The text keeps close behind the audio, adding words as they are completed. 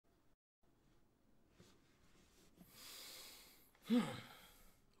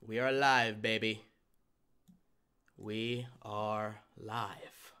We are live, baby. We are live.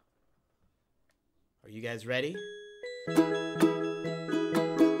 Are you guys ready?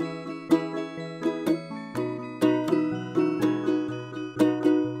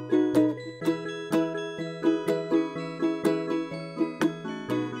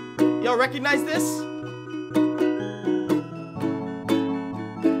 Y'all recognize this?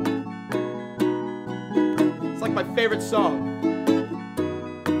 It's like my favorite song.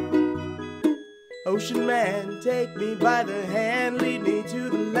 Ocean man, take me by the hand, lead me to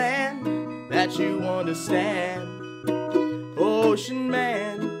the land that you understand. Ocean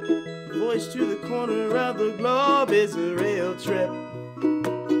man, voice to the corner of the globe is a real trip.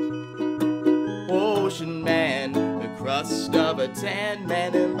 Ocean man, the crust of a tan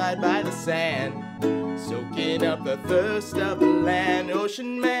man, imbibed by the sand, soaking up the thirst of the land.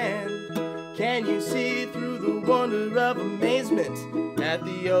 Ocean man, can you see through the wonder of amazement at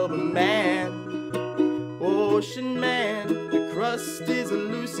the open man? Ocean man, the crust is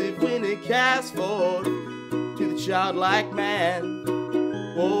elusive when it casts forth to the childlike man.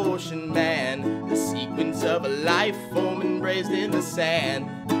 Ocean man, the sequence of a life form embraced in the sand,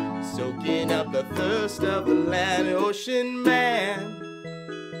 soaking up the thirst of the land. Ocean man.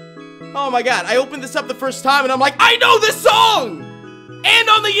 Oh my god, I opened this up the first time and I'm like, I know this song! And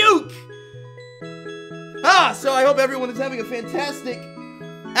on the uke! So I hope everyone is having a fantastic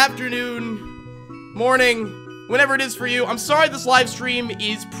afternoon, morning, whenever it is for you. I'm sorry this live stream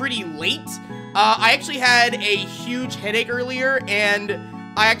is pretty late. I actually had a huge headache earlier, and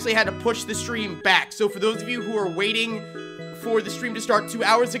I actually had to push the stream back. So for those of you who are waiting for the stream to start 2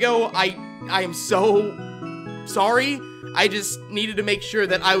 hours ago, I am so sorry. I just needed to make sure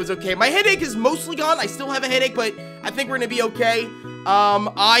that I was okay. My headache is mostly gone. I still have a headache, but I think we're gonna be okay.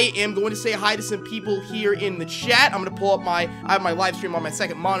 I am going to say hi to some people here in the chat. I'm gonna pull up I have my live stream on my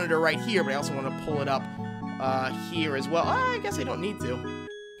second monitor right here, but I also want to pull it up here as well. I guess I don't need to,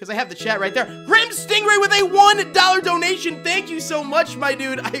 because I have the chat right there. Grim Stingray with a $1 donation. Thank you so much, my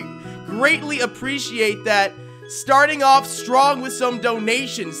dude. I greatly appreciate that. Starting off strong with some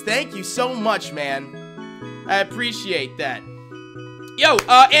donations. Thank you so much, man. I appreciate that. Yo,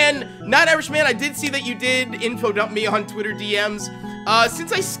 and Not Irish Man, I did see that you did info dump me on Twitter DMs.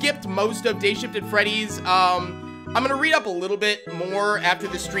 Since I skipped most of Day Shift at Freddy's, I'm gonna read up a little bit more after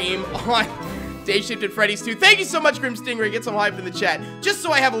the stream on Day Shift at Freddy's 2. Thank you so much, Grim Stingray. Get some hype in the chat, just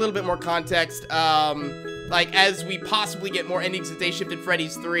so I have a little bit more context, like, as we possibly get more endings of Day Shift at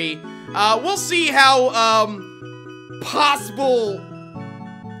Freddy's 3. We'll see how, possible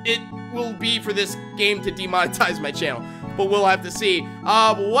it will be for this game to demonetize my channel, but we'll have to see.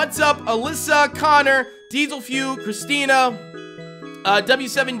 What's up, Alyssa, Connor, Dieselfew, Christina,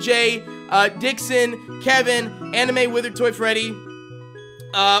 W7J, Dixon, Kevin, Anime Withered Toy Freddy,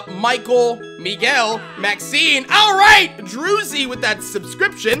 Michael, Miguel, Maxine. All right, Druzy with that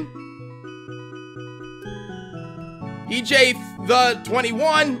subscription. EJ the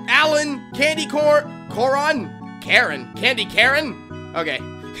 21, Alan, Candy Coron, Karen, Candy Karen. Okay.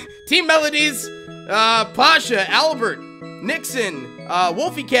 Team Melodies, Pasha, Albert, Nixon,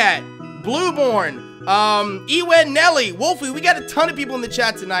 Wolfie Cat, Blueborn, Ewen, Nelly, Wolfie. We got a ton of people in the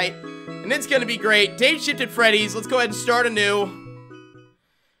chat tonight, and it's gonna be great. Day Shift at Freddy's. Let's go ahead and start anew.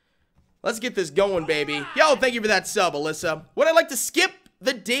 Let's get this going, baby. Yo, thank you for that sub, Alyssa. Would I like to skip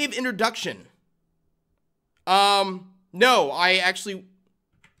the Dave introduction? No, I actually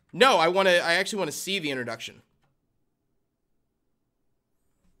want to see the introduction.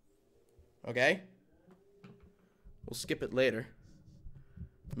 Okay. We'll skip it later.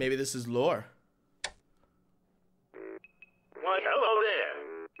 Maybe this is lore. Why, hello there,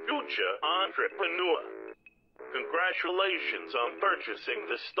 future entrepreneur. Congratulations on purchasing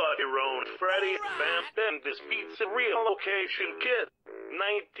the start-your-own Freddy Vamp and this Pizzeria Location Kit,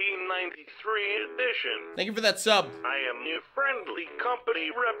 1993 edition. Thank you for that sub. I am your friendly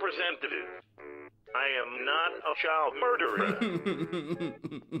company representative. I am not a child murderer.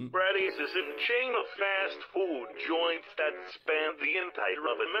 Freddy's is a chain of fast food joints that span the entire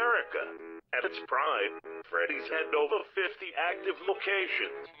of America. At its prime, Freddy's had over 50 active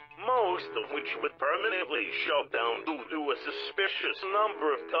locations, most of which were permanently shut down due to a suspicious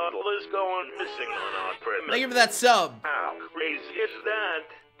number of toddlers going missing on our premises. Thank you for that sub. How crazy is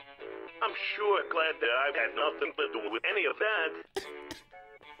that? I'm sure glad that I've had nothing to do with any of that.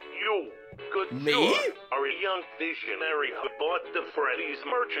 You, good Me? sir, are a young visionary who bought the Freddy's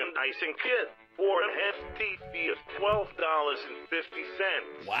merchandising kit for a hefty fee of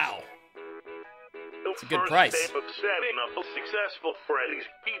 $12.50. Wow. It's a good price. The first step of setting up a successful Freddy's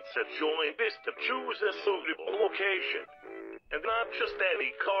Pizza joint is to choose a suitable location. And not just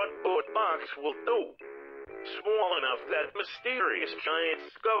any cardboard box will do. Small enough that mysterious giant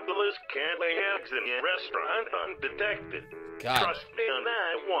scuttlers can't lay eggs in your restaurant undetected. God. Trust me on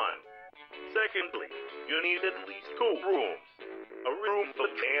that one. Secondly, you need at least 2 rooms. A room for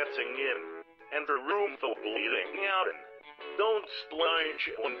dancing in, and a room for bleeding out in. Don't splurge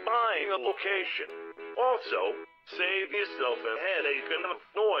on buying a location. Also, save yourself a headache and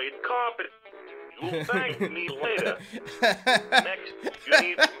avoid carpet. You'll thank me later. Next, you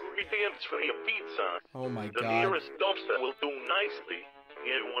need ingredients for your pizza. Oh my The God. nearest dumpster will do nicely.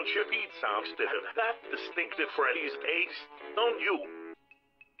 You want your pizza to have that distinctive Freddy's taste, don't you?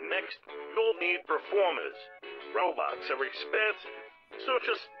 Next, you'll need performers. Robots are expensive, so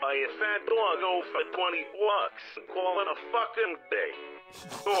just buy a fat doggo for $20 and call it a fucking day.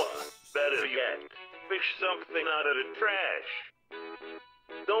 Or, better yet, fish something out of the trash.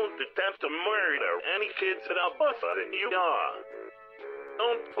 Don't attempt to murder any kids that are buffer than you are.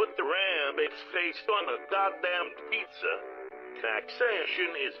 Don't put the rabbit's face on a goddamn pizza.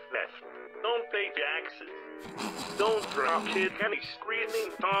 Taxation is theft. Don't pay taxes. Don't drop kid any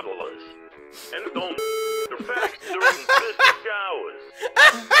screaming toddlers. And don't the facts during business hours.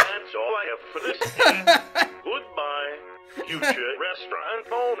 That's all I have for this day. Goodbye, future restaurant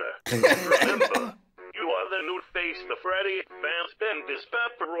owner. Remember, you are the new face of Freddy Fazbear's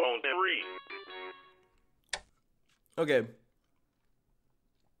Pepperoni. Okay.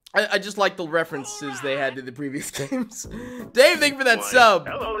 I just like the references they had to the previous games. Dave, thank you for that Why, sub.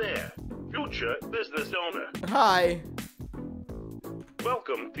 hello there, future business owner. Hi.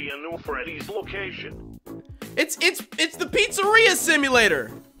 Welcome to your new Freddy's location. It's the pizzeria simulator.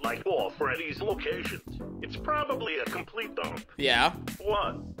 Like all Freddy's locations, it's probably a complete dump. Yeah.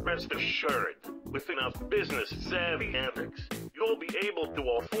 But rest assured, with enough business savvy ethics, you'll be able to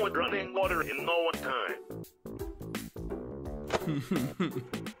afford running water in no time.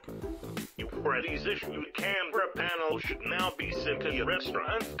 You Freddy's issued camera panel should now be sent to your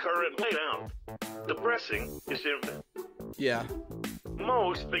restaurant's current layout. Depressing, isn't it? Yeah.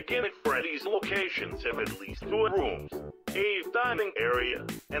 Most beginning Freddy's locations have at least 2 rooms, a dining area,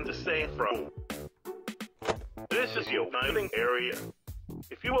 and a safe room. This is your dining area.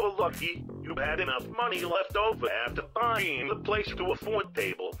 If you were lucky, you had enough money left over after buying the place to afford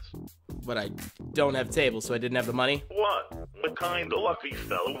tables. But I don't have tables, so I didn't have the money. What kind of lucky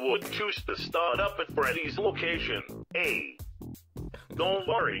fellow would choose to start up at Freddy's location A? Don't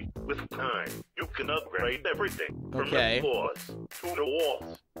worry, with time, you can upgrade everything. From Okay. the floors, to the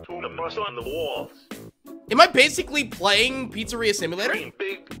walls, to the moss on the walls. Am I basically playing Pizzeria Simulator? Dream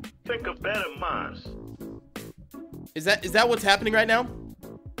big, think of better moss. Is that what's happening right now?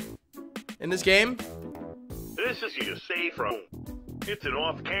 In this game? This is your safe room. It's an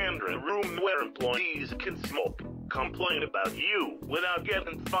off-camera room where employees can smoke, complain about you without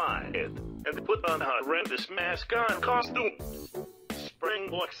getting fired, and put on horrendous mascot costumes.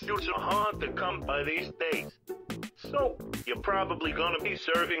 Springboard suits are hard to come by these days. So, you're probably gonna be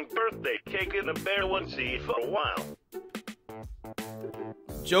serving birthday cake in a bear onesie for a while.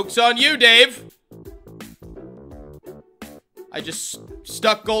 Joke's on you, Dave. I just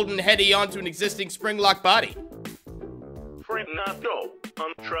stuck Golden Heady onto an existing spring-lock body. Fred not go,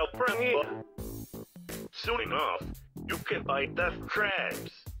 entrepreneur. Soon enough, you can buy death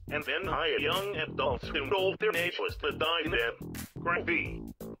traps, and then hire young adults to roll their neighbors to dine them. Gravy.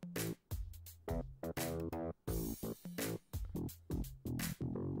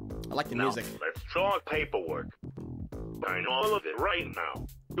 I like the Now, music. let's talk paperwork. Sign all of it right now.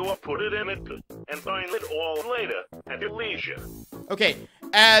 Or put it in it and sign it all later at your leisure. Okay,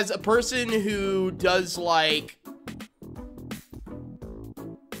 as a person who does, like,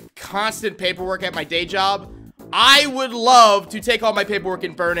 constant paperwork at my day job, I would love to take all my paperwork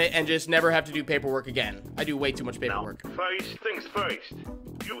and burn it and just never have to do paperwork again. I do way too much paperwork. Now, first things first.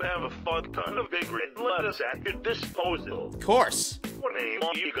 You have a fuck ton of big red lettuce at your disposal. Of course. What name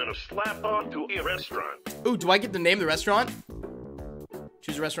are you gonna slap onto your restaurant? Ooh, do I get to name the restaurant?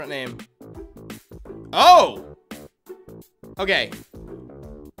 Choose a restaurant name. Oh! Okay.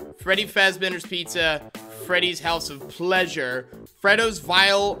 Freddy Fazbear's Pizza, Freddy's House of Pleasure, Freddo's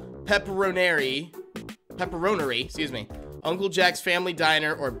Vile Pepperonery, excuse me, Uncle Jack's Family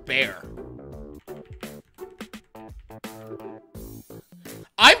Diner, or Bear.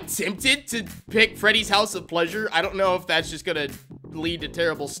 I'm tempted to pick Freddy's House of Pleasure. I don't know if that's just gonna lead to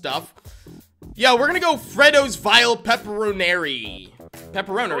terrible stuff. Yo, we're gonna go Freddo's Vile Pepperonery,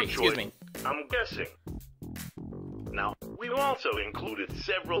 excuse me. I'm guessing. Now, we've also included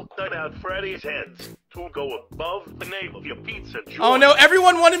several cut-out Freddy's heads to go above the name of your pizza joint. Oh no,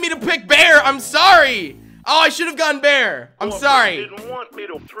 everyone wanted me to pick Bear. I'm sorry. Oh, I should have gone bear. I'm sorry. Didn't want me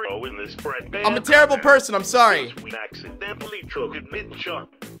to throw in this Fredbear. I'm a terrible person. I'm sorry. We accidentally took it mid-chunk.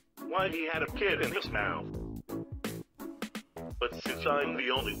 Why he had a kid in his mouth. But since I'm the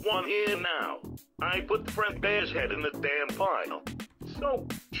only one here now, I put the Fredbear's head in the damn pile. So,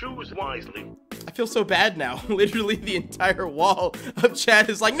 choose wisely. I feel so bad now. Literally the entire wall of chat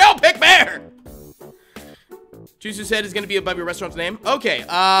is like, no, pick bear! Choose whose head is gonna be above your restaurant's name. Okay,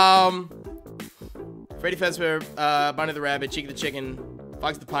 Freddy Fazbear, Barney the Rabbit, Cheeky the Chicken,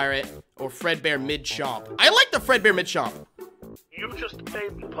 Fox the Pirate, or Fredbear Mid-Chomp. I like the Fredbear Mid-Chomp. You just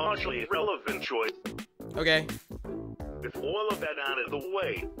made a partially irrelevant choice. Okay. With all of that out of the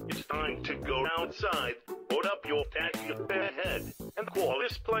way, it's time to go outside, put up your tacky bear head, and call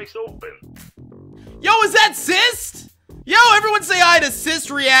this place open. Yo, is that Sist? Yo, everyone say hi to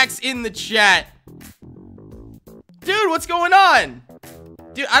Sist Reacts in the chat. Dude, what's going on?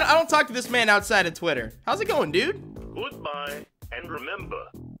 Dude, I don't talk to this man outside of Twitter. How's it going, dude? Goodbye, and remember,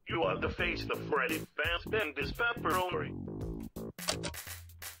 you are the face of Freddy Fazbear's pepperoni.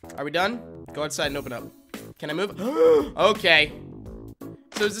 Are we done? Go outside and open up. Can I move? Okay.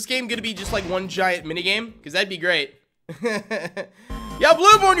 So is this game gonna be just like one giant minigame? Because that'd be great. Yeah,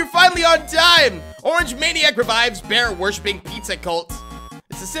 Blueborn, you're finally on time! Orange Maniac revives bear-worshipping pizza cult.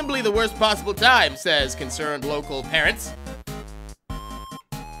 This is simply the worst possible time, says concerned local parents.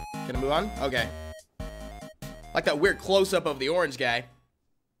 Can I move on? Okay. Like that weird close-up of the orange guy.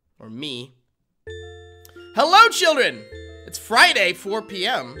 Or me. Hello, children! It's Friday, 4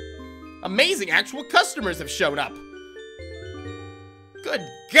 p.m. Amazing actual customers have shown up. Good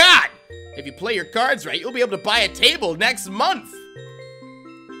God! If you play your cards right, you'll be able to buy a table next month.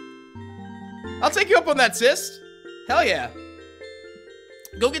 I'll take you up on that, Sist. Hell yeah.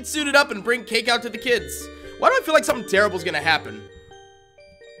 Go get suited up and bring cake out to the kids. Why do I feel like something terrible is gonna happen?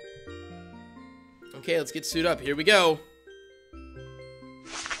 Okay, let's get suited up. Here we go.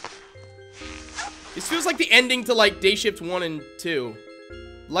 This feels like the ending to like Day Shift 1 and 2.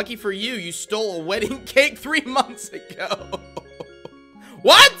 Lucky for you, you stole a wedding cake 3 months ago.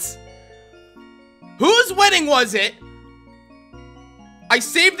 What? Whose wedding was it? I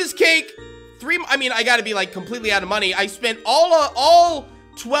saved this cake I mean, I gotta be like completely out of money. I spent all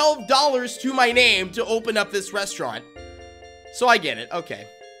 $12 to my name to open up this restaurant. So I get it. Okay,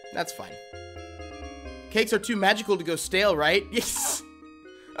 that's fine. Cakes are too magical to go stale, right? Yes.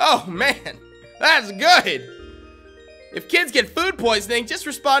 Oh man, that's good. If kids get food poisoning, just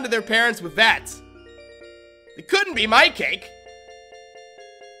respond to their parents with that. It couldn't be my cake.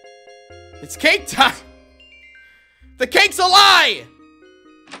 It's cake time. The cake's a lie.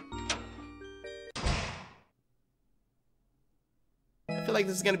 I feel like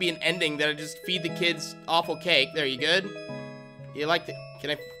this is gonna be an ending that I just feed the kids awful cake. There, you good? You like the,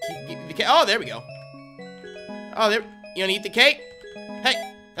 can I get the cake? Oh, there we go. Oh, there, you wanna eat the cake?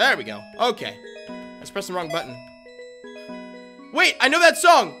 Hey, there we go. Okay. Let's press the wrong button. Wait, I know that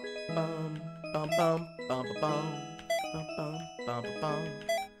song.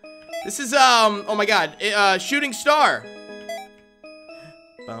 This is, oh my God, Shooting Star.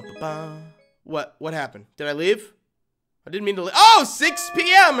 What happened? Did I leave? I didn't mean to leave. Oh, 6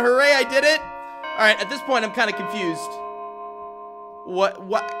 p.m. Hooray, I did it. All right, at this point, I'm kind of confused. What,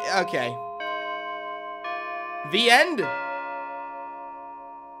 okay. The end?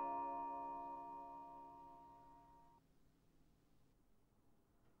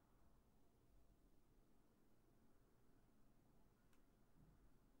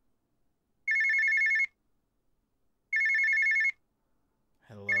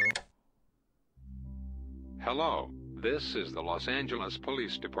 Hello? Hello, this is the Los Angeles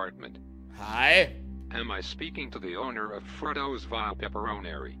Police Department. Hi? Am I speaking to the owner of Freddo's Vile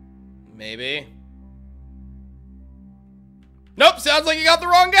Pepperoni? Maybe. Nope, sounds like you got the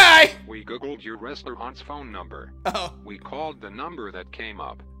wrong guy! We googled your restaurant's phone number. Oh. We called the number that came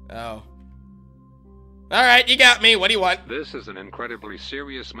up. Oh. Alright, you got me. What do you want? This is an incredibly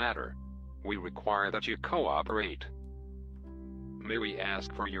serious matter. We require that you cooperate. May we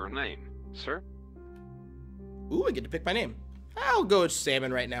ask for your name, sir? Ooh, I get to pick my name. I'll go with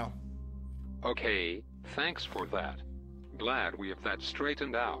Salmon right now. Okay, thanks for that. Glad we have that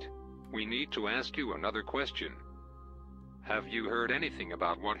straightened out. We need to ask you another question. Have you heard anything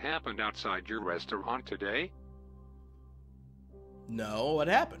about what happened outside your restaurant today? No, what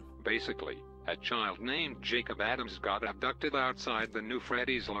happened? Basically, a child named Jacob Adams got abducted outside the new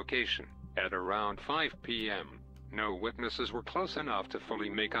Freddy's location at around 5 p.m. No witnesses were close enough to fully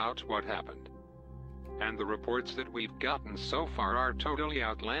make out what happened. And the reports that we've gotten so far are totally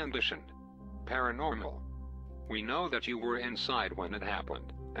outlandish and paranormal. We know that you were inside when it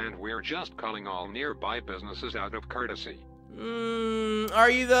happened. and we're just calling all nearby businesses out of courtesy. Are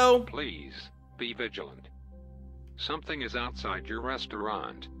you though? Please, be vigilant. Something is outside your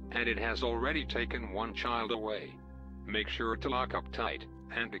restaurant, and it has already taken one child away. Make sure to lock up tight,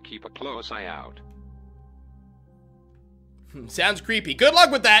 and to keep a close eye out. Sounds creepy. Good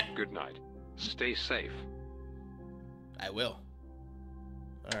luck with that! Good night. Stay safe. I will.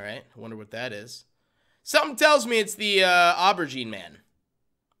 Alright, I wonder what that is. Something tells me it's the aubergine man.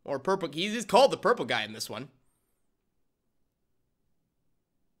 Or purple. He's called the purple guy in this one.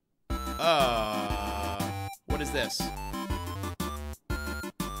 What is this?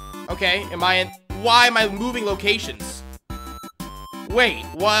 Okay, am I in... Why am I moving locations? Wait,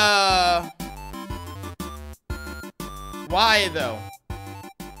 why though?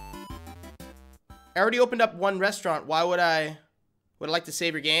 I already opened up one restaurant. Why would I like to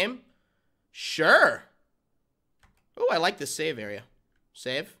save your game? Sure. Oh, I like this save area.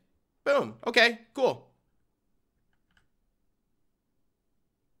 Save. Boom. Okay, cool.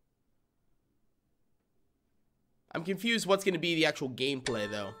 I'm confused what's going to be the actual gameplay,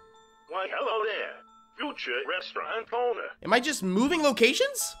 though. Why, hello there, future restaurant owner. Am I just moving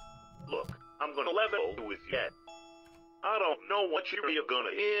locations? Look, I'm gonna level with you. I don't know what you're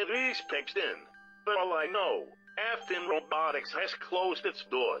gonna hear these text in, but all I know, Afton Robotics has closed its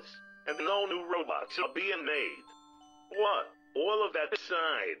doors, and no new robots are being made. What? All of that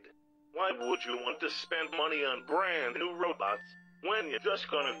aside, why would you want to spend money on brand new robots when you're just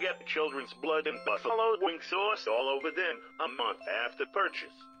gonna get children's blood and buffalo wing sauce all over them a month after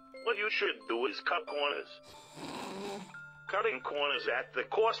purchase? What you should do is cut corners. Cutting corners at the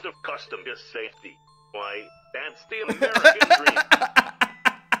cost of customer safety. Why, that's the American dream.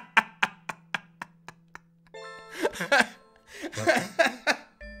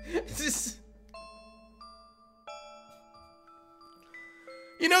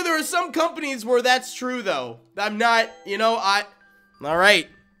 You know, there are some companies where that's true, though. I'm not, you know, Alright.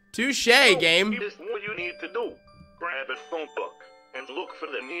 Touche, game. Here's what you need to do. Grab a phone book and look for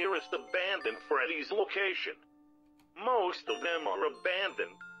the nearest abandoned Freddy's location. Most of them are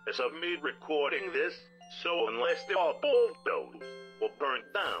abandoned as of me recording this, so unless they are bulldozed or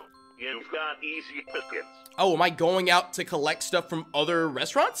burnt down, you've got easy pickings. Oh, am I going out to collect stuff from other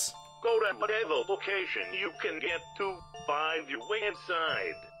restaurants? Go to whatever location you can get to, find your way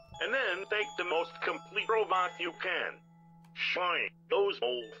inside, and then take the most complete robot you can. Shine, those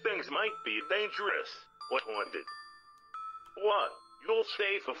old things might be dangerous or haunted. What? You'll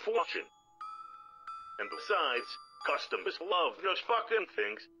save a fortune. And besides, customers love those fucking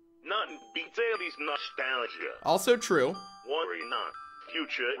things. Nothing beats 80s nostalgia. Also true. Worry not,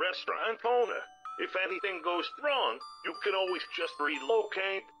 future restaurant owner. If anything goes wrong, you can always just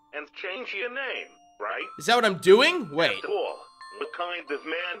relocate and change your name, right? Is that what I'm doing? Wait. After all, what kind of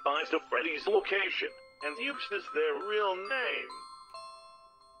man buys a Freddy's location and uses their real name?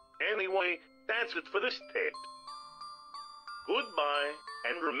 Anyway, that's it for this tape. Goodbye,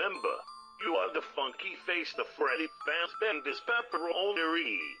 and remember, you are the funky face of Freddy Fazbender's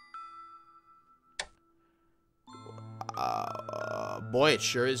pepperoni. Boy, it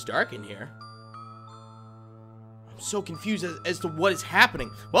sure is dark in here. I'm so confused as to what is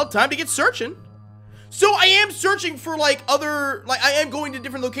happening. Well, time to get searching. So I am searching for, I am going to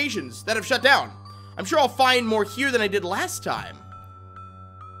different locations that have shut down. I'm sure I'll find more here than I did last time.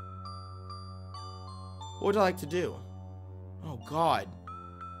 What would I like to do? Oh, God.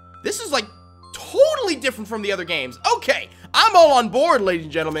 This is, totally different from the other games. Okay, I'm all on board, ladies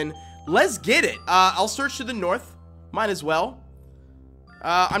and gentlemen. Let's get it. I'll search to the north. Might as well.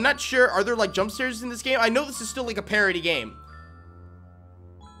 I'm not sure. Are there, jump scares in this game? I know this is still, a parody game.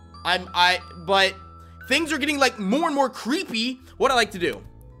 But things are getting, more and more creepy. What I like to do?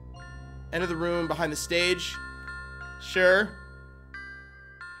 Enter the room behind the stage. Sure.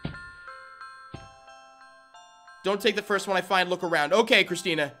 Don't take the first one I find, look around. Okay,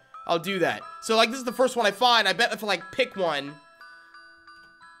 Christina, I'll do that. So, this is the first one I find. I bet if I, pick one.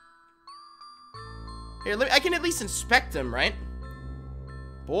 Here, I can at least inspect them, right?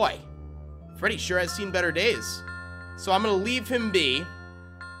 Boy, Freddy sure has seen better days. So I'm gonna leave him be.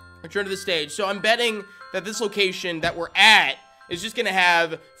 Return to the stage. So I'm betting that this location that we're at is just gonna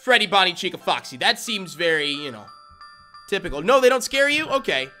have Freddy, Bonnie, Chica, Foxy. That seems very, typical. No, they don't scare you?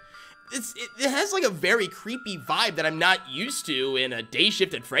 Okay. It has, a very creepy vibe that I'm not used to in a Day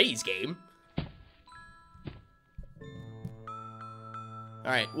Shift at Freddy's game.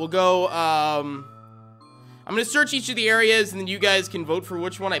 Alright, we'll go, I'm gonna search each of the areas, and then you guys can vote for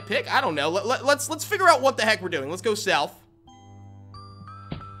which one I pick. I don't know. Let's figure out what the heck we're doing. Let's go south.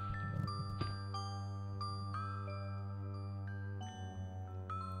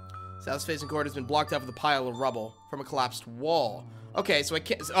 South-facing corridor has been blocked off with a pile of rubble from a collapsed wall. Okay, so I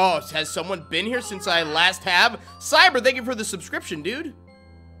can't... Oh, has someone been here since I last have? Cyber, thank you for the subscription, dude.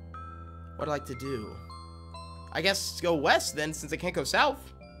 What'd I like to do? I guess go west, then, since I can't go south.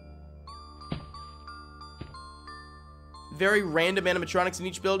 Very random animatronics in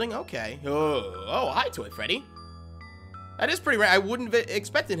each building? Okay. Oh, hi, Toy Freddy. That is pretty rare. I wouldn't have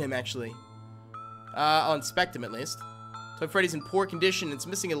expected him, actually. I'll inspect him, at least. Toy Freddy's in poor condition. It's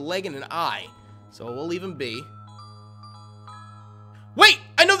missing a leg and an eye. So we'll leave him be. Wait!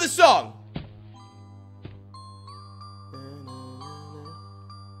 I know this song!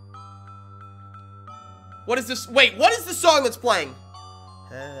 What is this? Wait, what is the song that's playing?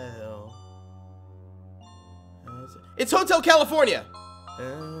 Hell. It's Hotel California.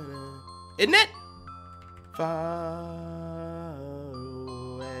 Isn't it? Far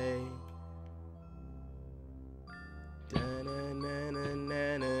away. Na na na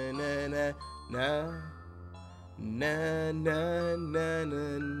na na na.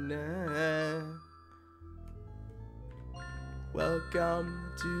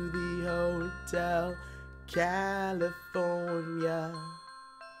 Welcome to the Hotel California.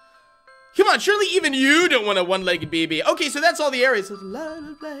 Come on, surely even you don't want a one-legged baby. Okay, so that's all the areas.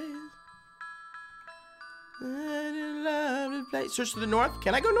 Lovely place. Search to the north.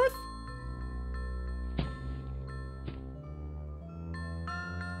 Can I go north?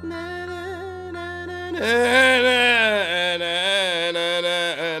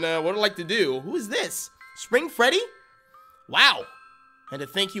 What do I like to do? Who is this? Spring Freddy? Wow. And to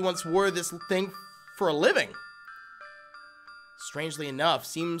think he once wore this thing for a living. Strangely enough,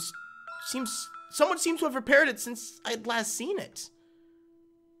 someone seems to have repaired it since I'd last seen it.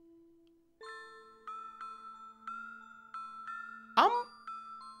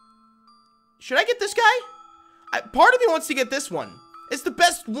 Should I get this guy? Part of me wants to get this one. It's the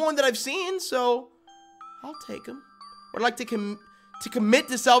best one that I've seen, so I'll take him. Would I like to commit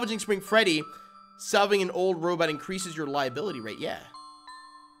to salvaging Spring Freddy? Salvaging an old robot increases your liability rate. Yeah.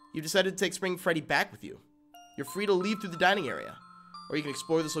 You've decided to take Spring Freddy back with you. You're free to leave through the dining area, or you can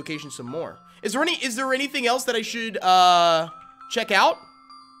explore this location some more. Is there anything else that I should check out?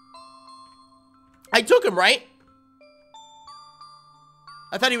 I took him, right?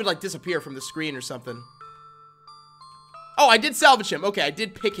 I thought he would like disappear from the screen or something. Oh, I did salvage him. Okay, I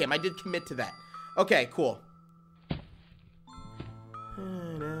did pick him. I did commit to that. Okay, cool.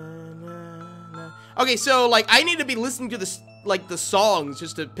 Okay, so like I need to be listening to this, like the songs,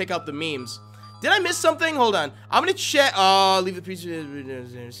 just to pick out the memes. Did I miss something? Hold on. I'm gonna check. Leave the piece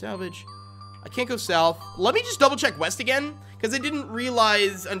salvage. I can't go south. Let me just double check west again, because I didn't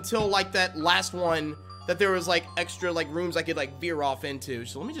realize until like that last one that there was like extra like rooms I could like veer off into.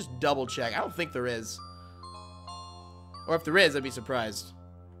 So let me just double check. I don't think there is. Or if there is, I'd be surprised.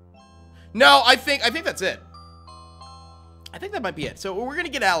 No, I think that's it. I think that might be it. So we're gonna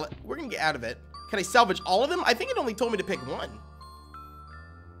get out. We're gonna get out of it. Can I salvage all of them? I think it only told me to pick one.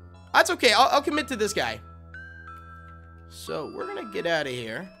 That's okay. I'll commit to this guy. So we're gonna get out of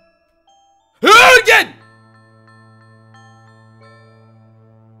here. Again!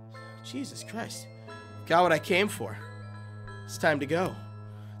 Jesus Christ. Got what I came for. It's time to go.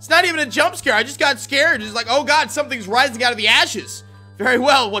 It's not even a jump scare. I just got scared. Just like, oh God, something's rising out of the ashes. Very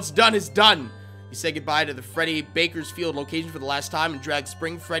well, what's done is done. You say goodbye to the Freddy Bakersfield location for the last time and drag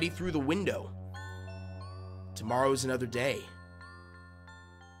Spring Freddy through the window. Tomorrow is another day.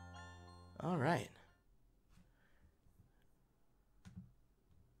 All right.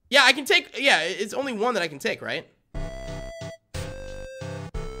 Yeah, I can take, yeah, it's only one that I can take, right?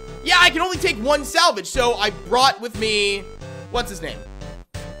 Yeah, I can only take one salvage, so I brought with me, what's his name?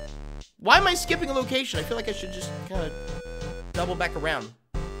 Why am I skipping a location? I feel like I should just kind of double back around.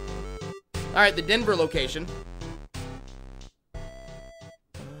 All right, the Denver location.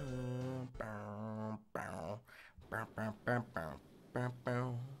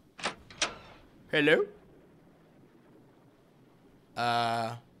 Hello?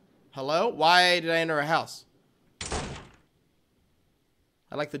 Hello? Why did I enter a house?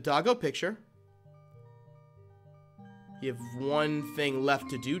 I like the doggo picture. You have one thing left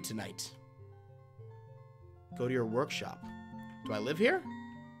to do tonight. Go to your workshop. Do I live here?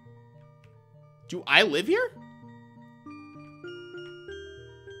 Do I live here?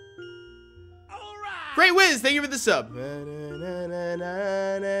 Alright! Great Wiz, thank you for the sub.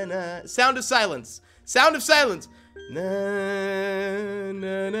 Sound of silence. Sound of silence. Na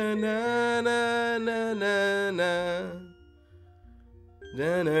na na na na na na na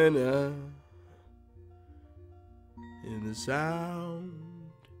na na na. In the sound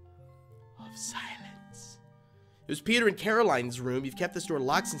of silence. was Peter and Caroline's room. You've kept this door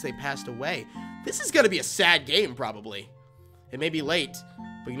locked since they passed away. This is gonna be a sad game, probably. It may be late,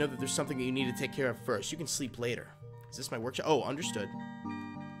 but you know that there's something that you need to take care of first. You can sleep later. Is this my workshop? Oh, understood.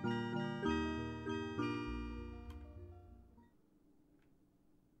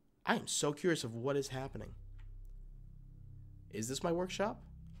 I am so curious of what is happening. Is this my workshop?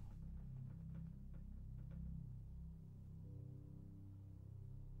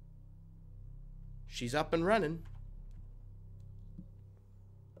 She's up and running.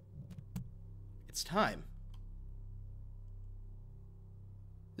 It's time.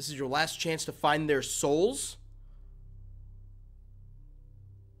 This is your last chance to find their souls.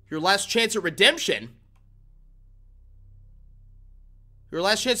 Your last chance at redemption. Your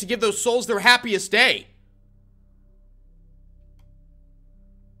last chance to give those souls their happiest day.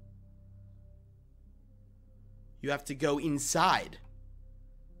 You have to go inside.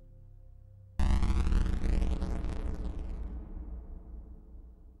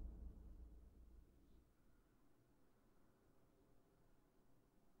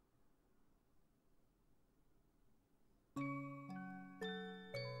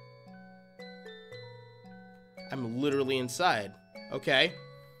 I'm literally inside. Okay.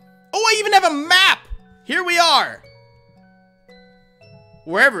 Oh, I even have a map! Here we are!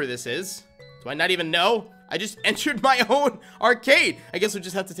 Wherever this is. Do I not even know? I just entered my own arcade. I guess we'll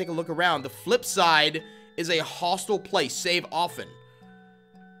just have to take a look around. The flip side is a hostile place. Save often.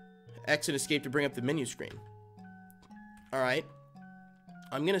 X and escape to bring up the menu screen. Alright.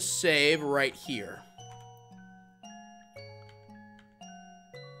 I'm gonna save right here.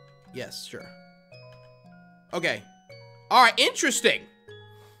 Yes, sure. Okay. Alright, interesting.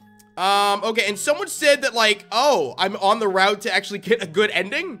 Okay, and someone said that, like, oh, I'm on the route to actually get a good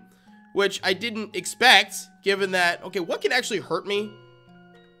ending, which I didn't expect, given that, okay, what can actually hurt me?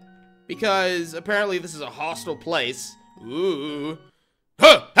 Because apparently this is a hostile place. Ooh.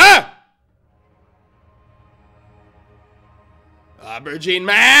 Huh! Ha! Aubergine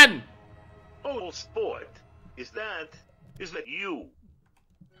man! Oh, sport. Is that you?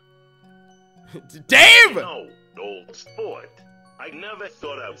 Dave! No, old sport. I never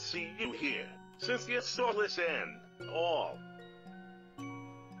thought I'd see you here, since your soulless end. All.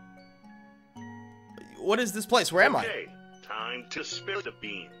 What is this place? Where am I? Okay, time to spill the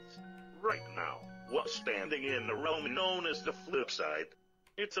beans. Right now, we're standing in the realm known as the flip side.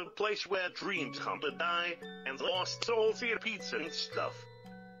 It's a place where dreams come to die, and lost souls eat pizza and stuff.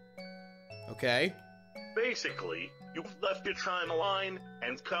 Okay. Basically, you've left your timeline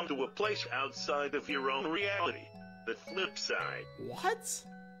and come to a place outside of your own reality. The flip side. What?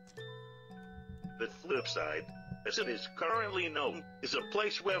 The flip side, as it is currently known, is a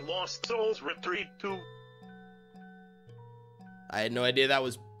place where lost souls retreat to. I had no idea that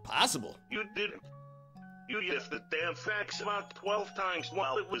was possible. You didn't. You used the damn fax about 12 times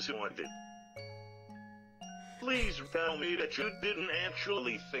while it was haunted. Please tell me that you didn't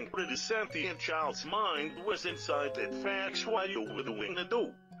actually think that a sentient child's mind was inside that fax while you were doing the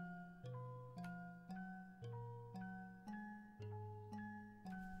do.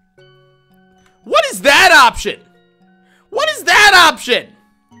 What is that option? What is that option?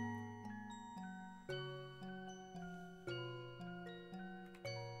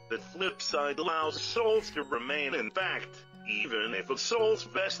 The flip side allows souls to remain intact, even if a soul's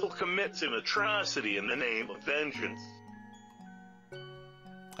vessel commits an atrocity in the name of vengeance.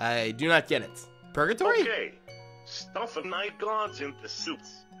 I do not get it. Purgatory? Okay, stuff a night guards into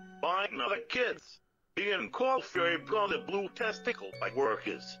suits, buying other kids, being called for a blue testicle by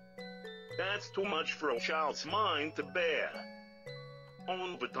workers. That's too much for a child's mind to bear.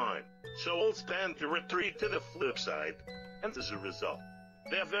 Over time, souls tend to retreat to the flip side, and as a result,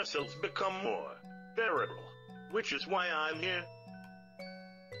 their vessels become more bearable, which is why I'm here.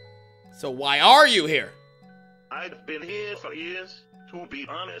 So why are you here? I've been here for years, to be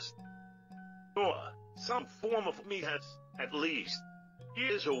honest. Or some form of me has, at least.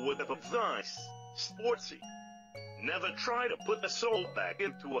 Here's a word of advice, sportsy. Never try to put the soul back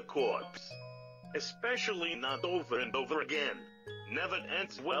into a corpse. Especially not over and over again. Never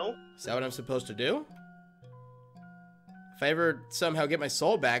ends well. Is that what I'm supposed to do? If I ever somehow get my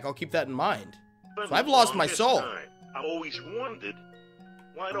soul back, I'll keep that in mind. So I've lost my soul. I always wondered,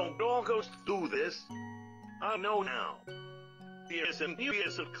 why don't all ghosts do this? I know now. Years and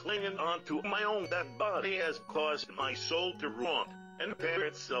years of clinging onto my own dead body has caused my soul to rot and tear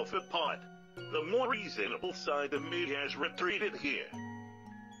itself apart. The more reasonable side of me has retreated here.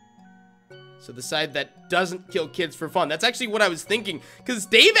 So the side that doesn't kill kids for fun. That's actually what I was thinking. Because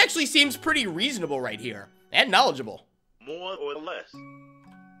Dave actually seems pretty reasonable right here. And knowledgeable. More or less.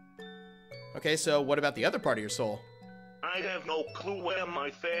 Okay, so what about the other part of your soul? I have no clue where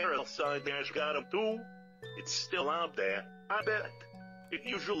my fair outside there's got him to. It's still out there, I bet. It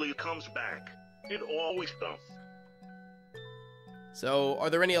usually comes back. It always does. So, are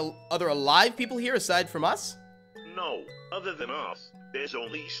there any other alive people here aside from us? No, other than us, there's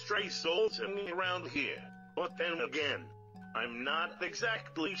only stray souls hanging around here. But then again, I'm not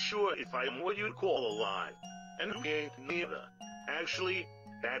exactly sure if I'm what you'd call alive. And you ain't neither. Actually,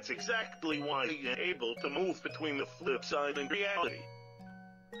 that's exactly why you're able to move between the flip side and reality.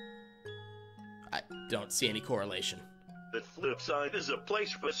 I don't see any correlation. The flip side is a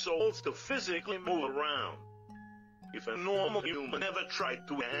place for souls to physically move around. If a normal human ever tried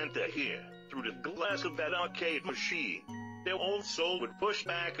to enter here, through the glass of that arcade machine, their own soul would push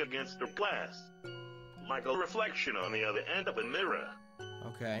back against the glass. Like a reflection on the other end of a mirror.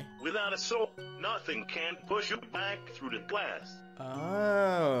 Okay. Without a soul, nothing can push you back through the glass.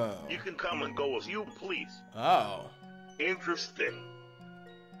 Oh. You can come and go as you please. Oh. Interesting.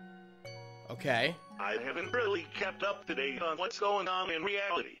 Okay. I haven't really kept up to date on what's going on in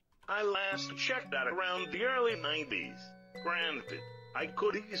reality. I last checked that around the early 90s. Granted, I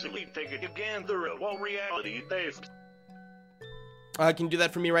could easily take a gander at what reality they've... Can you do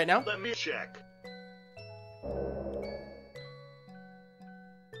that for me right now? Let me check.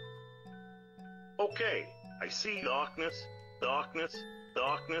 Okay, I see darkness, darkness,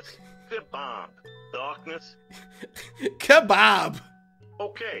 darkness, kebab, darkness. Kebab!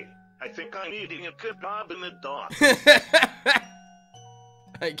 Okay, I think I'm eating a kebab in the dark.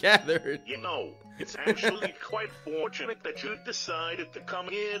 I gathered. You know, it's actually quite fortunate that you decided to come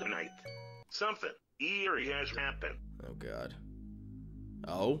here tonight. Something eerie has happened. Oh, God.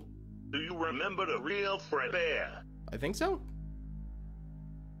 Oh? Do you remember the real Fred Bear? I think so.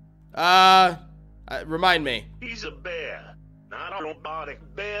 Remind me. He's a bear. Not a robotic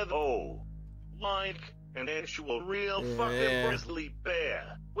bear, though. Like an actual real fucking grizzly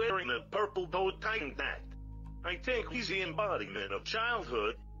bear, wearing a purple bow tie and hat. I think he's the embodiment of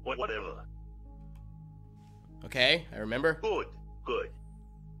childhood, or whatever. Okay, I remember. Good, good.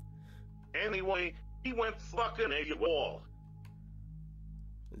 Anyway, he went fucking AWOL.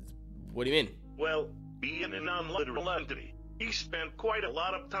 What do you mean? Well, being a non-literal entity, he spent quite a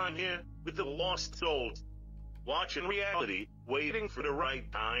lot of time here with the lost souls, watching reality, waiting for the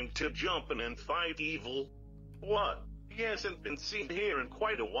right time to jump in and fight evil. What? He hasn't been seen here in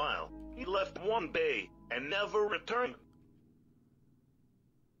quite a while. He left one bay and never returned.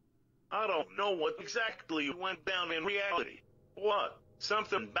 I don't know what exactly went down in reality. What?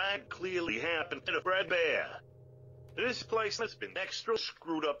 Something bad clearly happened to the Fred Bear. This place has been extra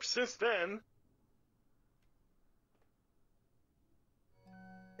screwed up since then.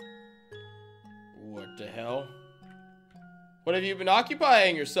 What the hell? What have you been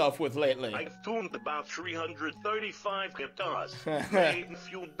occupying yourself with lately? I've tuned about 335 guitars, made a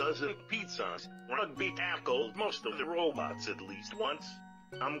few dozen pizzas, rugby tackled most of the robots at least once.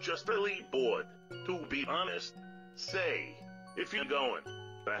 I'm just really bored, to be honest. Say, if you're going,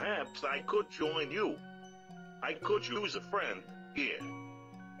 perhaps I could join you. I could use a friend here.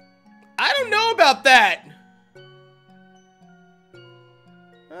 I don't know about that.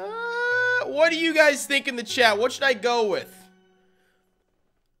 What do you guys think in the chat? What should I go with?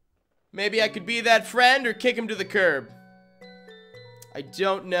 Maybe I could be that friend or kick him to the curb. I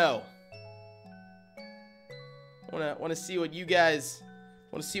don't know. Want to see what you guys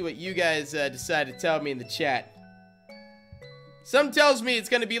decide to tell me in the chat. Some tells me it's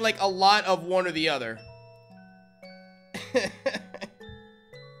gonna be like a lot of one or the other.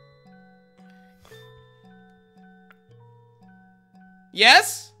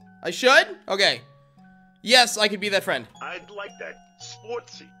 Yes? I should? Okay. Yes, I could be that friend. I'd like that.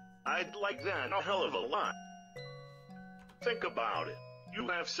 Sportsy. I'd like that a hell of a lot. Think about it. You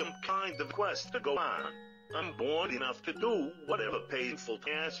have some kind of quest to go on. I'm bored enough to do whatever painful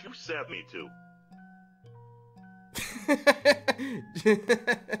task you set me to.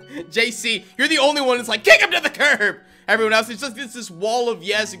 JC, you're the only one that's like, kick him to the curb! Everyone else, it's just this wall of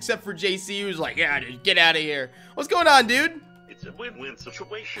yes, except for JC, who's like, yeah, dude, get out of here. What's going on, dude? It's a win-win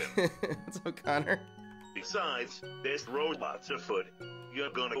situation. What's up, Connor? Besides, there's robots afoot.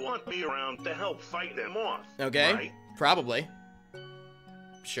 You're gonna want me around to help fight them off. Okay, right? Probably.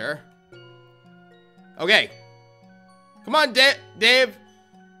 Sure. Okay. Come on, Dave.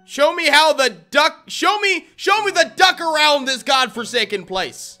 Show me how the duck, show me the duck around this godforsaken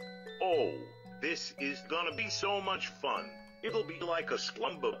place. Oh, this is gonna be so much fun. It'll be like a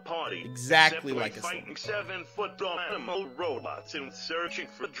slumber party. Exactly except like a fighting 7-foot-tall animal robots and searching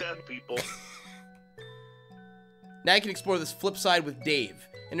for dead people. Now I can explore this flip side with Dave.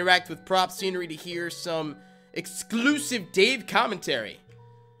 Interact with prop scenery to hear some exclusive Dave commentary.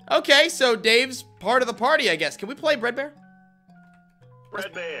 Okay, so Dave's part of the party, I guess. Can we play Bread Bear?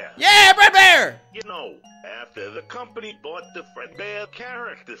 Fred Bear. Yeah, Bread Bear! You know, after the company bought the Fred Bear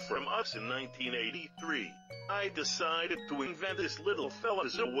character from us in 1983, I decided to invent this little fella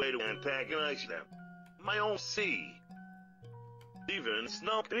as a way to antagonize them. My own C. Even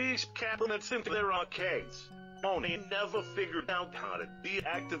snuck these cabinets into their arcades. Only never figured out how to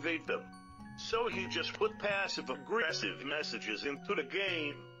deactivate them. So he just put passive-aggressive messages into the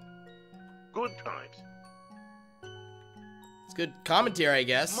game. Good times. It's good commentary, I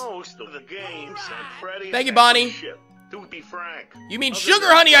guess. Most of the games on Freddy. Thank you, Bonnie. Shit, to be frank. You mean sugar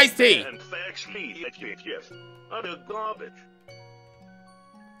honey iced tea? And facts me, utter garbage.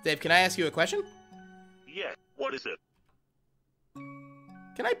 Dave, can I ask you a question? Yeah, what is it?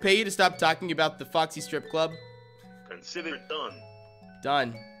 Can I pay you to stop talking about the Foxy Strip Club? Consider it done.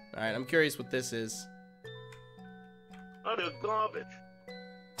 Done. Alright, I'm curious what this is. Utter garbage.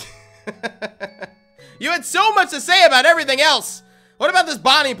 You had so much to say about everything else. What about this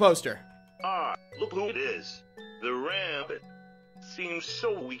Bonnie poster? Ah, look who it is. The rabbit. Seems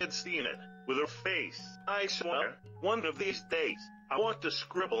so we had seen it. With her face. I swear, one of these days, I want to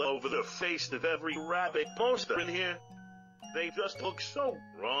scribble over the face of every rabbit poster in here. They just look so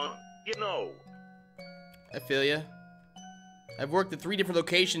wrong, you know. I feel ya. I've worked at 3 different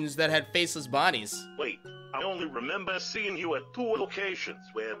locations that had faceless bodies. Wait, I only remember seeing you at 2 locations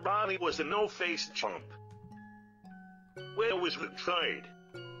where Bonnie was a no-face chump. Where was the trade?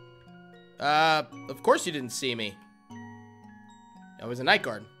 Of course you didn't see me. I was a night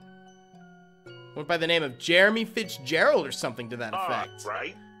guard. Went by the name of Jeremy Fitzgerald or something to that effect.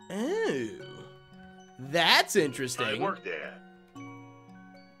 Right. Oh. That's interesting. I worked there.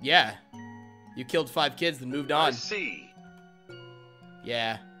 Yeah. You killed 5 kids then moved on. I see.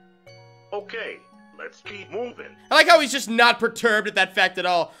 Yeah. Okay, let's keep moving. I like how he's just not perturbed at that fact at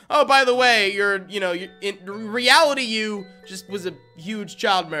all. Oh, by the way, in reality, you just was a huge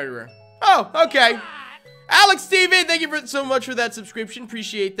child murderer. Oh, okay. Alex Steven, thank you so much for that subscription.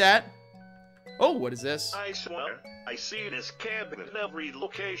 Appreciate that. Oh, what is this? I swear, I see this cabinet in every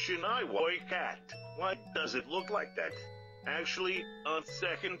location I work at. Why does it look like that? Actually, on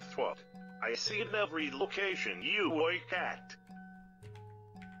second thought, I see it in every location you work at.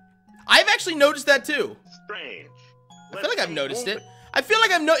 I've actually noticed that too. Strange. I feel like I've noticed it. I feel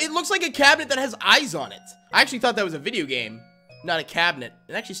like it looks like a cabinet that has eyes on it. I actually thought that was a video game, not a cabinet.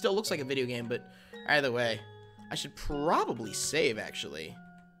 It actually still looks like a video game, but either way, I should probably save, actually.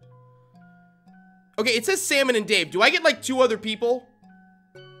 Okay, it says Salmon and Dave. Do I get, like, 2 other people?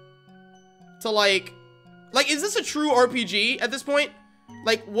 To, like, is this a true RPG at this point?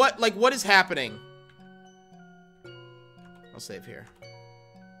 Like, what is happening? I'll save here.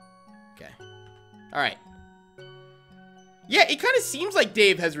 Okay. Alright. Yeah, it kind of seems like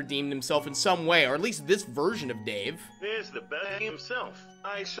Dave has redeemed himself in some way, or at least this version of Dave. There's the bear himself.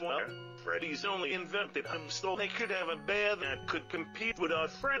 I swear, Freddy's only invented him so they could have a bear that could compete with our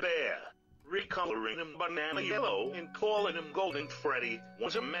Fred Bear. Recoloring him banana yellow and calling him Golden Freddy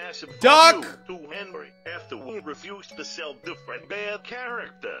was a massive Duck to Henry after we refused to sell the Fred Bear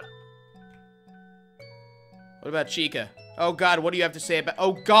character. What about Chica? Oh God, what do you have to say about?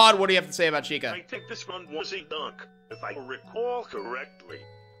 Oh God, what do you have to say about Chica? I think this one was a duck, if I recall correctly.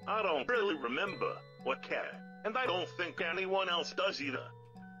 I don't really remember what cat, and I don't think anyone else does either.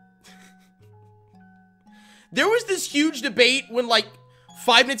 There was this huge debate when, like,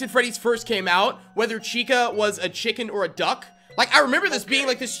 Five Nights at Freddy's first came out, whether Chica was a chicken or a duck. Like, I remember this being,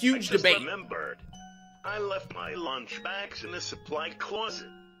 like, this huge debate. I remembered. I left my lunch bags in the supply closet.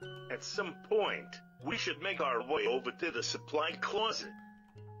 At some point, we should make our way over to the supply closet.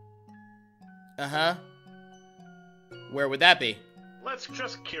 Uh-huh. Where would that be? Let's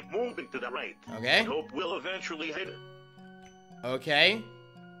just keep moving to the right. Okay. I hope we'll eventually hit it. Okay.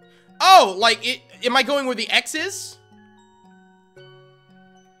 Oh, like, am I going where the X is?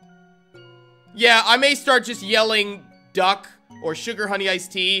 Yeah, I may start just yelling duck or sugar honey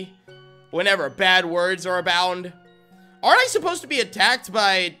iced tea whenever bad words are abound. Aren't I supposed to be attacked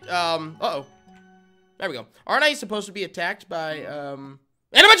by, uh-oh. There we go. Aren't I supposed to be attacked by,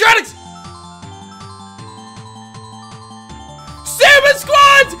 animatronics! Salmon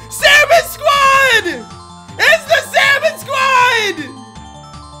Squad! Salmon Squad! It's the Salmon Squad!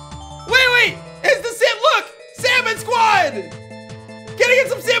 Wait, it's the look! Salmon Squad! Can I get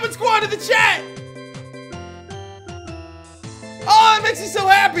some Salmon Squad in the chat? Oh, that makes me so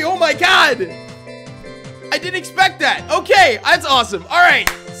happy. Oh my God. I didn't expect that. Okay, that's awesome. All right,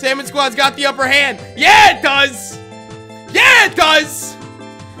 Salmon Squad's got the upper hand. Yeah, it does. Yeah, it does.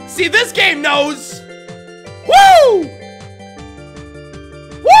 See, this game knows. Woo!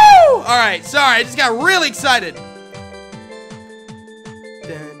 Woo! Alright, sorry, I just got really excited.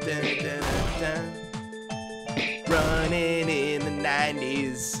 Dun, dun, dun, dun. Running in the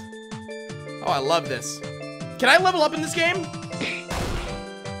 90s. Oh, I love this. Can I level up in this game?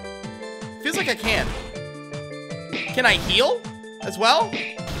 Feels like I can. Can I heal as well?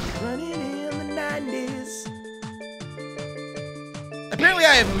 Running in the 90s. Apparently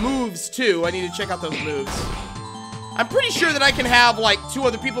I have moves too. I need to check out those moves. I'm pretty sure that I can have like 2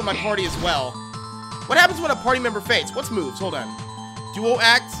 other people in my party as well. What happens when a party member faints? What's moves? Hold on. Duo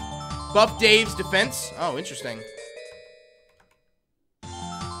act. Buff Dave's defense. Oh, interesting.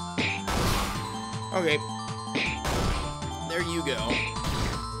 Okay. There you go.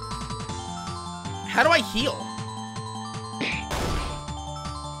 How do I heal?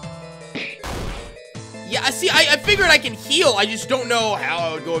 Yeah, I see. I figured I can heal. I just don't know how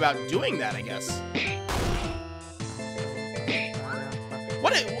I would go about doing that, I guess.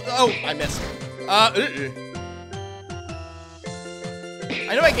 What? Oh, I missed. I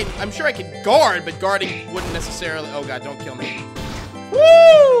know I can. I'm sure I can guard, but guarding wouldn't necessarily. Oh god, don't kill me.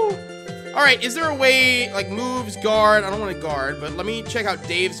 Woo! All right, is there a way like moves, guard? I don't want to guard, but let me check out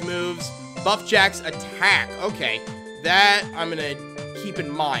Dave's moves. Buff Jack's attack. Okay, that I'm gonna keep in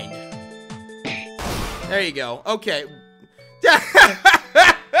mind. There you go. Okay.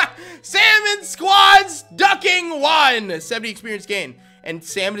 Salmon Squad's ducking 1. 70 experience gain. And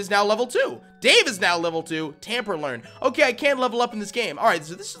Salmon is now level 2. Dave is now level 2. Tamper learn. Okay, I can level up in this game. Alright,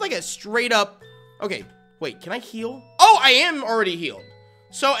 so this is like a straight up... Okay, wait, can I heal? Oh, I am already healed.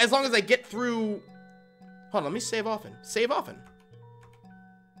 So as long as I get through... Hold on, let me save often. Save often.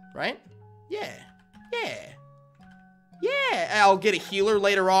 Right? Yeah. Yeah. Yeah, I'll get a healer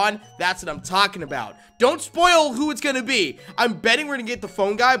later on. That's what I'm talking about. Don't spoil who it's gonna be. I'm betting we're gonna get the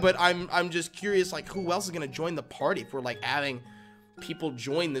phone guy, but I'm just curious, like, who else is gonna join the party if we're, like, having people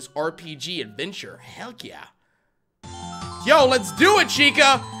join this RPG adventure. Hell yeah. Yo, let's do it,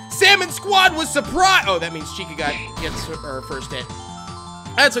 Chica! Salmon Squad was surprised! Oh, that means Chica gets her first hit.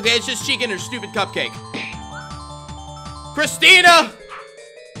 That's okay, it's just Chica and her stupid cupcake. Christina!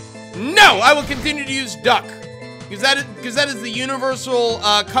 No, I will continue to use duck. Because that is the universal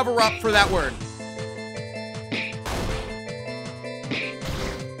cover-up for that word.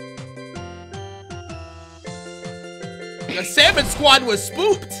 The Salmon Squad was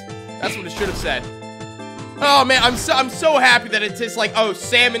spooked. That's what it should have said. Oh man, I'm so happy that it's just like, oh,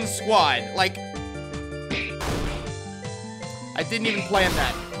 Salmon Squad. Like, I didn't even plan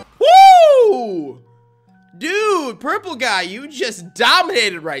that. Woo! Dude, purple guy, you just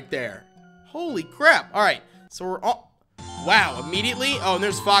dominated right there. Holy crap. All right. So we're all... Wow, immediately? Oh, and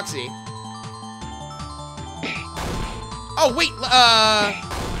there's Foxy. Oh, wait,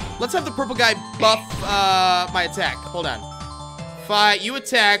 let's have the purple guy buff, my attack. Hold on. You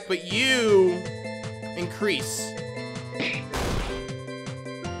attack, but you increase.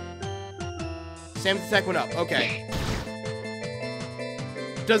 Salmon's attack went up, okay.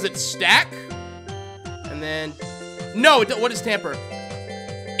 Does it stack? And then... No, what is tamper?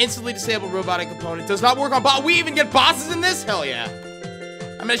 Instantly disabled robotic component. Does not work on boss. We even get bosses in this? Hell yeah.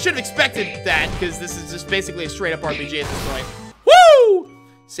 I mean, I should have expected that, because this is just basically a straight up RPG at this point. Woo!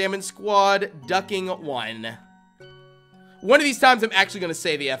 Salmon Squad ducking 1. One of these times I'm actually going to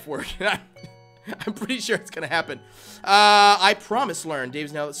say the F word. I'm pretty sure it's going to happen. I promise learn.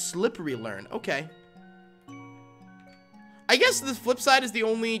 Dave's now slippery learn. Okay. I guess the flip side is the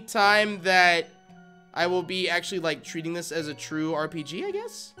only time that I will be actually, like, treating this as a true RPG, I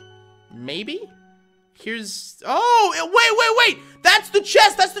guess? Maybe? Here's... Oh, wait! That's the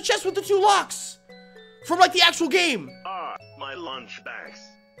chest! That's the chest with the 2 locks! From, like, the actual game! Ah, my lunchbox.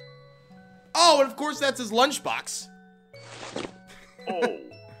 Oh, and of course that's his lunchbox. Oh,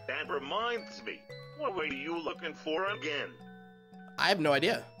 that reminds me. What were you looking for again? I have no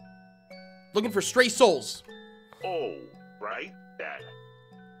idea. Looking for stray souls. Oh, right, that.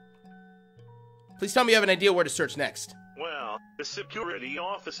 Please tell me you have an idea where to search next. Well, the security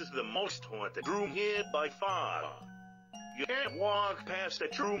office is the most haunted room here by far. You can't walk past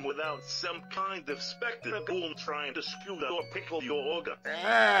that room without some kind of spectacle trying to skew or pickle your organ.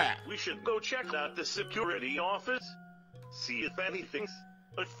 We should go check out the security office, see if anything's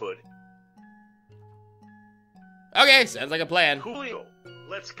afoot. Okay, sounds like a plan. Coolio,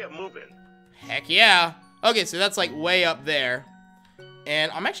 let's get moving. Heck yeah. Okay, so that's like way up there.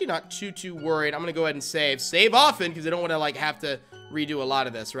 And I'm actually not too worried. I'm gonna go ahead and save. Save often, because I don't want to like have to redo a lot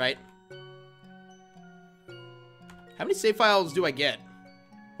of this, right? How many save files do I get?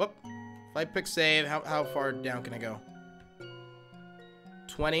 Whoop. If I pick save, how far down can I go?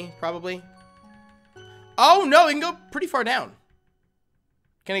 20, probably. Oh, no, it can go pretty far down.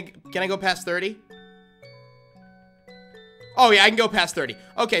 Can I go past 30? Oh, yeah, I can go past 30.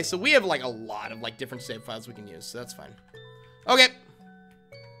 Okay, so we have, like, a lot of, like, different save files we can use, so that's fine. Okay.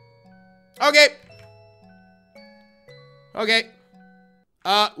 Okay. Okay.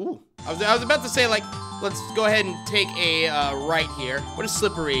 Ooh. I was about to say, like, let's go ahead and take a, right here. What is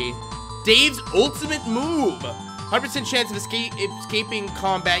slippery? Dave's ultimate move. 100% chance of escaping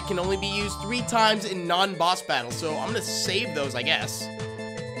combat can only be used 3 times in non-boss battles, so I'm gonna save those, I guess.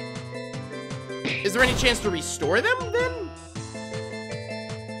 Is there any chance to restore them, then?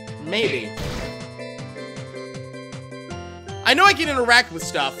 Maybe. I know I can interact with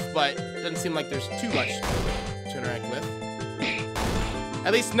stuff, but it doesn't seem like there's too much to interact with.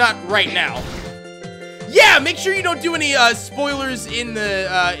 At least not right now. Yeah, make sure you don't do any spoilers in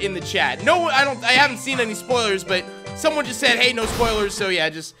the chat. No, I haven't seen any spoilers, but someone just said, "Hey, no spoilers." So yeah,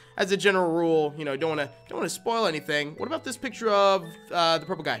 just as a general rule, you know, don't wanna spoil anything. What about this picture of the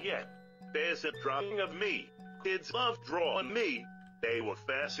purple guy? Yeah, there's a drawing of me. Kids love drawing me. They were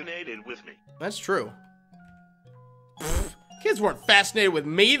fascinated with me. That's true. Pfft, kids weren't fascinated with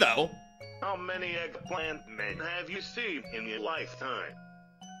me though. How many eggplant men have you seen in your lifetime?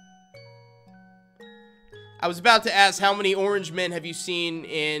 I was about to ask how many orange men have you seen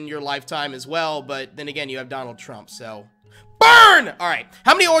in your lifetime as well, but then again, you have Donald Trump, so... Burn! Alright,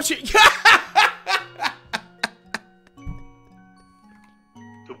 how many orange... To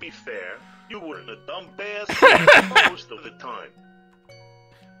be fair, you weren't a dumb bastard most of the time.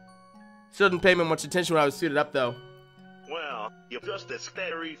 Still didn't pay me much attention when I was suited up, though. Well, you're just a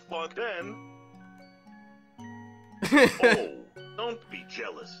scary fuck then. Oh, don't be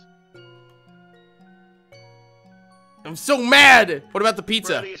jealous. I'm so mad! What about the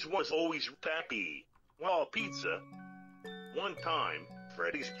pizza? Freddy's was always happy. Wall pizza. One time,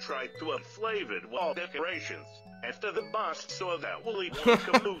 Freddy's tried to have flavored wall decorations. After the boss saw that Willy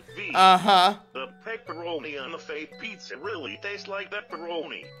Wonka movie, the pepperoni on the fake pizza really tastes like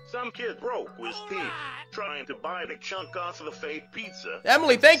pepperoni. Some kid broke his teeth trying to bite a chunk off of the fake pizza.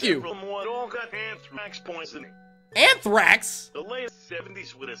 Emily, thank you! Several more all got anthrax poisoning. Anthrax? The late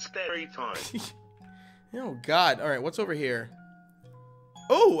 70s were a scary time. Oh god. Alright, what's over here?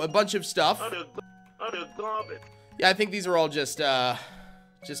 Oh, a bunch of stuff. Utter garbage. Yeah, I think these are all just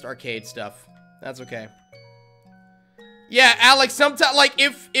arcade stuff. That's okay. Yeah, Alex, sometimes, like,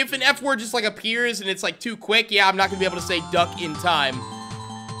 if an F word just, like, appears and it's, like, too quick, yeah, I'm not gonna be able to say duck in time.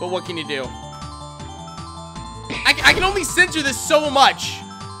 But what can you do? I can only censor this so much.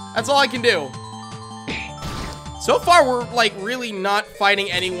 That's all I can do. So far, we're, like, really not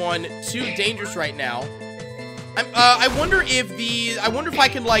fighting anyone too dangerous right now. I wonder if I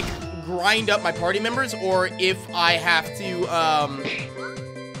can, like, grind up my party members, or if I have to,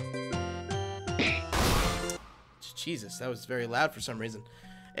 Jesus, that was very loud for some reason.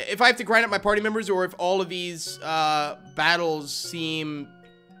 If I have to grind up my party members, or if all of these, battles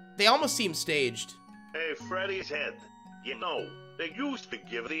they almost seem staged. Hey, Freddy's head. You know, they used to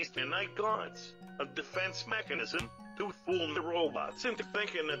give these to night guards a defense mechanism to fool the robots into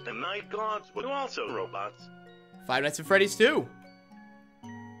thinking that the night guards were also robots. Five Nights at Freddy's 2.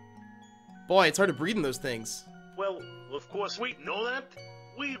 Boy, it's hard to breathe in those things. Well, of course we know that.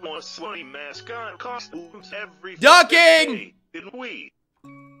 We wore slutty mascot costumes every Ducking! day, didn't we?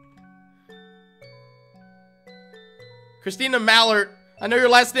 Christina Mallard. I know your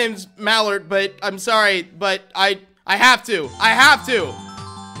last name's Mallard, but I'm sorry, but I have to. I have to.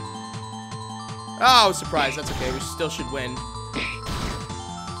 Oh, surprise. That's okay. We still should win.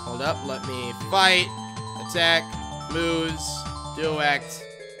 Hold up. Let me fight. Attack. Moves. Duact.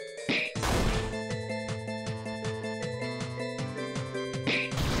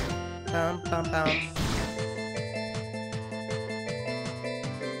 Bum, bum, bum.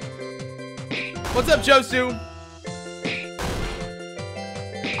 What's up, Josu?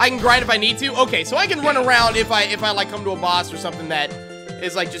 I can grind if I need to? Okay, so I can run around if I like come to a boss or something that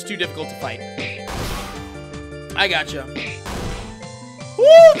is like just too difficult to fight. I gotcha.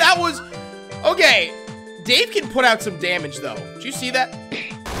 Woo, that was... Okay, Dave can put out some damage though. Did you see that?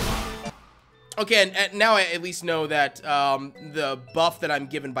 Okay, and now I at least know that the buff that I'm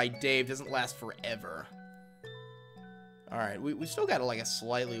given by Dave doesn't last forever. Alright, we still got like a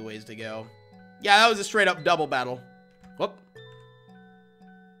slightly ways to go. Yeah, that was a straight up double battle. Whoop.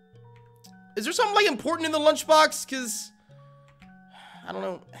 Is there something like important in the lunchbox? Because I don't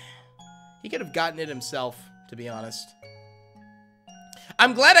know. He could have gotten it himself, to be honest.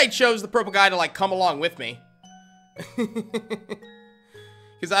 I'm glad I chose the purple guy to like come along with me.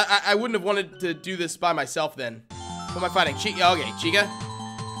 Because I wouldn't have wanted to do this by myself then. Who am I fighting? Okay, Chica.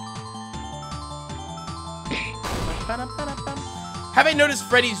 Have I noticed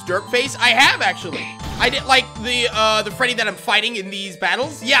Freddy's derp face? I have, actually. I did, like, the Freddy that I'm fighting in these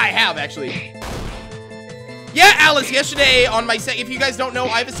battles? Yeah, I have, actually. Yeah, Alice, yesterday on my if you guys don't know,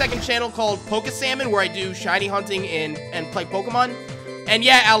 I have a second channel called TheGameSalmon where I do shiny hunting and play Pokemon. And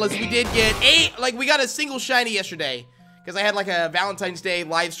yeah, Alice, we did get we got a single shiny yesterday. Because I had like a Valentine's Day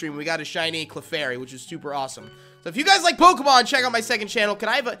live stream. We got a shiny Clefairy, which is super awesome. So if you guys like Pokemon, check out my second channel. Can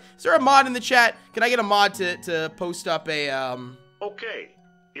I have is there a mod in the chat? Can I get a mod to post up a, Okay,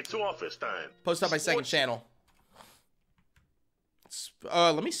 it's office time. Post up my second channel.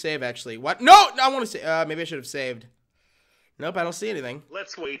 Let me save, actually. What? No, I want to say, maybe I should have saved. Nope, I don't see anything.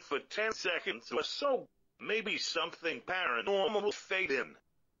 Let's wait for 10 seconds or so. Maybe something paranormal will fade in.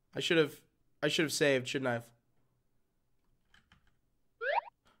 I should have saved, shouldn't I have?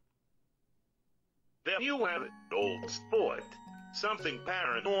 There you have it, old sport. Something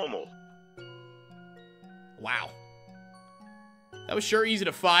paranormal. Wow. That was sure easy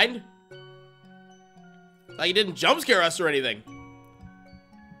to find. Like, it didn't jump scare us or anything.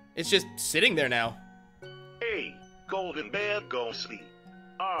 It's just sitting there now. Hey, Golden Bear Ghostly.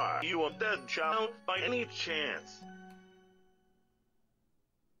 Are you a dead child by any chance?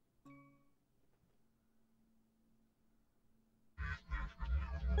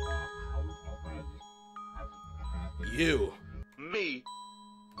 You. Me?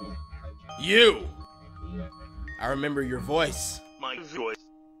 You. I remember your voice. My voice?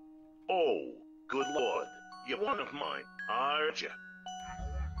 Oh, good lord. You're one of mine, aren't you?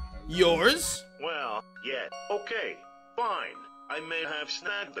 Yours? Well, yeah, okay, fine. I may have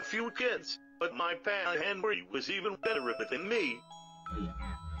snagged a few kids, but my pal Henry was even better at it than me.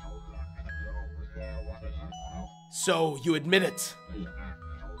 So, you admit it.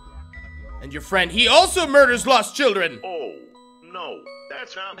 And your friend, he also murders lost children! Oh, no,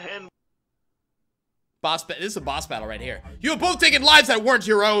 that's not Henry. This is a boss battle right here. You have both taken lives that weren't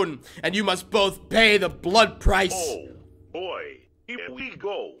your own, and you must both pay the blood price. Oh, boy, here we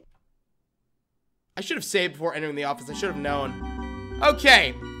go. I should have saved before entering the office. I should have known.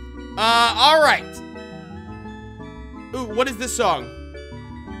 Okay. Alright. Ooh, what is this song?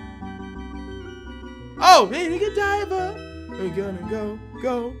 Oh, baby, good diver. We're gonna go,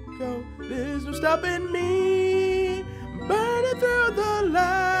 go, go. There's no stopping me. Burning through the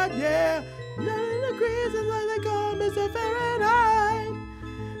light, yeah. None of the crazy like they call Mr. Fahrenheit.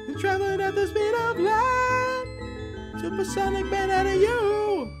 And traveling at the speed of light. Supersonic man out of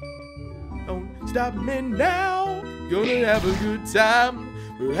you. Don't stop me now. Gonna have a good time.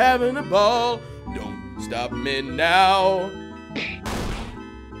 We're having a ball. Don't stop me now.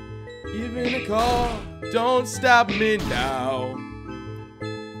 Give me a call. Don't stop me now.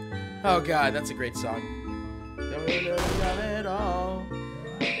 Oh god, that's a great song. Don't really stop at all.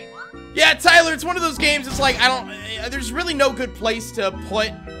 Yeah, Tyler, it's one of those games. It's like there's really no good place to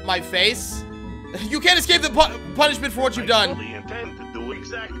put my face. You can't escape the punishment for what you've done. I fully intend to do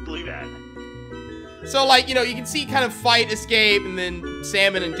exactly that. So, like, you know, you can see kind of fight, escape, and then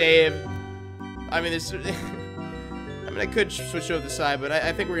Salmon and Dave. I mean, this. I mean, I could switch over the side, but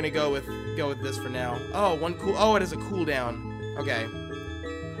I think we're gonna go with this for now. Oh, oh, it has a cooldown. Okay.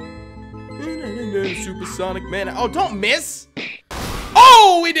 Supersonic man. Oh, don't miss.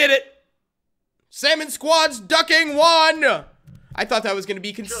 Oh, we did it. Salmon Squad's ducking one. I thought that was gonna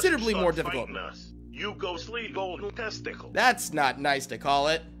be considerably more difficult. Us. You ghostly golden testicle. That's not nice to call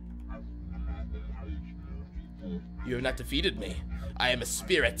it. You have not defeated me. I am a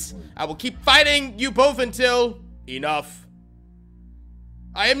spirit. I will keep fighting you both until enough.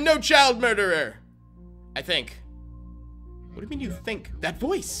 I am no child murderer. I think. What do you mean you think? That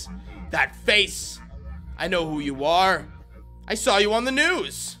voice. That face. I know who you are. I saw you on the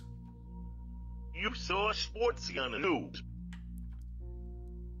news. You saw Sportsy on the news.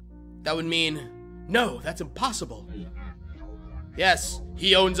 That would mean, no, that's impossible. Yes,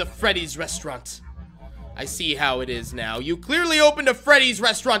 he owns a Freddy's restaurant. I see how it is now. You clearly opened a Freddy's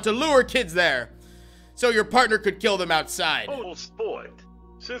restaurant to lure kids there, so your partner could kill them outside. Oh, sport.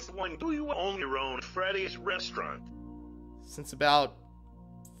 Since when do you own your own Freddy's restaurant? Since about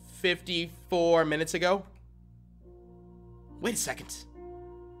 54 minutes ago. Wait a second.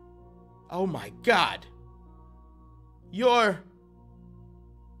 Oh my god.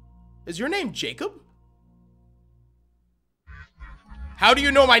 Is your name Jacob? How do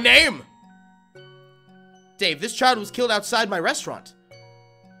you know my name? Dave, this child was killed outside my restaurant.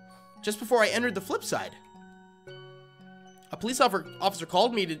 Just before I entered the flip side. A police officer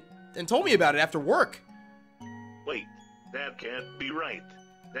called me and told me about it after work. Wait, that can't be right.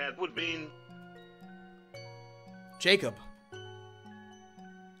 That would mean... Jacob,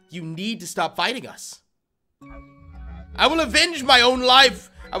 you need to stop fighting us. I will avenge my own life.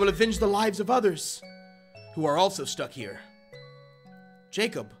 I will avenge the lives of others who are also stuck here.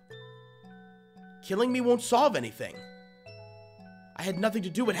 Jacob, killing me won't solve anything. I had nothing to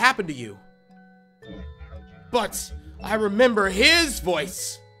do with what happened to you. But I remember his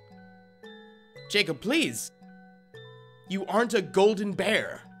voice. Jacob, please. You aren't a golden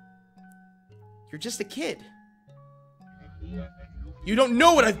bear. You're just a kid. You don't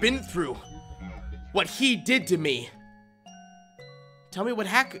know what I've been through. What he did to me. Tell me what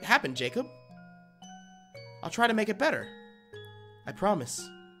happened, Jacob. I'll try to make it better. I promise.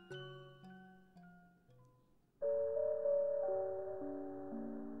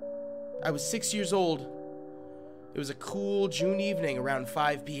 I was 6 years old. It was a cool June evening around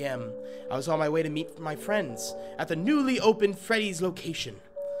 5 p.m. I was on my way to meet my friends at the newly opened Freddy's location.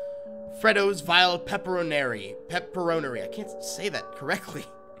 Freddo's Vile Pepperonery. I can't say that correctly.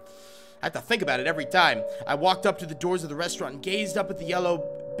 I have to think about it every time. I walked up to the doors of the restaurant and gazed up at the yellow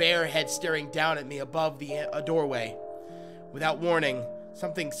bear head staring down at me above the doorway. Without warning,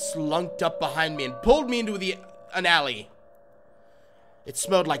 something slunked up behind me and pulled me into an alley. It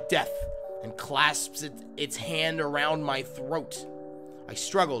smelled like death and clasped its hand around my throat. I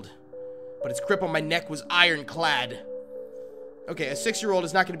struggled, but its grip on my neck was ironclad. Okay, a 6-year-old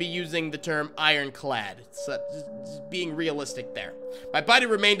is not going to be using the term ironclad. It's just being realistic there. My body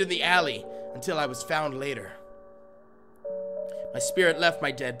remained in the alley until I was found later. My spirit left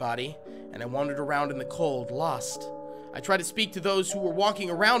my dead body, and I wandered around in the cold, lost. I tried to speak to those who were walking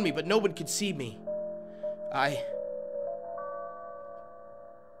around me, but no one could see me. I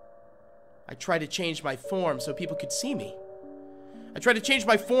tried to change my form so people could see me. I tried to change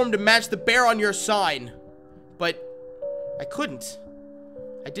my form to match the bear on your sign, but I couldn't.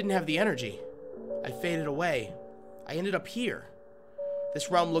 I didn't have the energy. I faded away. I ended up here. This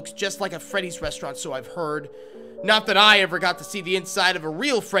realm looks just like a Freddy's restaurant, so I've heard. Not that I ever got to see the inside of a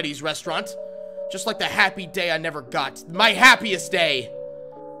real Freddy's restaurant. Just like the happy day I never got. My happiest day.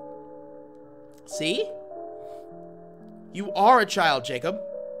 See? You are a child, Jacob.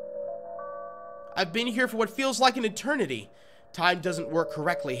 I've been here for what feels like an eternity. Time doesn't work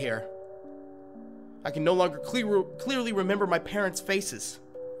correctly here. I can no longer clearly remember my parents' faces.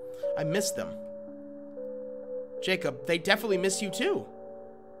 I miss them. Jacob, they definitely miss you too.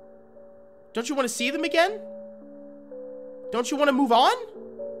 Don't you want to see them again? Don't you want to move on?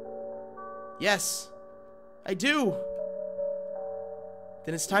 Yes, I do.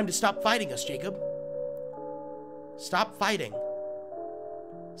 Then it's time to stop fighting us, Jacob. Stop fighting.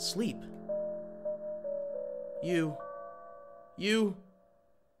 Sleep. You.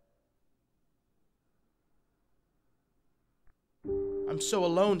 I'm so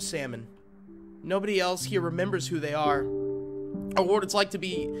alone, Salmon. Nobody else here remembers who they are, or what it's like to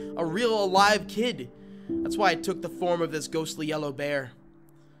be a real alive kid. That's why I took the form of this ghostly yellow bear.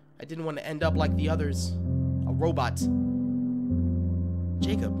 I didn't want to end up like the others, a robot.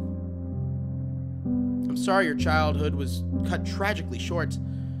 Jacob, I'm sorry your childhood was cut tragically short.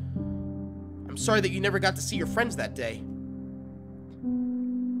 I'm sorry that you never got to see your friends that day.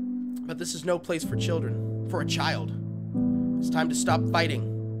 But this is no place for children, for a child. It's time to stop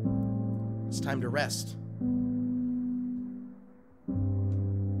fighting. It's time to rest.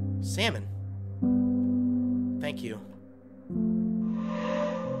 Salmon. Thank you.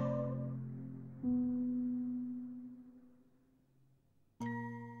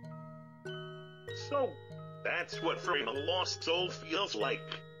 So, that's what freeing a lost soul feels like.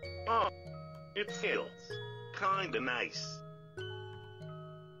 Oh, it feels kinda nice.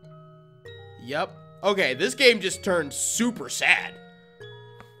 Yep. Okay, this game just turned super sad.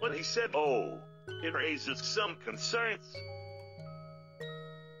 When he said, oh, it raises some concerns.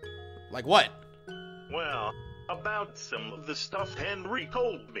 Like what? Well, about some of the stuff Henry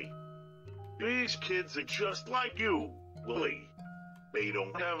told me. These kids are just like you, Willie. They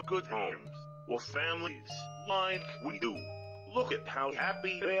don't have good homes or families like we do. Look at how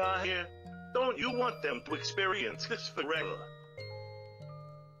happy they are here. Don't you want them to experience this forever?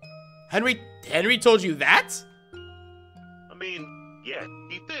 Henry told you that? I mean, yeah,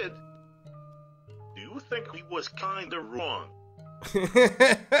 he did. Do you think he was kinda wrong?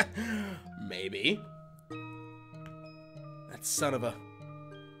 Maybe. That son of a...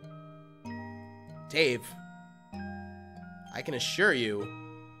 Dave, I can assure you,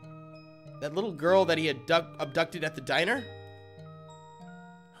 that little girl that he had abducted at the diner,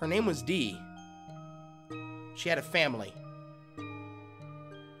 her name was Dee. She had a family.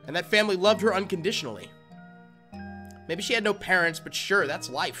 And that family loved her unconditionally. Maybe she had no parents, but sure, that's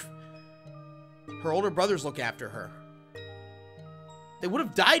life. Her older brothers look after her. They would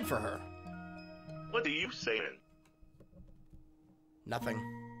have died for her. What are you saying? Nothing.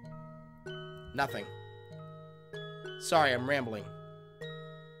 Nothing. Sorry, I'm rambling.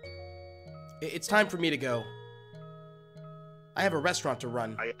 It's time for me to go. I have a restaurant to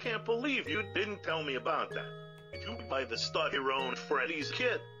run. I can't believe you didn't tell me about that. Did you buy the Start Your Own Freddy's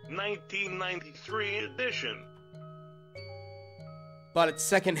kit, 1993 edition? Bought it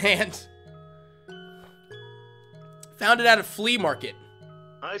secondhand. Found it at a flea market.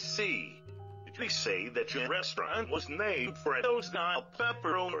 I see. Did they say that your restaurant was named Freddo-style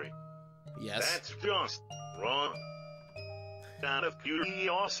pepperoni? Yes. That's just wrong. Out of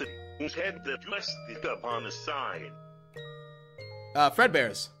curiosity, whose head did you stick up on the side?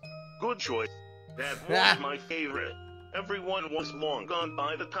 Fredbear's. Good choice. That was my favorite. Everyone was long gone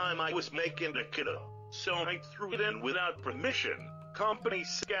by the time I was making the kiddo, so I threw it in without permission. Company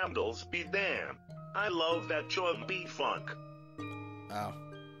scandals be damned. I love that chubby funk. Oh.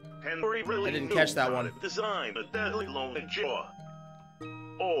 Henry really I didn't knew catch that how one. to design a deadly lonely jaw.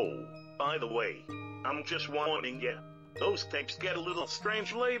 Oh, by the way, I'm just warning you. Those tapes get a little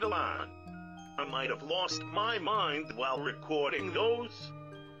strange later on. I might have lost my mind while recording those.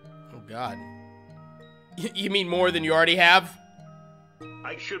 Oh, God. You mean more than you already have?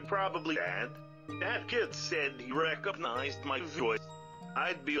 I should probably add, that kid said he recognized my voice.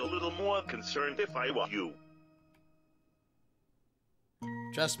 I'd be a little more concerned if I were you.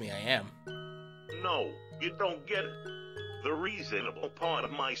 Trust me, I am. No, you don't get it. The reasonable part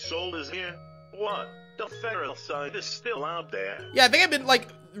of my soul is here. What? The feral side is still out there. Yeah, I think I've been, like,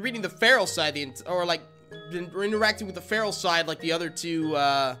 reading the feral side, or, like, been interacting with the feral side like the other two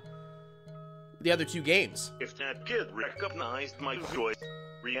games. If that kid recognized my voice,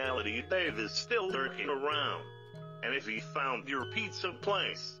 Reality Dave is still lurking around. And if he found your pizza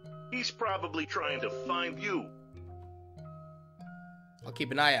place, he's probably trying to find you. I'll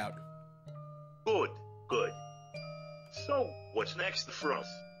keep an eye out. Good, good. So, what's next for us?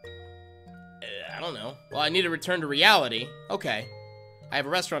 I don't know. Well, I need to return to reality. Okay. I have a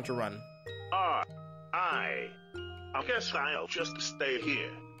restaurant to run. I guess I'll just stay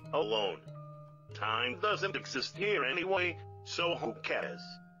here, alone. Time doesn't exist here anyway, so who cares,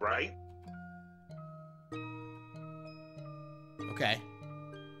 right? Okay.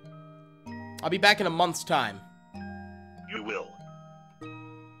 I'll be back in a month's time. You will.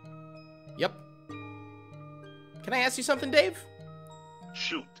 Yep. Can I ask you something, Dave?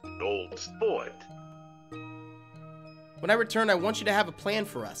 Shoot, old sport. When I return, I want you to have a plan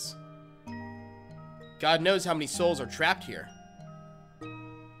for us. God knows how many souls are trapped here.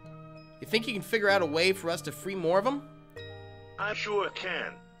 You think you can figure out a way for us to free more of them? I sure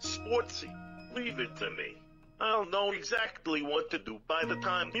can. Sportsy, leave it to me. I'll know exactly what to do by the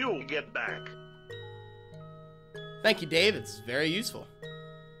time you get back. Thank you, Dave. It's very useful.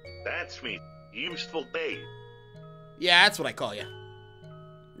 That's me, Useful Dave. Yeah, that's what I call you.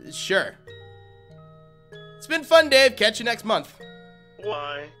 Sure. It's been fun, Dave. Catch you next month.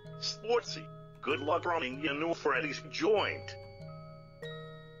 Why, Sportsy, good luck running your new Freddy's joint.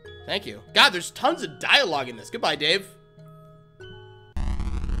 Thank you. God, there's tons of dialogue in this. Goodbye, Dave.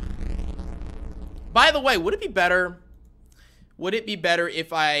 By the way, would it be better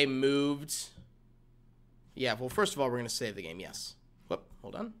if I moved? Yeah, well, first of all, we're going to save the game, yes. Whoop,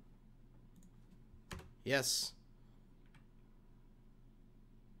 hold on. Yes.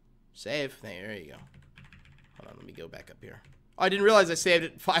 Save. There you go. Hold on, let me go back up here. Oh, I didn't realize I saved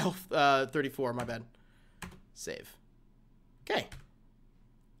it. File 34, my bad. Save. Okay.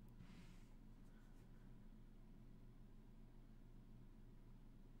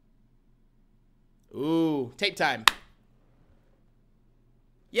 Ooh, tape time.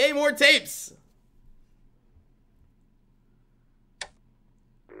 Yay, more tapes.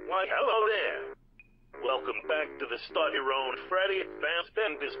 Why, hello there. Welcome back to the Start Your Own Freddy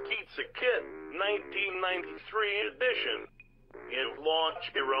Fast-Bendis Pizza Kit, 1993 edition. You've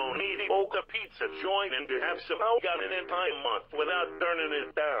launched your own mediocre pizza joint and you have somehow got an entire month without turning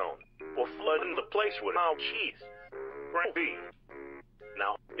it down, or flooding the place with our cheese. Right, B.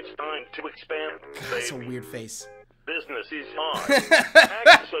 Now, it's time to expand, That's a baby. weird face. Business is hard.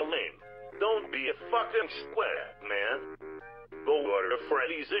 Act so lame. Don't be a fucking square, man. Go order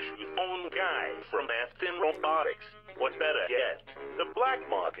Freddy's issue's own guy from Afton Robotics. What's better yet, the black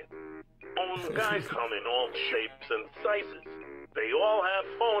market. Own guys come in all shapes and sizes. They all have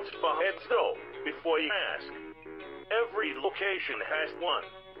phones for heads though, before you ask. Every location has one.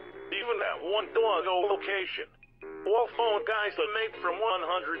 Even that one doggo location. All phone guys are made from 100%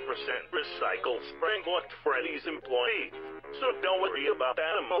 recycled spring-locked Freddy's employees. So don't worry about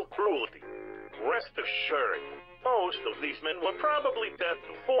animal cruelty. Rest assured, most of these men were probably dead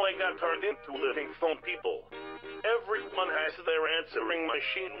before they got turned into living phone people. Everyone has their answering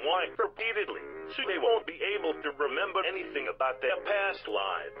machine wiped repeatedly, so they won't be able to remember anything about their past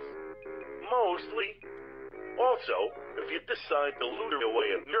lives. Mostly. Also, if you decide to lure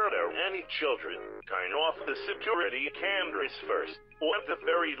away and murder any children, turn off the security cameras first, or at the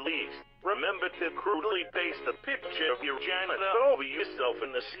very least, remember to crudely paste a picture of your janitor over yourself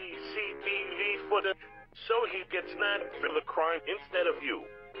in the CCTV footage, so he gets nabbed for the crime instead of you.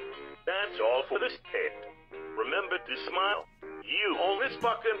 That's all for this tip. Remember to smile. You own this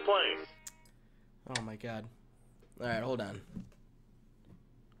fucking place. Oh my god. Alright, hold on.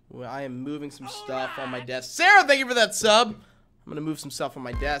 Well, I am moving some stuff on my desk. Sarah, thank you for that sub. I'm gonna move some stuff on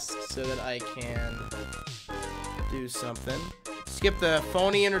my desk so that I can do something. Skip the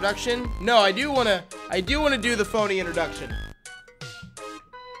phony introduction. No, I do wanna do the phony introduction.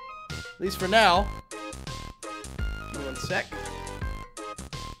 At least for now. Give me one sec.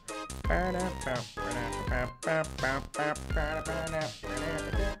 Alright.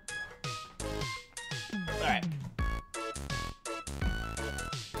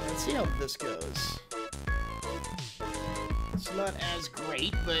 Let's see how this goes. It's not as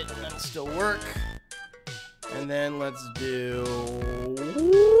great, but that'll still work. And then let's do...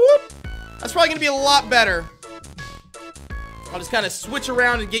 Whoop. That's probably going to be a lot better. I'll just kind of switch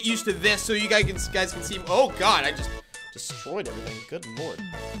around and get used to this so you guys can see... Oh, God, I just destroyed everything. Good Lord.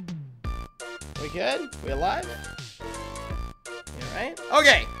 We good? We alive? You alright?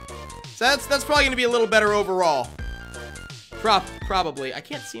 Okay. So that's probably going to be a little better overall. Probably. I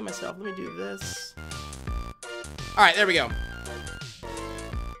can't see myself. Let me do this. Alright, there we go.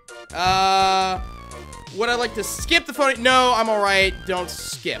 Would I like to skip the phone? No, I'm alright. Don't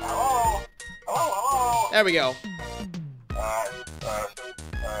skip. Hello? Hello, hello? There we go.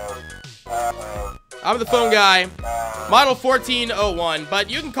 I'm the phone guy. Model 1401, but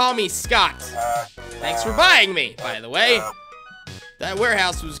you can call me Scott. Thanks for buying me, by the way. That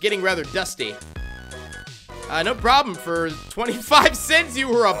warehouse was getting rather dusty. No problem. For 25 cents, you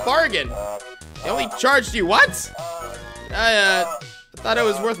were a bargain. They only charged you what? I thought it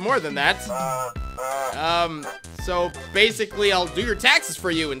was worth more than that. So basically, I'll do your taxes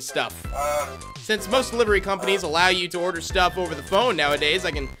for you and stuff. Since most delivery companies allow you to order stuff over the phone nowadays,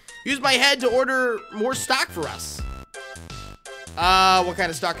 I can use my head to order more stock for us. What kind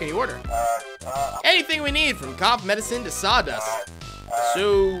of stock can you order? Anything we need, from cough medicine to sawdust.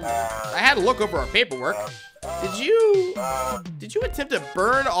 So, I had to look over our paperwork. Did you attempt to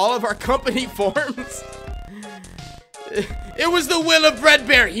burn all of our company forms? It was the will of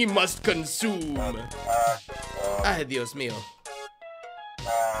Breadbear he must consume. Ay, Dios mío.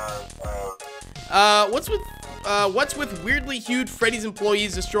 What's with weirdly huge Freddy's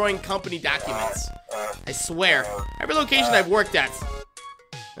employees destroying company documents? I swear, every location I've worked at.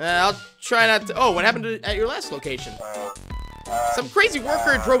 I'll try not to. Oh, what happened at your last location? Some crazy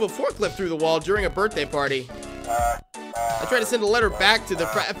worker drove a forklift through the wall during a birthday party. I tried to send a letter back to the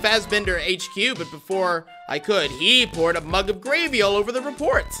Fazbender HQ, but before I could, he poured a mug of gravy all over the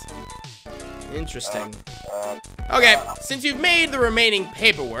report. Interesting. Okay, since you've made the remaining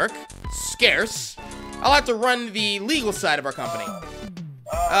paperwork scarce, I'll have to run the legal side of our company.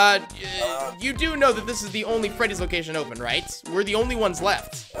 You do know that this is the only Freddy's location open, right? We're the only ones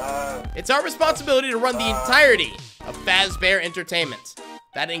left. It's our responsibility to run the entirety of Fazbear Entertainment.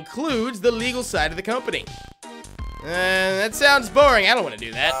 That includes the legal side of the company. That sounds boring. I don't want to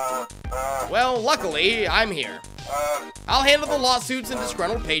do that. Well, luckily, I'm here. I'll handle the lawsuits and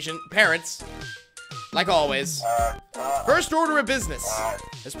disgruntled parents, like always. First order of business.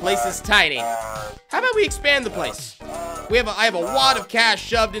 This place is tiny. How about we expand the place? I have a wad of cash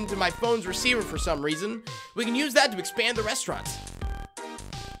shoved into my phone's receiver for some reason. We can use that to expand the restaurant.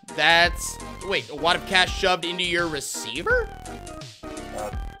 Wait, a wad of cash shoved into your receiver?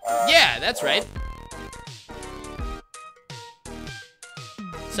 Yeah, that's right.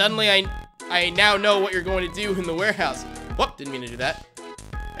 Suddenly, I now know what you're going to do in the warehouse. Whoop, didn't mean to do that.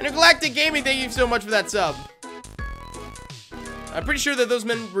 Intergalactic Gaming, thank you so much for that sub. I'm pretty sure that those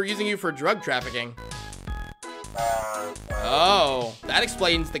men were using you for drug trafficking. Oh, that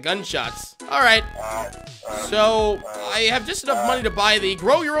explains the gunshots. Alright. So, I have just enough money to buy the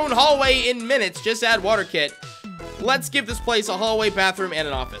grow your own hallway in minutes, just add water kit. Let's give this place a hallway, bathroom, and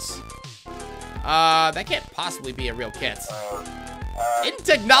an office. That can't possibly be a real kit. Isn't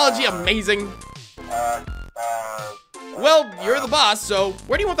technology amazing? Well, you're the boss, so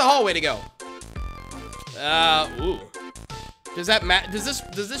where do you want the hallway to go? Ooh. Does that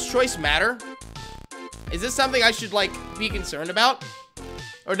does this choice matter? Is this something I should, like, be concerned about?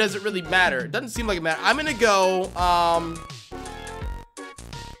 Or does it really matter? It doesn't seem like it matters. I'm gonna go,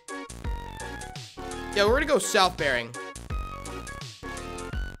 Yeah, we're gonna go south bearing.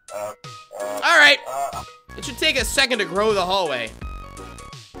 Alright. It should take a second to grow the hallway.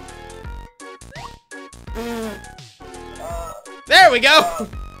 There we go!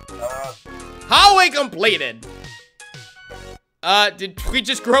 Hallway completed! Did we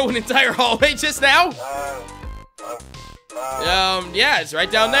just grow an entire hallway just now? Yeah, it's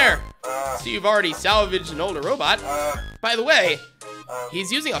right down there. So you've already salvaged an older robot. By the way,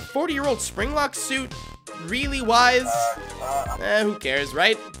 he's using a 40-year-old Springlock suit. Really wise? Who cares,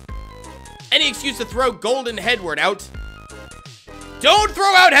 right? Any excuse to throw Golden Headward out. Don't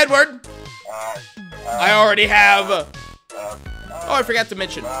throw out Headward! I already have. Oh, I forgot to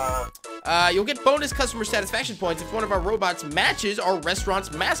mention. You'll get bonus customer satisfaction points if one of our robots matches our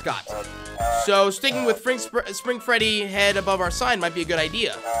restaurant's mascot. So sticking with Spring Freddy head above our sign might be a good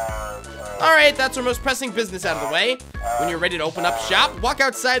idea. Alright, that's our most pressing business out of the way. When you're ready to open up shop, walk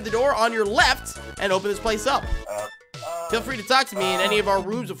outside the door on your left and open this place up. Feel free to talk to me in any of our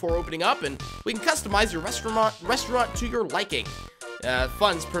rooms before opening up, and we can customize your restaurant to your liking.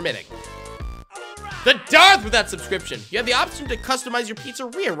 Funds permitting. The Darth with that subscription. You have the option to customize your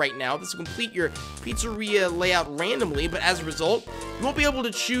pizzeria right now. This will complete your pizzeria layout randomly, but as a result, you won't be able to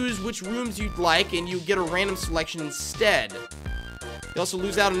choose which rooms you'd like, and you get a random selection instead. You also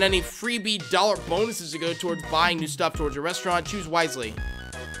lose out on any freebie dollar bonuses to go towards buying new stuff towards your restaurant. Choose wisely.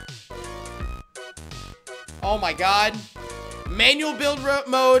 Oh my god. Manual build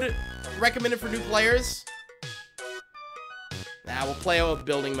mode recommended for new players. Nah, we'll play with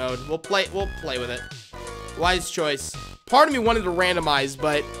building mode. We'll play with it. Wise choice. Part of me wanted to randomize,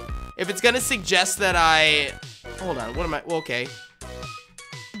 but if it's gonna suggest that hold on, what am I? Well, okay.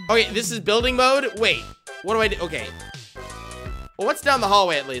 Okay, this is building mode. Wait, what do I do? Okay. Well, what's down the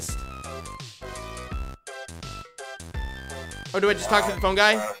hallway at least? Or do I just talk to the phone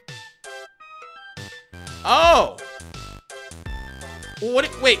guy? Oh.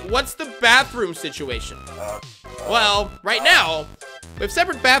 Wait, what's the bathroom situation? Well, right now, we have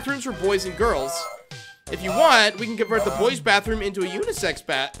separate bathrooms for boys and girls. If you want, we can convert the boys' bathroom into a unisex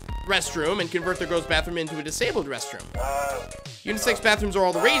restroom and convert the girls' bathroom into a disabled restroom. Unisex bathrooms are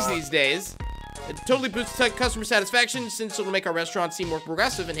all the rage these days. It totally boosts customer satisfaction since it'll make our restaurant seem more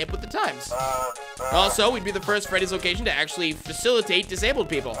progressive and hip with the times. Also, we'd be the first Freddy's location to actually facilitate disabled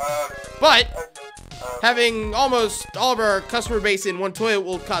people. But having almost all of our customer base in one toilet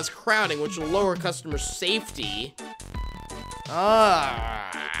will cause crowding, which will lower customer safety. I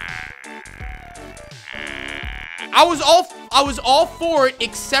was all for it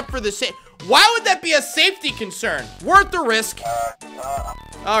except for the safety. Why would that be a safety concern? Worth the risk.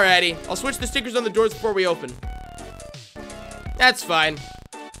 Alrighty, I'll switch the stickers on the doors before we open. That's fine.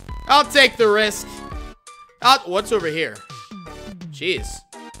 I'll take the risk. What's over here? Jeez.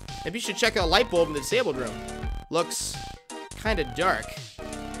 Maybe you should check out a light bulb in the disabled room. Looks kind of dark.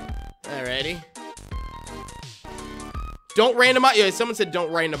 Alrighty. Don't randomize. Yeah, someone said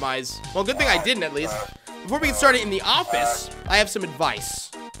don't randomize. Well, good thing I didn't at least. Before we get started in the office, I have some advice.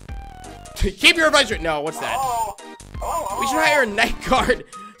 Keep your advice right. No, what's that? We should hire a night guard.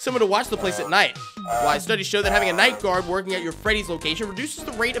 Someone to watch the place at night. Why, studies show that having a night guard working at your Freddy's location reduces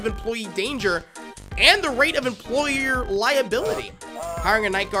the rate of employee danger and the rate of employer liability. Hiring a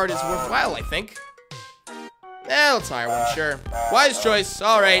night guard is worthwhile, I think. Let's hire one, sure. Wise choice,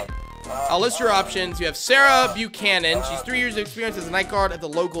 alright. I'll list your options. You have Sarah Buchanan. She's 3 years of experience as a night guard at the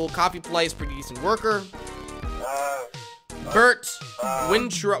local coffee place, pretty decent worker. Bert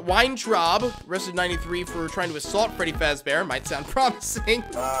Weintraub, arrested 93 for trying to assault Freddy Fazbear. Might sound promising.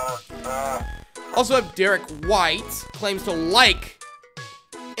 Also have Derek White, claims to like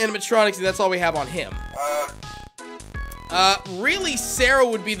animatronics, and that's all we have on him. Really, Sarah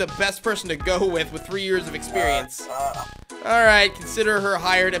would be the best person to go with 3 years of experience. Alright, consider her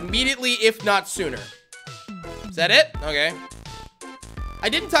hired immediately, if not sooner. Is that it? Okay. I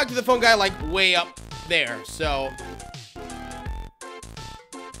didn't talk to the phone guy, like, way up there, so...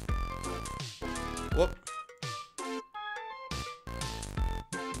 Whoop.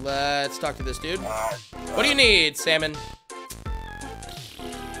 Let's talk to this dude. What do you need, Salmon?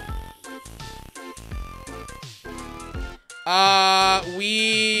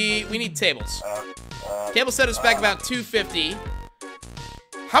 We need tables. Table set us back about $250.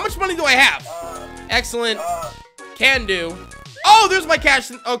 How much money do I have? Excellent. Can do. Oh, there's my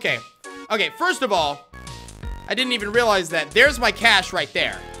cash. Okay. Okay, first of all, I didn't even realize that. There's my cash right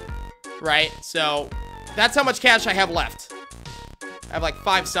there. Right? So, that's how much cash I have left. I have like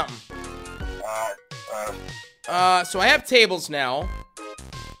 5 something. So I have tables now.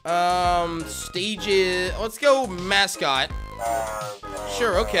 Stages. Let's go mascot.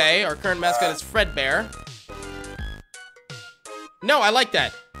 Sure, okay. Our current mascot is Fredbear. No, I like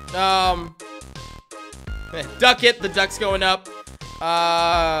that. Duck it. The duck's going up.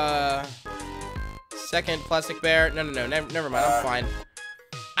 Second plastic bear. No, never mind. I'm fine.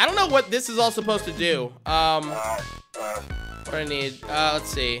 I don't know what this is all supposed to do. What do I need? Let's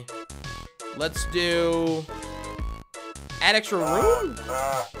see. Let's do... add extra room?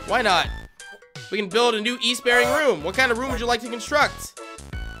 Why not? We can build a new east-bearing room. What kind of room would you like to construct?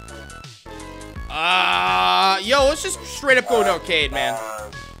 Yo, let's just straight up go to arcade, man.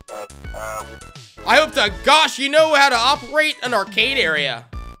 I hope to gosh you know how to operate an arcade area.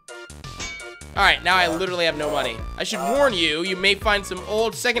 Alright, now I literally have no money. I should warn you, you may find some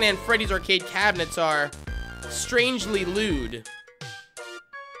old secondhand Freddy's arcade cabinets are strangely lewd.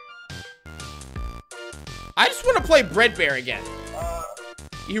 I just want to play Breadbear again.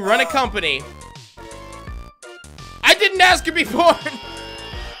 You run a company. I didn't ask you before.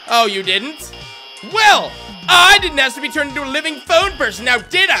 Oh, you didn't? Well, I didn't ask to be turned into a living phone person, now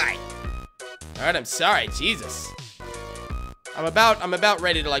did I? Alright, I'm sorry, Jesus. I'm about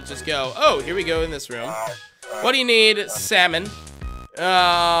ready to like just go. Oh, here we go in this room. What do you need? Salmon.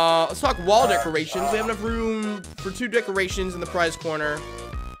 Let's talk wall decorations. We have enough room for 2 decorations in the prize corner.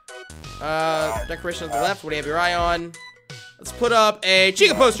 Decoration on the left. What do you have your eye on? Let's put up a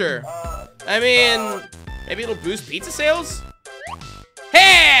Chica poster. I mean, maybe it'll boost pizza sales?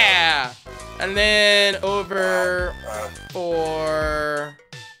 Yeah! And then over for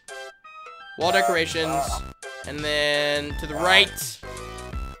wall decorations. And then to the right,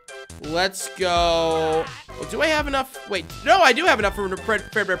 let's go. Well, do I have enough? Wait, no, I do have enough for a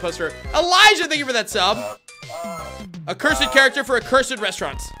Fredbear poster. Elijah, thank you for that sub. A cursed character for a cursed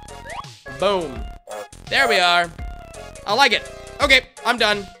restaurant. Boom. There we are. I like it. Okay, I'm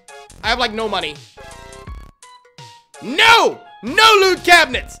done. I have like no money. No! No loot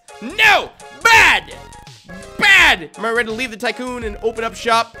cabinets! No! Bad! Bad! Am I ready to leave the tycoon and open up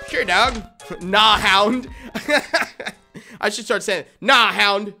shop? Sure, dog. Nah, hound. I should start saying, nah,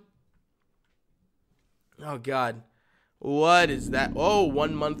 hound. Oh, God. What is that? Oh,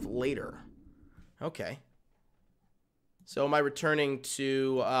 1 month later. Okay. So am I returning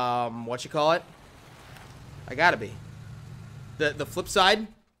to, what you call it? I gotta be. The flip side?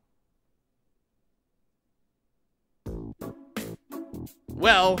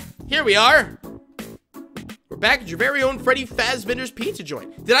 Well, here we are. We're back at your very own Freddy Fazbender's Pizza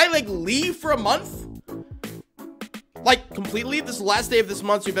Joint. Did I, like, leave for a month? Like, completely? This is the last day of this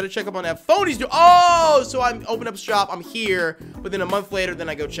month, so you better check up on that phone he's doing. Oh, so I'm open up shop, I'm here, but then a month later, then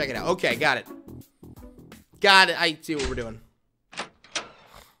I go check it out. Okay, got it. Got it. I see what we're doing.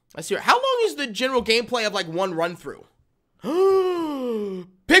 I see. How long is the general gameplay of, like, one run-through?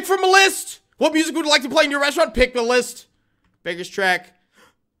 Pick from a list! What music would you like to play in your restaurant? Pick the list. Beggar's track.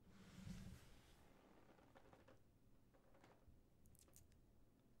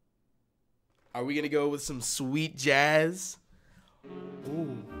 Are we gonna go with some sweet jazz?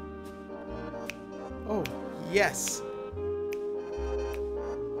 Ooh. Oh, yes.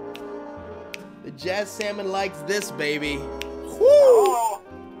 The jazz salmon likes this, baby. Woo!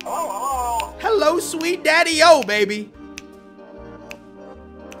 Hello, sweet daddy-o, baby.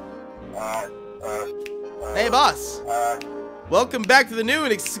 Hey, boss. Welcome back to the new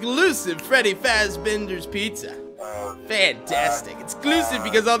and exclusive Freddy Fazbender's Pizza. Fantastic. Exclusive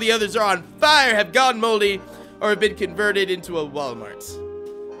because all the others are on fire, have gone moldy, or have been converted into a Walmart.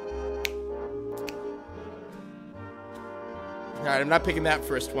 Alright, I'm not picking that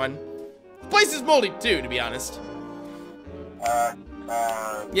first one. The place is moldy too, to be honest.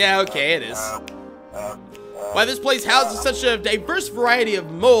 Yeah, okay, it is. Why this place houses such a diverse variety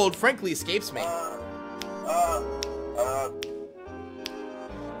of mold frankly escapes me.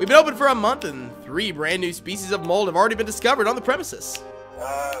 We've been open for a month and 3 brand new species of mold have already been discovered on the premises.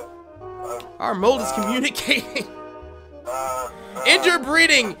 Our mold is communicating.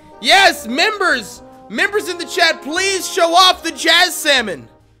 Interbreeding. Yes, members. Members in the chat, please show off the jazz salmon.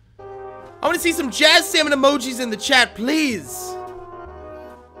 I want to see some jazz salmon emojis in the chat, please.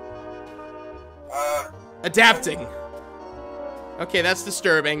 Adapting. Okay, that's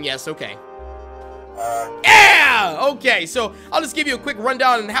disturbing. Yes, okay. Yeah! Okay, so I'll just give you a quick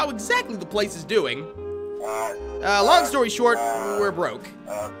rundown on how exactly the place is doing. Long story short, we're broke.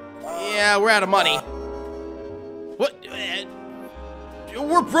 Yeah, we're out of money. What?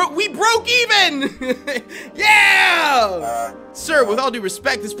 We broke even! Yeah! Sir, with all due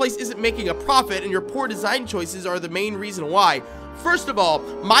respect, this place isn't making a profit and your poor design choices are the main reason why. First of all,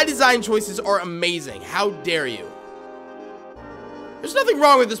 my design choices are amazing. How dare you? There's nothing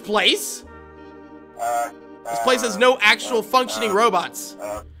wrong with this place. This place has no actual functioning robots.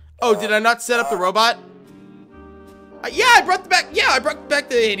 Oh, did I not set up the robot? Yeah, I brought back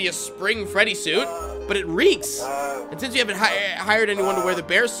the hideous spring Freddy suit, but it reeks. And since you haven't hired anyone to wear the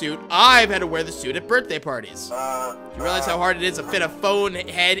bear suit, I've had to wear the suit at birthday parties. Do you realize how hard it is to fit a phone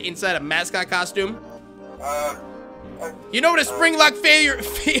head inside a mascot costume? You know what a spring lock failure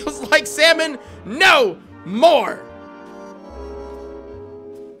feels like, Salmon? No more!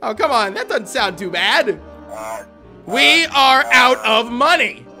 Oh, come on, that doesn't sound too bad. We are out of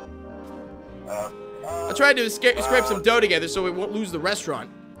money. I tried to scrape some dough together so we won't lose the restaurant.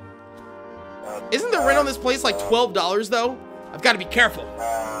 Isn't the rent on this place like $12 though? I've got to be careful.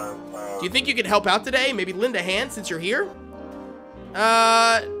 Do you think you could help out today? Maybe lend a hand since you're here?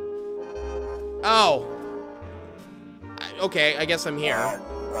 Oh. Okay, I guess I'm here.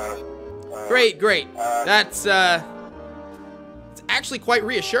 Great, great. That's, it's actually quite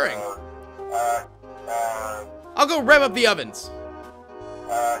reassuring. I'll go rev up the ovens.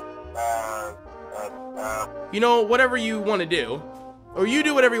 You know, whatever you want to do. Or you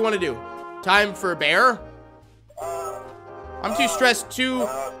do whatever you want to do. Time for a bear? I'm too stressed,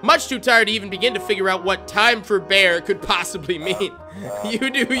 much too tired to even begin to figure out what time for bear could possibly mean. You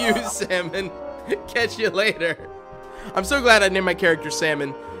do you, Salmon. Catch you later. I'm so glad I named my character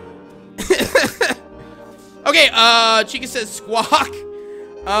Salmon. Okay, Chica says squawk.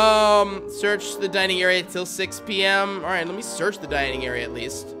 Search the dining area till 6 p.m. Alright, let me search the dining area at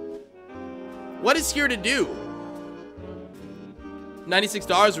least. What is here to do?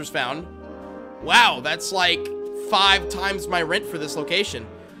 $96 was found. Wow, that's like 5 times my rent for this location.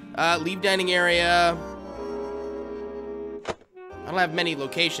 Leave dining area. I don't have many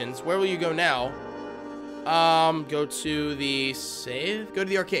locations. Where will you go now? Go to the save. Go to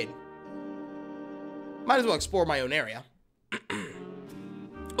the arcade. Might as well explore my own area.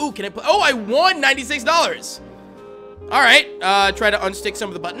 Ooh, can I play? Oh, I won $96. All right. Try to unstick some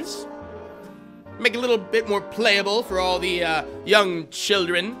of the buttons. Make it a little bit more playable for all the young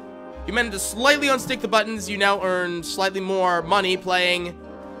children. You managed to slightly unstick the buttons. You now earn slightly more money playing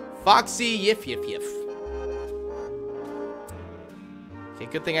Foxy Yif Yif Yif. Okay,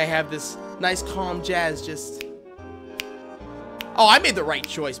 good thing I have this nice calm jazz just... Oh, I made the right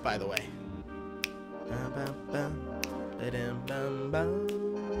choice, by the way.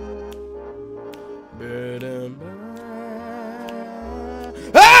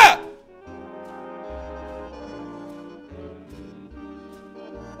 Ah!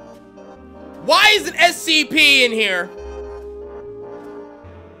 Why is an SCP in here?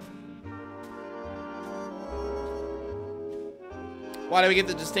 Why do we get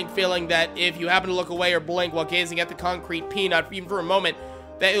the distinct feeling that if you happen to look away or blink while gazing at the concrete peanut, even for a moment,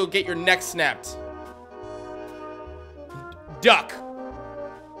 that it'll get your neck snapped? Duck.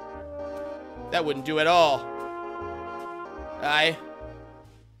 That wouldn't do at all.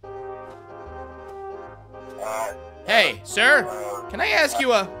 Hey, sir? Can I ask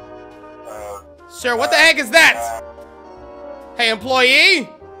you a... Sir, what the heck is that? Hey, employee?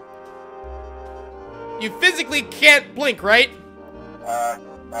 You physically can't blink, right?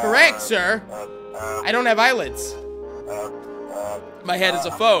 Correct, sir. I don't have eyelids. My head is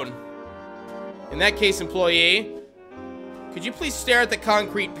a phone. In that case, employee, could you please stare at the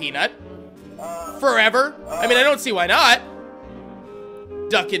concrete peanut? Forever? I mean, I don't see why not.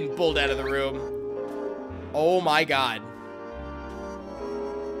 Duck and bulled out of the room. Oh my god.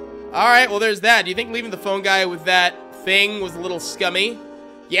 Alright, well there's that. Do you think leaving the phone guy with that thing was a little scummy?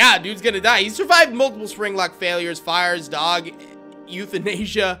 Yeah, dude's gonna die. He survived multiple spring lock failures, fires, dog,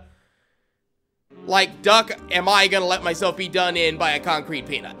 euthanasia. Like, Duck, am I gonna let myself be done in by a concrete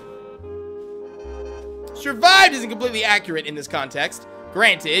peanut? Survived isn't completely accurate in this context.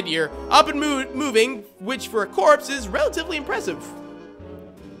 Granted, you're up and moving, which for a corpse is relatively impressive.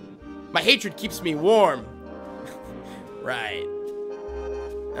 My hatred keeps me warm. Right.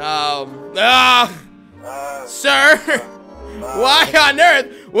 Sir, why on earth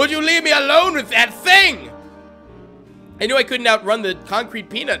would you leave me alone with that thing? I knew I couldn't outrun the concrete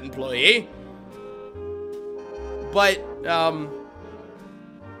peanut employee. But,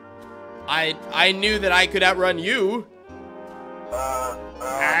 I knew that I could outrun you.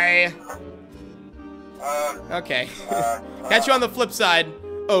 Okay. Catch you on the flip side,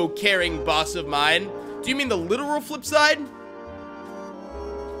 oh caring boss of mine. Do you mean the literal flip side?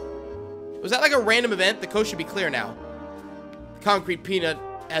 Was that like a random event? The coast should be clear now. The concrete peanut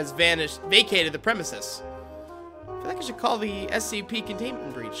has vacated the premises. I feel like I should call the SCP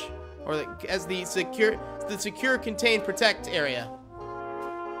containment breach. Or as the secure, contain, protect area.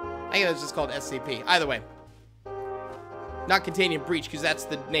 I think it's just called SCP. Either way. Not containment breach, because that's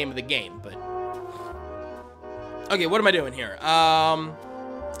the name of the game, but... Okay, what am I doing here? I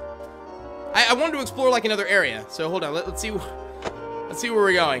wanted to explore like another area. So hold on, let's see where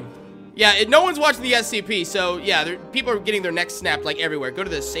we're going. Yeah, no one's watching the SCP, so yeah, people are getting their necks snapped like everywhere. Go to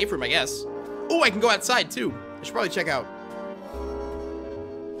the safe room, I guess. Oh, I can go outside too. I should probably check out.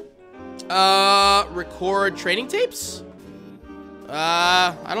 Record training tapes?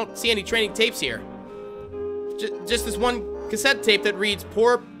 I don't see any training tapes here. Just this one cassette tape that reads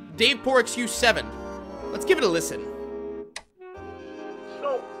Dave Porix U7. Let's give it a listen.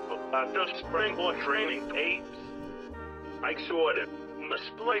 So, the sprinkler training tapes, I sort of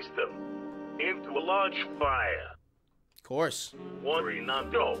misplaced them into a large fire. Of course. Worry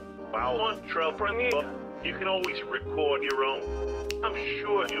not though. While entrepreneur, you can always record your own. I'm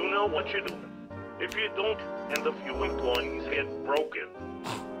sure you know what you're doing. If you don't, and a few employees get broken,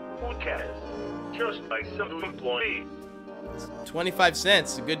 who cares? Just by some employees. 25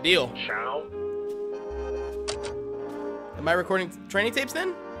 cents, a good deal. Ciao. Am I recording training tapes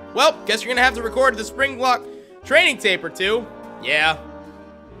then? Well, guess you're gonna have to record the spring block training tape or two. Yeah.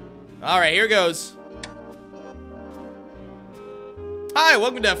 Alright, here goes. Hi,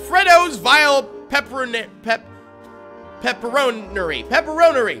 welcome to Freddo's Vile Pepperonery.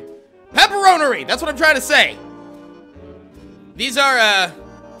 Pepperonery! That's what I'm trying to say. These are,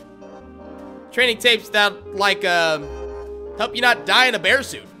 training tapes that, like, help you not die in a bear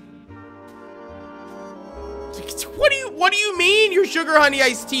suit. What do you mean you're sugar honey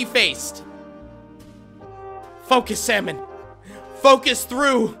iced tea faced? Focus, Salmon. Focus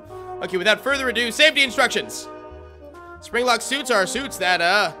through. Okay, without further ado, safety instructions. Springlock suits are suits that,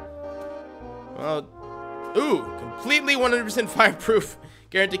 well, completely 100% fireproof.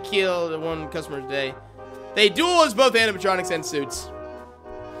 Guaranteed to kill one customer a day. They dual as both animatronics and suits.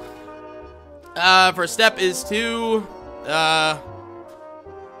 First step is to,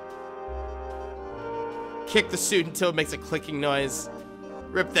 kick the suit until it makes a clicking noise.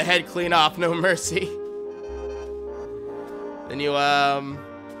 Rip the head clean off, no mercy. Then you, wow,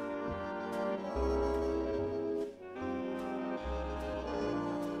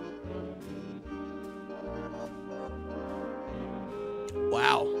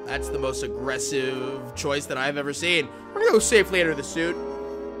 that's the most aggressive choice that I've ever seen. We're gonna go safely enter the suit.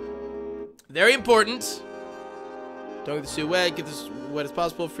 Very important. Don't get the suit wet. Get this wet as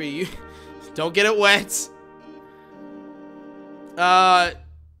possible for you. Don't get it wet. Not.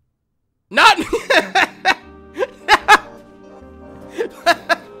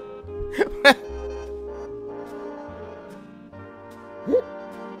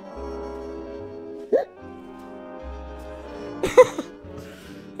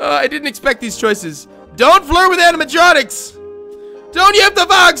 I didn't expect these choices. Don't flirt with animatronics. Don't you have the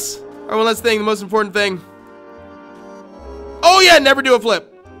fox? Or one last thing, the most important thing. Oh yeah, never do a flip.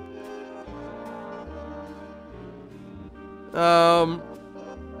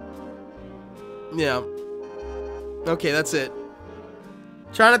 Yeah. Okay, that's it.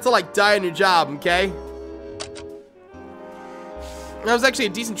 Try not to, like, die on your job, okay? That was actually a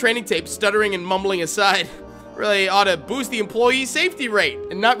decent training tape, stuttering and mumbling aside. Really ought to boost the employee safety rate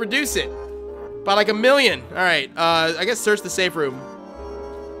and not reduce it by like 1 million. Alright, I guess search the safe room.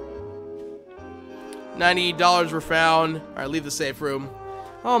 $90 were found. Alright, leave the safe room.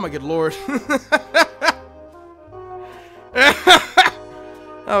 Oh my good lord.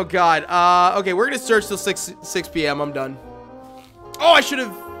 Oh god. Okay, we're gonna search till 6 p.m. I'm done. Oh, I should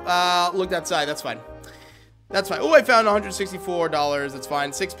have looked outside. That's fine. That's fine. Oh, I found $164. That's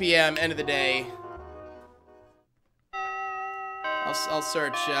fine. 6 p.m. end of the day. I'll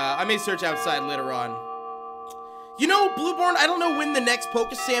search. I may search outside later on. You know, Blueborn, I don't know when the next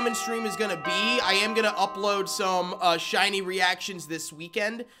PokeSalmon stream is gonna be. I am gonna upload some shiny reactions this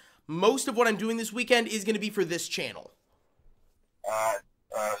weekend. Most of what I'm doing this weekend is gonna be for this channel.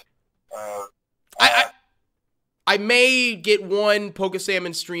 I may get one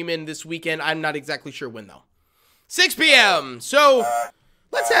PokeSalmon stream in this weekend. I'm not exactly sure when though. 6 p.m. So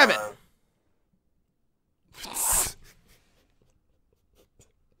let's have it.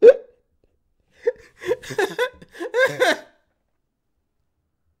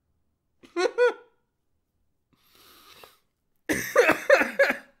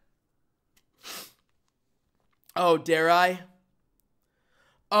 Oh, dare I?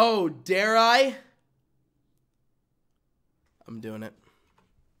 Oh, dare I? I'm doing it.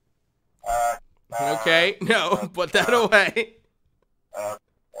 Okay, no, put that away.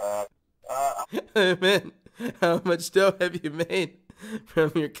 Man, how much dough have you made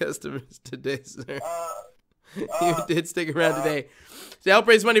from your customers today, sir? You did stick around today to help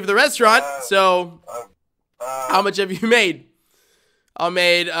raise money for the restaurant, so how much have you made? I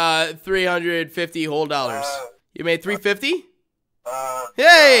made $350 whole dollars. You made $350?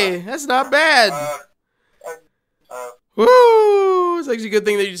 Hey, that's not bad. Woo! It's actually a good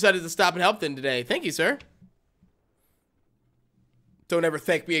thing that you decided to stop and help then today. Thank you, sir. Don't ever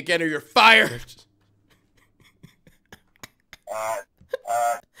thank me again or you're fired.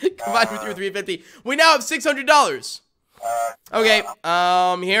 Combined with your $350. We now have $600. Okay,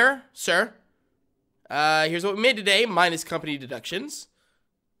 here, sir. Here's what we made today, minus company deductions.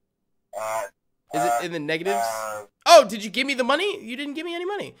 Is it in the negatives? Oh, did you give me the money? You didn't give me any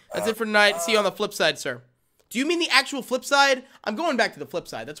money. That's it for tonight. See you on the flip side, sir. Do you mean the actual flip side? I'm going back to the flip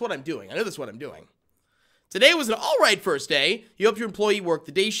side. That's what I'm doing. I know that's what I'm doing. Today was an alright first day. You helped your employee work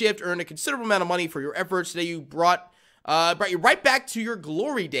the day shift, earned a considerable amount of money for your efforts. Today you brought you right back to your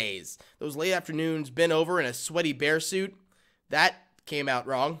glory days. Those late afternoons bent over in a sweaty bear suit. That came out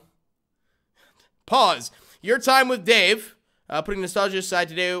wrong. Pause. Your time with Dave, putting nostalgia aside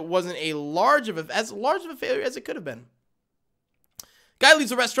today, wasn't as large of a failure as it could have been. Guy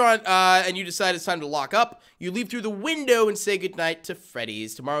leaves the restaurant, and you decide it's time to lock up. You leave through the window and say goodnight to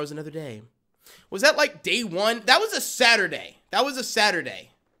Freddy's. Tomorrow's another day. Was that like day one? That was a Saturday. That was a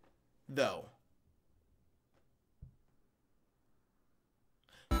Saturday, though.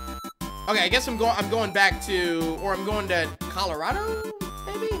 Okay, I guess I'm going back to, or I'm going to Colorado,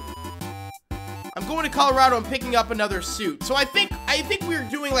 maybe? I'm going to Colorado and picking up another suit. So I think we're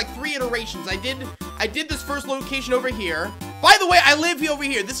doing like 3 iterations. I did this first location over here. By the way, I live over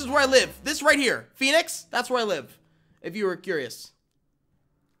here. This is where I live. This right here. Phoenix, that's where I live. If you were curious.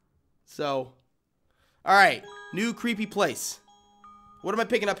 So, all right, new creepy place. What am I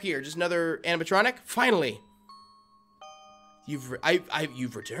picking up here? Just another animatronic? Finally. You've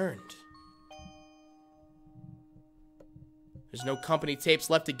returned. There's no company tapes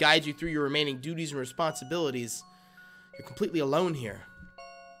left to guide you through your remaining duties and responsibilities. You're completely alone here.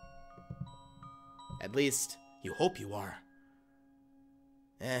 At least, you hope you are.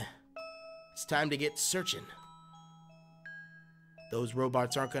 It's time to get searching. Those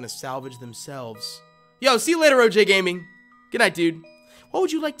robots aren't gonna salvage themselves. Yo, see you later, OJ Gaming. Good night, dude. What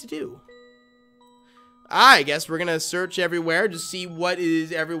would you like to do? I guess we're gonna search everywhere, just see what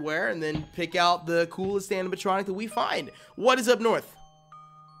is everywhere, and then pick out the coolest animatronic that we find. What is up north?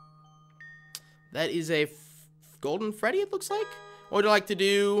 That is a Golden Freddy, it looks like. What would I like to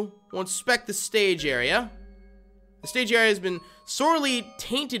do? We'll inspect the stage area. The stage area has been sorely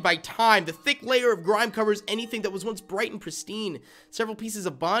tainted by time. The thick layer of grime covers anything that was once bright and pristine. Several pieces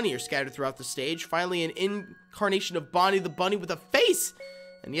of Bonnie are scattered throughout the stage. Finally, an incarnation of Bonnie the bunny with a face.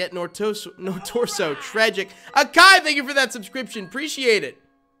 And yet no torso. Tragic. Akai, thank you for that subscription. Appreciate it.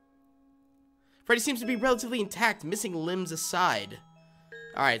 Freddy seems to be relatively intact, missing limbs aside.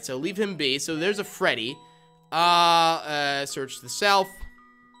 Alright, so leave him be. So there's a Freddy. Search the south.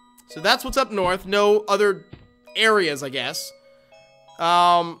 So that's what's up north. No other areas, I guess.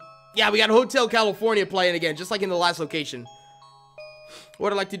 Yeah, we got Hotel California playing again, just like in the last location.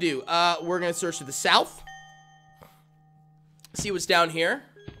 What I'd like to do, we're gonna search to the south. See what's down here.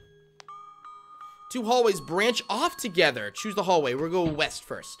 2 hallways branch off together. Choose the hallway. We'll go west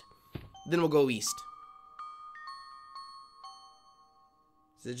first. Then we'll go east.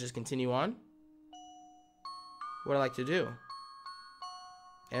 Does it just continue on? What I'd like to do.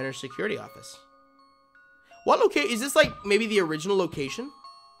 Enter security office. What location? Is this like maybe the original location?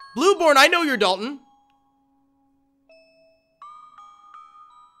 Blueborn, I know you're Dalton.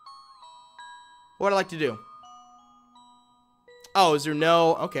 What I'd like to do. Oh, is there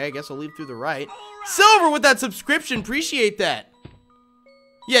no? Okay, I guess I'll leave through the right. Silver with that subscription. Appreciate that.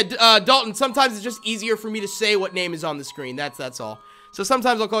 Yeah, Dalton, sometimes it's just easier for me to say what name is on the screen. That's all. So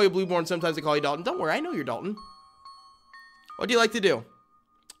sometimes I'll call you Blueborn, sometimes I call you Dalton. Don't worry, I know you're Dalton. What do you like to do?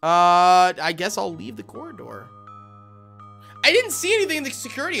 I guess I'll leave the corridor. I didn't see anything in the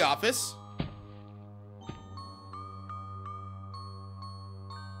security office.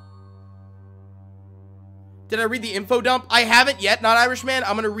 Did I read the info dump? I haven't yet, not Irishman.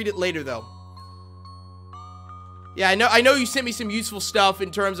 I'm gonna read it later, though. Yeah, I know you sent me some useful stuff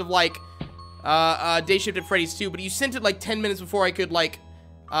in terms of, like, Day Shift at Freddy's 2, but you sent it, like, 10 minutes before I could, like,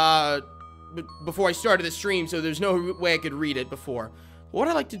 before I started the stream, so there's no way I could read it before. What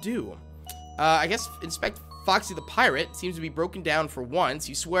would I like to do? I guess inspect Foxy the Pirate. Seems to be broken down for once.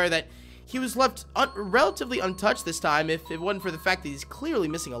 You swear that he was left relatively untouched this time if it wasn't for the fact that he's clearly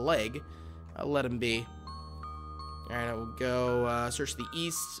missing a leg. I'll let him be. Alright, I will go search the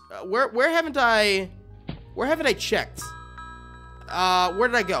east. Where haven't I checked? Where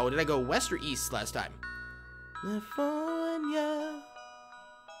did I go? Did I go west or east last time? California.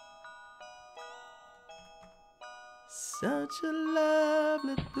 Such a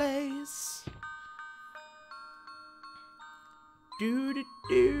lovely place. Ooh,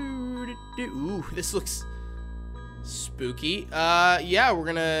 this looks spooky. Yeah, we're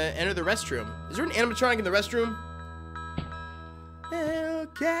gonna enter the restroom. Is there an animatronic in the restroom? El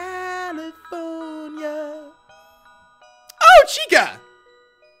California. Oh, Chica!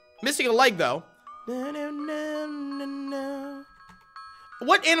 Missing a leg, though.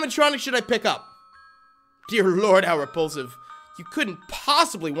 What animatronic should I pick up? Dear Lord, how repulsive. You couldn't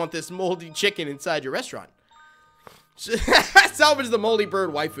possibly want this moldy chicken inside your restaurant. Salvage the moldy bird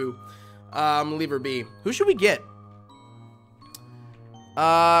waifu. Leave her be. Who should we get?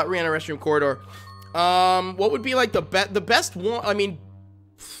 Rihanna restroom corridor. What would be like the best one? I mean,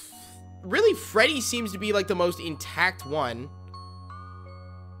 really, Freddy seems to be like the most intact one.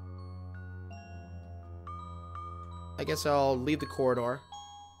 I guess I'll leave the corridor.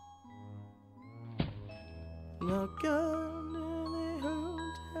 Welcome to the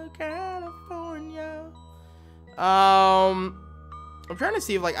Hotel California. I'm trying to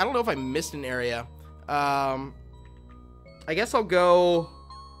see if, like, I don't know if I missed an area. I guess I'll go.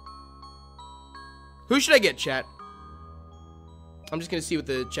 Who should I get, chat? I'm just gonna see what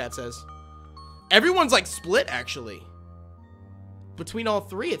the chat says. Everyone's like split, actually. Between all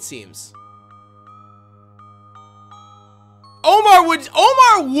three, it seems. Omar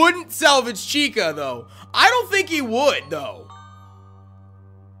wouldn't salvage Chica, though. I don't think he would, though.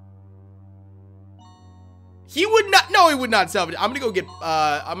 He would not. No, he would not salvage. I'm gonna go get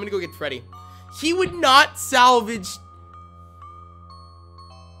Freddy. He would not salvage.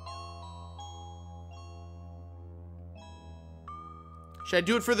 Should I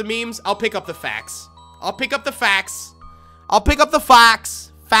do it for the memes? I'll pick up the facts. I'll pick up the facts. I'll pick up the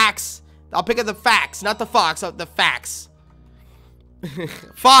facts. Facts. I'll pick up the facts, not the fox. The facts.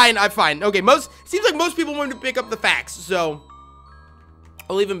 Fine, I'm fine. Okay, seems like most people want to pick up the facts, so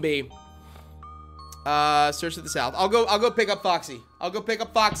I'll leave him be. Search to the south. I'll go pick up Foxy. I'll go pick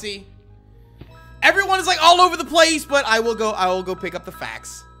up Foxy. Everyone is like all over the place, but I will go pick up the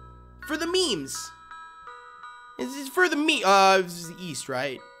facts. For the memes. This is for the this is the east,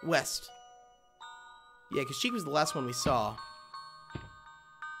 right? West. Yeah, because Chica was the last one we saw.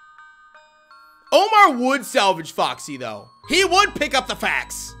 Omar would salvage Foxy, though. He would pick up the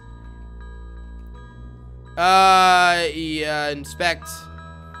facts. Yeah, inspect.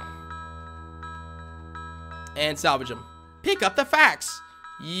 And salvage them. Pick up the facts.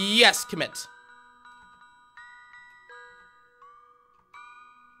 Yes, commit.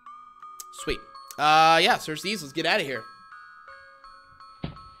 Sweet. Yeah, search these. Let's get out of here.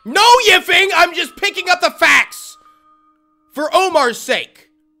 No yiffing! I'm just picking up the facts! For Omar's sake.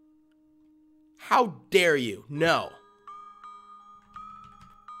 How dare you? No.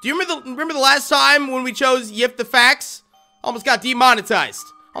 Do you remember the last time when we chose Yiff the Facts? Almost got demonetized.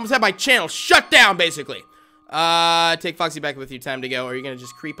 Almost had my channel shut down, basically. Take Foxy back with you. Time to go. Are you gonna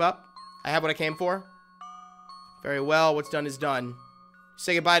just creep up? I have what I came for. Very well. What's done is done.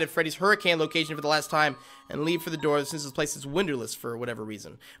 Say goodbye to Freddy's hurricane location for the last time and leave for the door since this place is windowless for whatever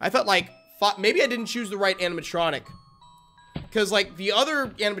reason. I felt like maybe I didn't choose the right animatronic. Because, like, the other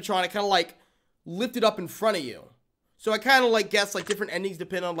animatronic kind of, like, lifted up in front of you. So I kind of, like, guess, like, different endings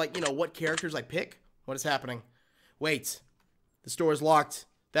depend on, like, you know, what characters I pick. What is happening? Wait. This door is locked.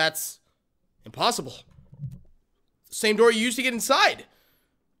 That's impossible. Same door you used to get inside.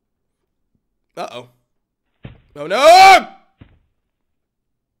 Uh-oh. Oh, no!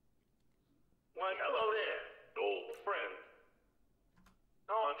 Why, hello there, old friend.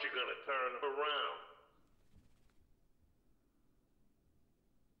 How aren't you gonna turn around?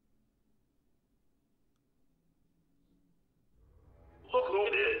 Look who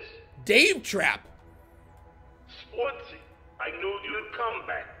it is. Dave Trap. Sportsy. I knew you'd come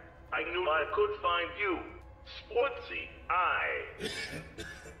back. I knew I could find you. Sportsy,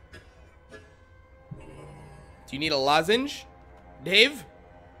 Do you need a lozenge, Dave?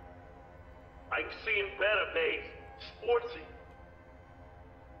 I've seen better days. Sportsy.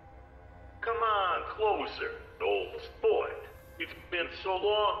 Come on, closer, old sport. It's been so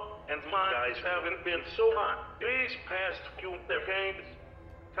long, and my eyes haven't been so hot. These past few decades,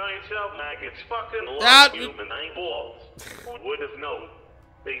 turns out maggots fucking love human eyeballs. Who would have known?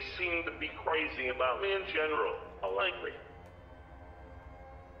 They seem to be crazy about me in general. Likely.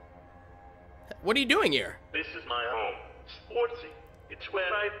 What are you doing here? This is my home. Sportsy. It's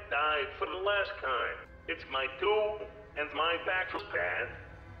where I died for the last time. It's my tube, and my back was bad.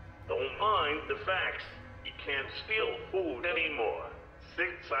 Don't mind the facts. You can't steal food anymore.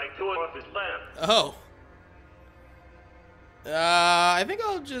 Since I tore off his lamp. Oh. I think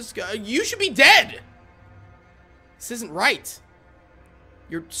I'll just go. You should be dead! This isn't right.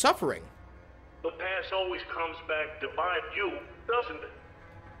 You're suffering. The past always comes back to bite you. doesn't it?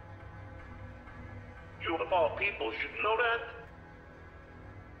 You of all people should know that.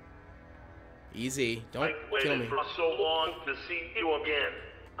 Easy. Don't I kill waited me. for so long to see you again.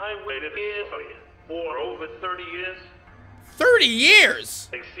 I waited here for you for over 30 years. 30 years?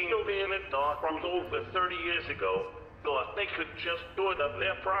 They sealed in a dock from over 30 years ago. Thought they could just sort up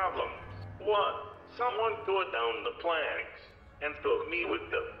their problems. What? Someone tore down the planks and took me with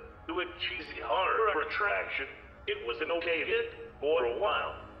them to a cheesy horror attraction. It was an okay hit for a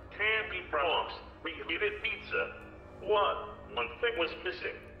while. Candy prompts, reheated pizza. What? One thing was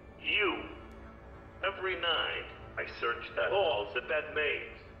missing. You. Every night, I searched the halls at that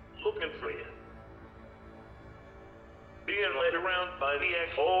maze, looking for you. Being led around by the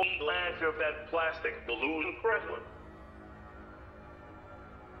whole lash of that plastic balloon prevalent.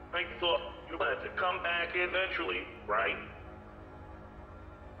 I thought you had to come back eventually, right?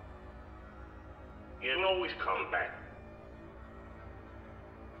 You always come back.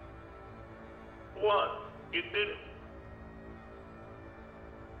 What? You didn't.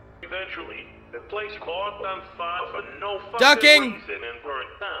 Eventually, the place caught on fire for no fucking reason and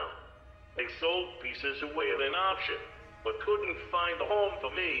burned down. They sold pieces away as an option, but couldn't find a home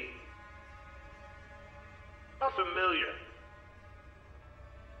for me. Not familiar.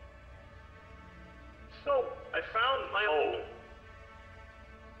 So, I found my home.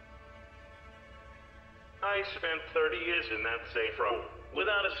 I spent 30 years in that safe room,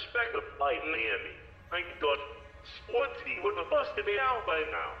 without a speck of light near me. I thought Sportsy would have busted me out by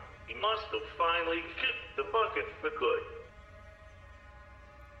now. He must have finally kicked the bucket for good.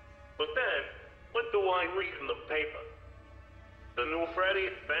 But then, what do I read in the paper? The new Freddy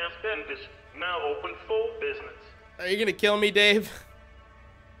Advanced End is now open full business. Are you gonna kill me, Dave?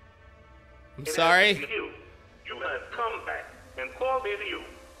 I'm sorry. You had come back and called me to you.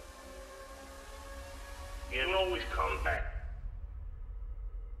 You always come back.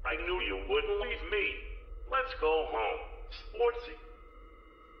 I knew you wouldn't leave me. Let's go home. Sportsy.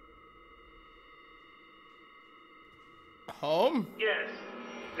 Home? Yes.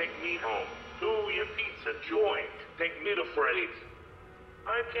 Take me home. Do your pizza joint. Take me to Freddy's.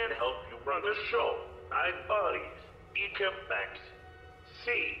 I can't help you run the show. I bodies. Eat your backs.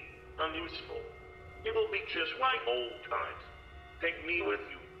 See, I'm useful. It'll be just like old times. Take me with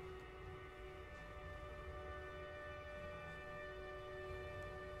you.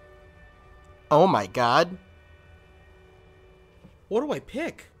 Oh my god. What do I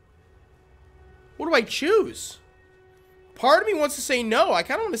pick? What do I choose? Part of me wants to say no. I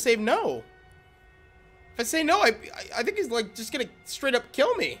kind of want to say no. If I say no, I think he's like just gonna straight up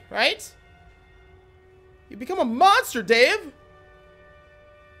kill me, right? You become a monster, Dave.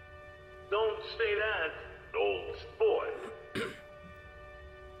 Don't say that, old sport.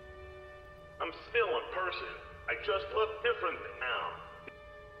 I'm still a person. I just look different now.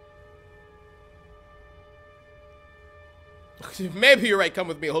 Maybe you're right. Come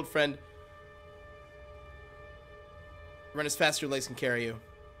with me, old friend. Run as fast as your legs can carry you.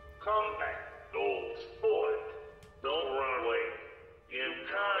 Come back, old sport. Don't run away. You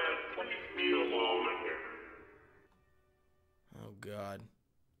can't leave me alone again. Oh, God.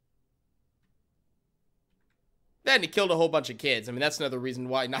 Then he killed a whole bunch of kids. I mean, that's another reason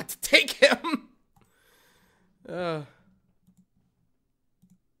why not to take him.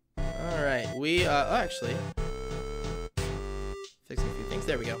 Alright, we, actually... fixing a few things.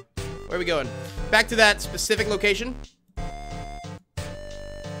 There we go. Where are we going? Back to that specific location. Actually,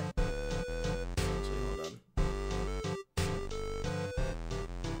 hold on.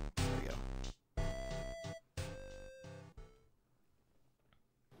 There we go.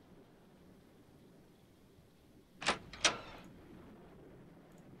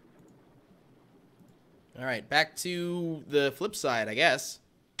 Alright, back to the flip side, I guess.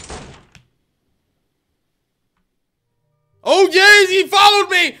 Oh, jeez, he followed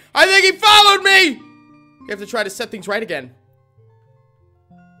me! I think he followed me! You have to try to set things right again.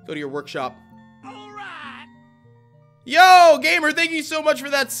 Go to your workshop. Alright! Yo, gamer, thank you so much for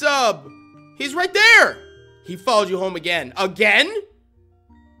that sub. He's right there! He followed you home again. Again?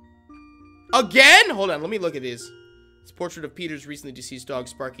 Again? Hold on, let me look at these. It's a portrait of Peter's recently deceased dog,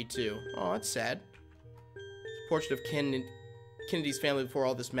 Sparky, too. Oh, that's sad. Portrait of Kennedy's family before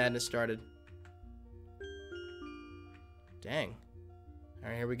all this madness started. Dang.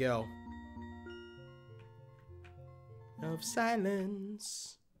 Alright, here we go. Of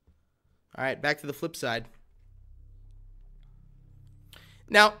silence. Alright, back to the flip side.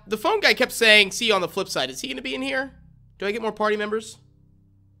 Now, the phone guy kept saying, see you on the flip side. Is he going to be in here? Do I get more party members?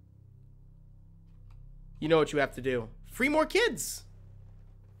 You know what you have to do. Free more kids.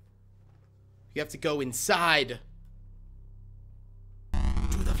 You have to go inside.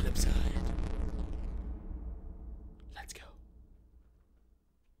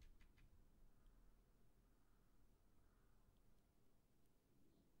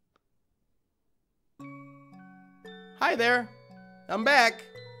 Hi there. I'm back.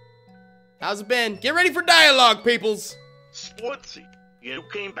 How's it been? Get ready for dialogue, peoples. Sportsy, you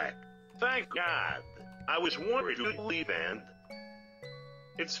came back. Thank God. I was worried you'd leave, and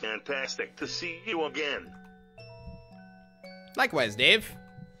it's fantastic to see you again. Likewise, Dave.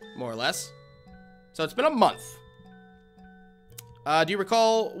 More or less. So it's been a month. Do you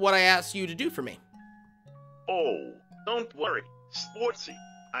recall what I asked you to do for me? Oh, don't worry, Sportsy.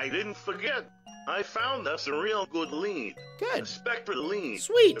 I didn't forget. I found us a real good lead. Good. A spectral lead,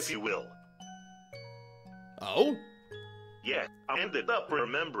 Sweet. if you will. Oh? Yeah, I ended up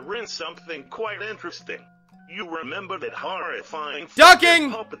remembering something quite interesting. You remember that horrifying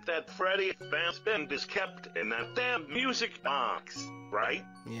Ducking! puppet that Freddy Fazbear is kept in that damn music box, right?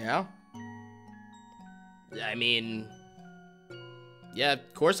 Yeah. I mean... yeah,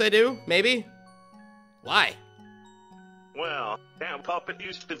 of course I do. Maybe. Why? Well, that puppet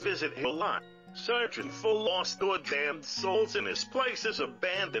used to visit here a lot, searching for lost or damned souls in his place's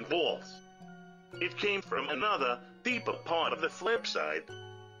abandoned walls. It came from another, deeper part of the flip side.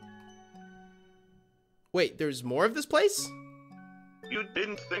 Wait, there's more of this place? You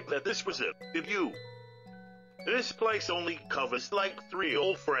didn't think that this was it, did you? This place only covers like 3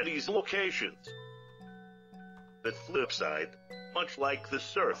 old Freddy's locations. The flip side, much like the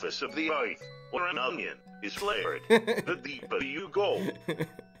surface of the earth, or an onion, is layered. The deeper you go.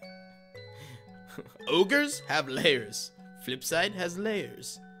 Ogres have layers. Flipside has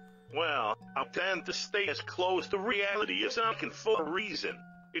layers. Well, I tend to stay as close to reality as I can for a reason.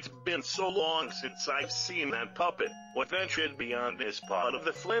 It's been so long since I've seen that puppet, what ventured beyond this part of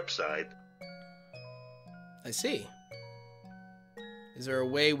the flip side. I see. Is there a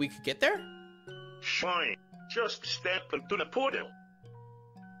way we could get there? Fine, just step into the portal.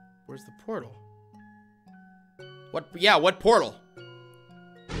 Where's the portal? What? Yeah, what portal?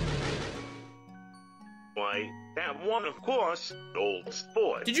 Why, that one, of course, old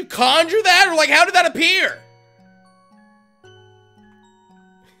sport. Did you conjure that, or like, how did that appear?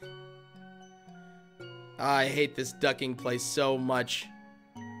 I hate this ducking place so much.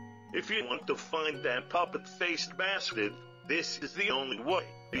 If you want to find that puppet-faced bastard, this is the only way.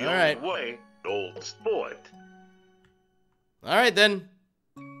 The All right. only way, old sport. Alright then.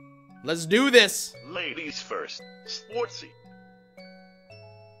 Let's do this. Ladies first, Sportsy.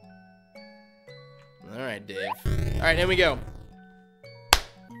 Alright, Dave. Alright, here we go.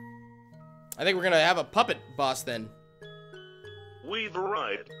 I think we're gonna have a puppet boss then. We've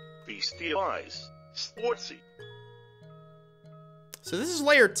arrived. Feast your eyes. Sportsy. So this is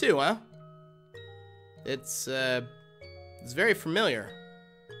layer 2, huh? It's very familiar.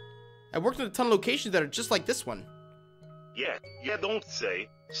 I worked in a ton of locations that are just like this one. Yeah, don't say.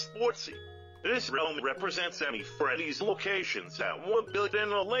 Sportsy. This realm represents any Freddy's locations that were built in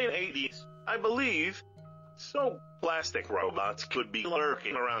the late 80s, I believe. So plastic robots could be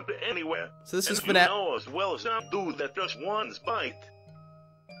lurking around anywhere. So this is and you FNAF. know as well as I do that just one's bite.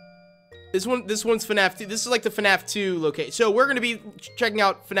 This one's FNAF 2. This is like the FNAF 2 location. So we're gonna be checking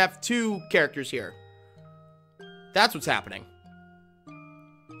out FNAF 2 characters here. That's what's happening.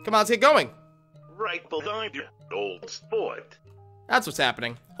 Come on, let's get going. Right behind you, old sport. That's what's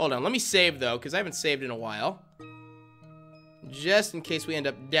happening. Hold on, let me save though, because I haven't saved in a while. Just in case we end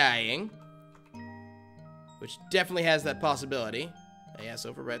up dying. Which definitely has that possibility. Yes,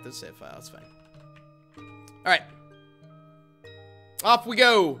 overwrite the save file, that's fine. Alright. Off we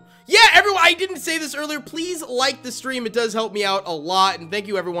go. Yeah, everyone, I didn't say this earlier. Please like the stream. It does help me out a lot. And thank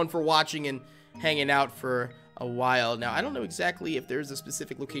you everyone for watching and hanging out for a while. Now, I don't know exactly if there's a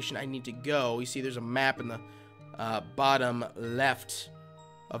specific location I need to go. You see there's a map in the bottom left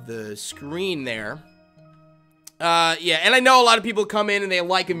of the screen there. Yeah, and I know a lot of people come in and they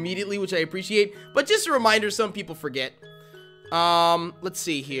like immediately, which I appreciate. But just a reminder, some people forget. Let's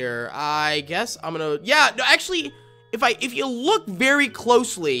see here. I guess I'm gonna... yeah, no, actually... If you look very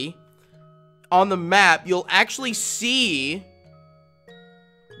closely on the map, you'll actually see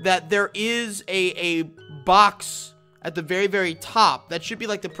that there is a box at the very, very top. That should be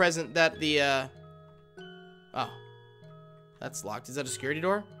like the present that the, oh. That's locked. Is that a security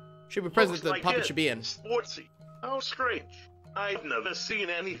door? Should be present that the puppet should be in. Sportsy. How strange. I've never seen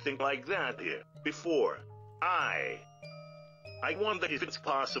anything like that here before. I wonder if it's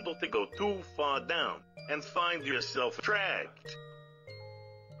possible to go too far down and find yourself trapped.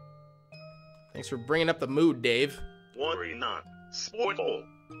 Thanks for bringing up the mood, Dave. Worry not, Sporthole.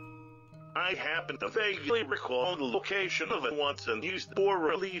 I happen to vaguely recall the location of it once and used the door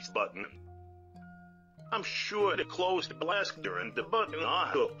release button. I'm sure the closed blaster and the button are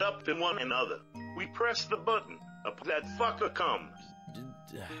hooked up to one another. We press the button, up that fucker comes.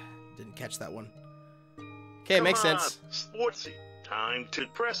 Didn't catch that one. Okay, Come makes on, sense. Sportsy. Time to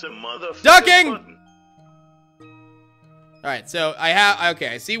press a motherfucking Ducking! button. Alright, so okay,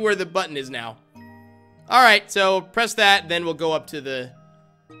 I see where the button is now. Alright, so press that, then we'll go up to the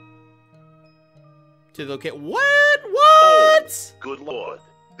okay. What? Oh, good lord.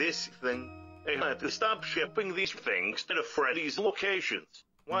 This thing. They had to stop shipping these things to the Freddy's locations.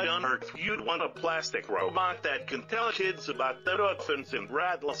 Why on earth you'd want a plastic robot that can tell kids about the dolphins and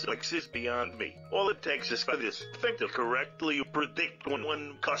rattlesnakes is beyond me. All it takes is for this thing to correctly predict when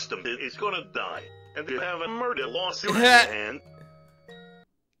one customer is gonna die. And to have a murder lawsuit in hand.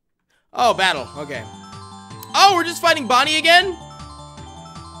 Oh, battle. Okay. Oh, we're just fighting Bonnie again?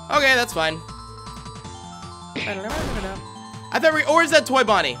 Okay, that's fine. I thought or is that Toy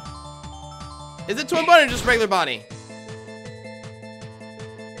Bonnie? Is it Toy Bonnie or just regular Bonnie?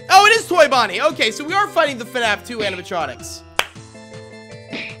 Oh, it is Toy Bonnie. Okay, so we are fighting the FNAF 2 animatronics.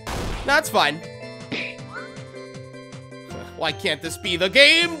 That's fine. Why can't this be the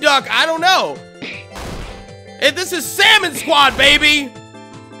game, Duck? I don't know. This is Salmon Squad, baby!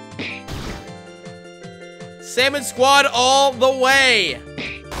 Salmon Squad all the way.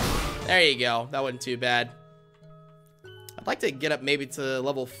 There you go. That wasn't too bad. I'd like to get up maybe to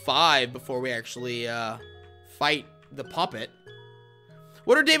level 5 before we actually fight the puppet.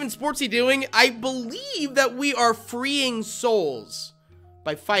 What are Dave and Sportsy doing? I believe that we are freeing souls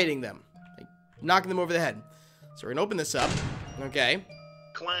by fighting them. Like, knocking them over the head. So we're gonna open this up. Okay.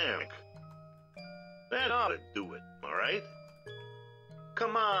 Clank. That ought to do it, alright?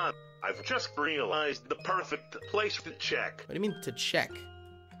 Come on. I've just realized the perfect place to check. What do you mean to check?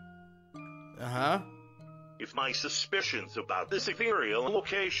 Uh-huh. If my suspicions about this ethereal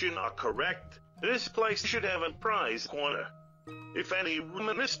location are correct, this place should have a prize corner. If any room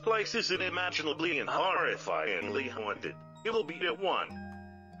in this place is unimaginably and horrifyingly haunted, it will be at one.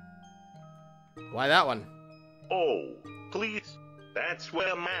 Why that one? Oh, please. That's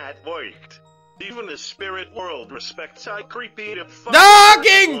where Matt worked. Even the spirit world respects how creepy the fuck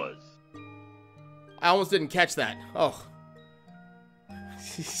Dogging! was. I almost didn't catch that. Oh.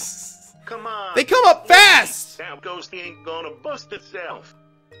 Come on. They come up fast! That ghost ain't gonna bust itself.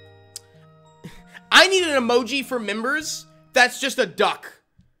 I need an emoji for members that's just a duck.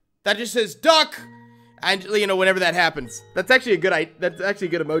 That just says duck. And you know, whenever that happens. That's actually a good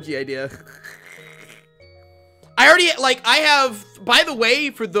emoji idea. I have, by the way,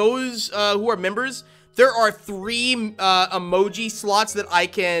 for those who are members, there are 3 emoji slots that I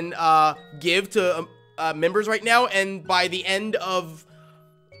can give to members right now, and by the end of,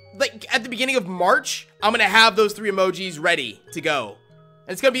 like, at the beginning of March, I'm gonna have those 3 emojis ready to go,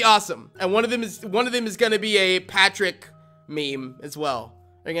 and it's gonna be awesome. And one of them is gonna be a Patrick meme as well.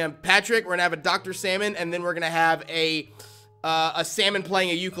 We're gonna have Patrick, we're gonna have a Dr. Salmon, and then we're gonna have a salmon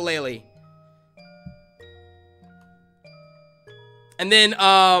playing a ukulele. And then,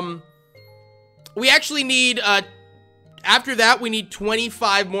 we actually need, after that, we need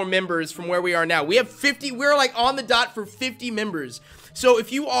 25 more members from where we are now. We have 50, we're like on the dot for 50 members. So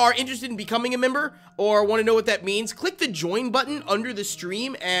if you are interested in becoming a member, or want to know what that means, click the join button under the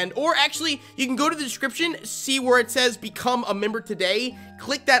stream, or actually, you can go to the description, see where it says become a member today,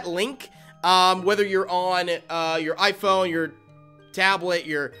 click that link, whether you're on, your iPhone, your tablet,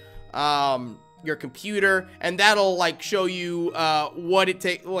 your computer, and that'll like show you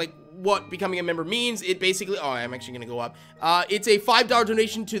what becoming a member means. It basically, oh, I'm actually gonna go up. It's a $5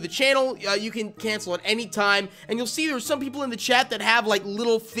 donation to the channel. You can cancel at any time, and you'll see there's some people in the chat that have like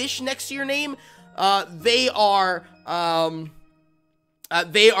little fish next to your name. They are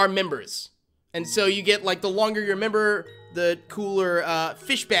members, and so you get like the longer you're a member, the cooler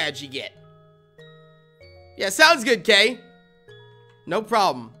fish badge you get. Yeah, sounds good, Kay. No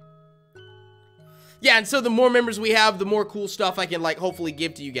problem. Yeah, and so the more members we have, the more cool stuff I can, like, hopefully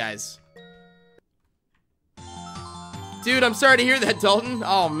give to you guys. Dude, I'm sorry to hear that, Dalton.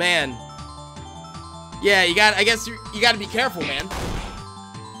 Oh, man. Yeah, I guess you gotta be careful, man.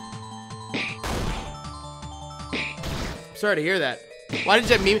 Sorry to hear that. Why did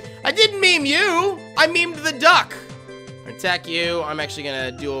you meme? I didn't meme you! I memed the duck! I'm gonna attack you. I'm actually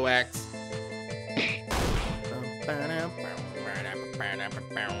gonna duo act.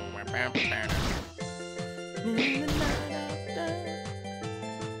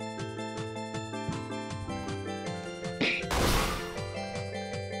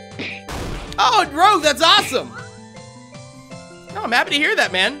 Oh, Rogue, that's awesome! No, I'm happy to hear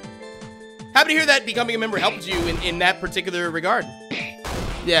that, man. Happy to hear that becoming a member helped you in that particular regard.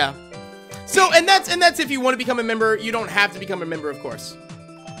 Yeah. So, and that's if you want to become a member. You don't have to become a member, of course.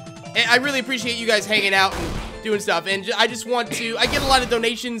 And I really appreciate you guys hanging out and doing stuff. And I just want to, I get a lot of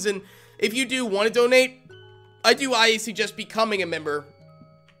donations, and if you do want to donate, I suggest becoming a member.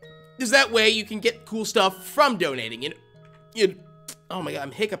 Because that way you can get cool stuff from donating. Oh my god,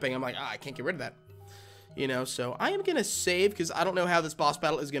 I'm hiccuping. I'm like, I can't get rid of that. You know, so I am gonna save because I don't know how this boss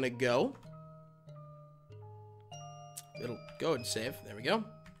battle is gonna go. It'll go and save. There we go.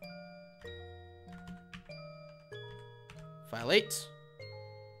 File 8.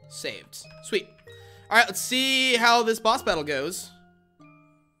 Saved. Sweet. Alright, let's see how this boss battle goes.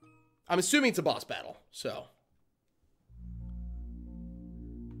 I'm assuming it's a boss battle, so.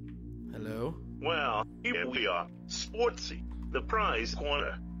 Hello? Well, here we are. Sportsy, the prize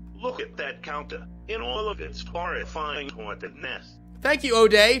corner. Look at that counter in all of its horrifying hauntedness. Thank you,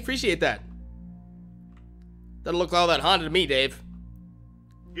 O'Day. Appreciate that. Doesn't look all that haunted to me, Dave.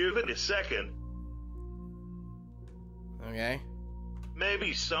 Give it a second. Okay.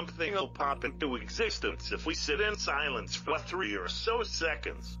 Maybe something will pop into existence if we sit in silence for 3 or so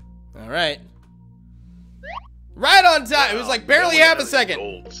seconds. Alright. Right on time. It was like barely half a second.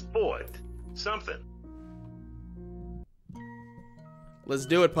 Old sport. Something. Let's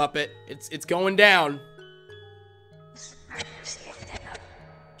do it, puppet. It's going down.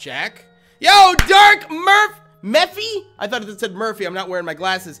 Jack? Yo, Dark Mephi? I thought it said Murphy. I'm not wearing my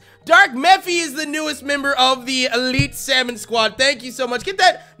glasses. Dark Mephi is the newest member of the Elite Salmon Squad. Thank you so much. Get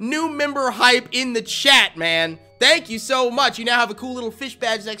that new member hype in the chat, man. Thank you so much. You now have a cool little fish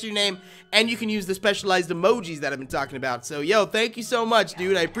badge next to your name, and you can use the specialized emojis that I've been talking about. So, yo, thank you so much,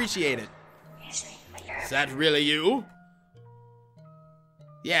 dude. I appreciate it. Is that really you?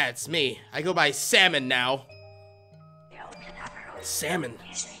 Yeah, it's me. I go by Salmon now. Salmon.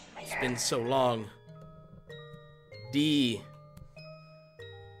 It's been so long. D.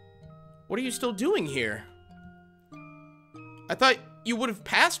 What are you still doing here? I thought you would have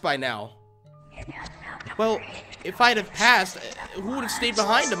passed by now. Well, if I'd have passed, who would have stayed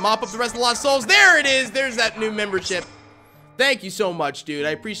behind to mop up the rest of the Lost Souls? There it is! There's that new membership. Thank you so much, dude.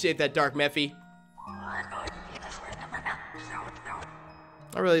 I appreciate that, Dark Mephi.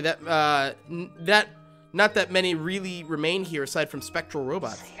 Not really not that many really remain here aside from spectral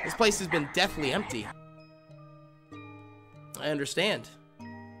robots. This place has been deathly empty. I understand.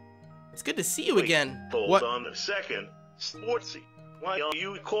 It's good to see you again. Hold on a second. Sportsy, why are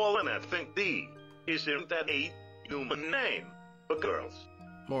you calling that thing D? Isn't that a human name for girls?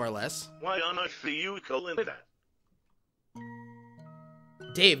 More or less. Why on earth are you calling it that?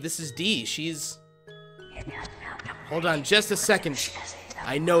 Dave, this is D. She's... Hold on just a second.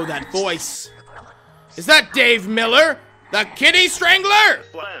 I know that voice. Is that Dave Miller? The kitty strangler?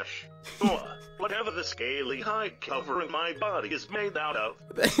 Flash. Or whatever the scaly hide covering my body is made out of.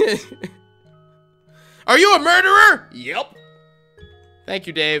 Are you a murderer? Yep. Thank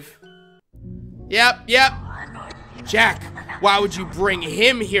you, Dave. Yep. Jack, why would you bring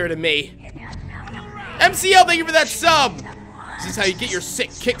him here to me? MCL, thank you for that sub. Is this how you get your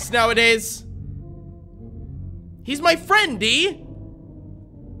sick kicks nowadays? He's my friend, D.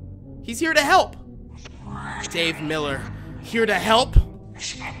 He's here to help. Dave Miller, here to help?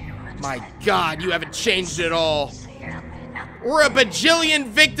 My God, you haven't changed at all. We're a bajillion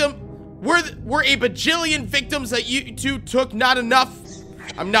victims that you two took not enough.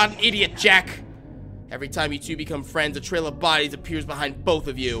 I'm not an idiot, Jack. Every time you two become friends, a trail of bodies appears behind both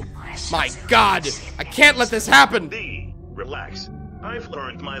of you. My God, I can't let this happen. D, relax. I've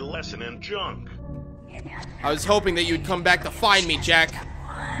learned my lesson in junk. I was hoping that you'd come back to find me, Jack.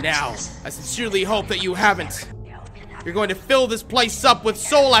 Now, I sincerely hope that you haven't. You're going to fill this place up with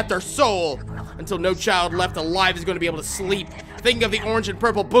soul after soul, until no child left alive is going to be able to sleep, thinking of the orange and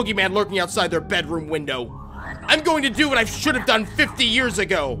purple boogeyman lurking outside their bedroom window. I'm going to do what I should have done 50 years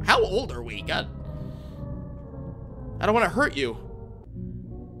ago. How old are we? God. I don't want to hurt you.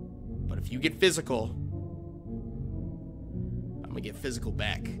 But if you get physical, I'm going to get physical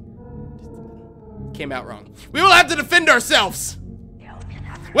back. Came out wrong. We will have to defend ourselves.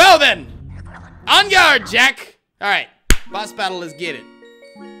 Well then, on guard, Jack. All right, boss battle, let's get it.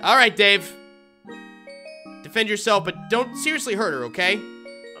 All right, Dave. Defend yourself, but don't seriously hurt her, okay?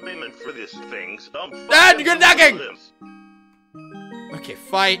 I'm aiming for this thing, so I'm you're knocking! Okay,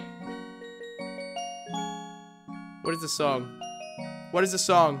 fight. What is the song? What is the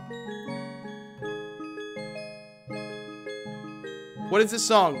song? What is this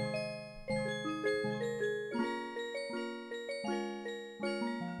song?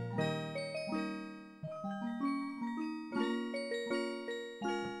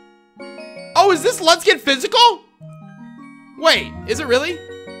 Oh, is this Let's Get Physical? Wait, is it really?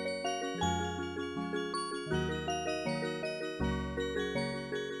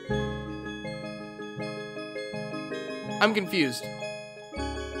 I'm confused.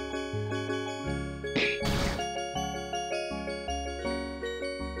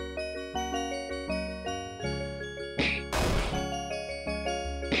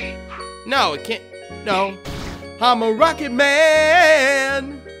 No, it can't. No. I'm a rocket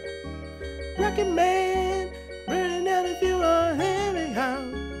man. Rocket man. Burning out if you are heavy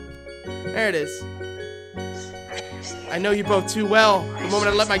house. There it is. I know you both too well. The moment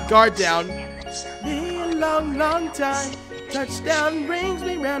I let my guard down. Be a long, long time. Touchdown brings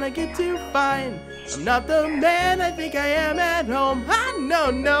me round. I get to find I'm not the man I think I am at home. No,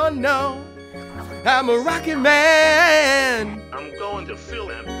 no, no. I'm a rocket man. I'm going to fill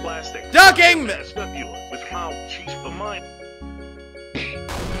that plastic Ducking vestibule with how cheap of mine.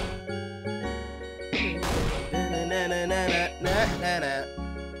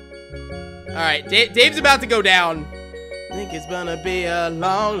 Alright, Dave's about to go down. Think it's gonna be a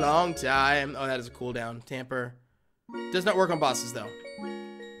long, long time. Oh, that is a cooldown. Tamper. Does not work on bosses, though.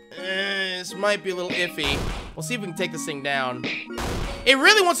 This might be a little iffy. We'll see if we can take this thing down. It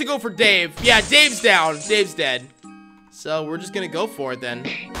really wants to go for Dave. Yeah, Dave's down. Dave's dead. So we're just gonna go for it then.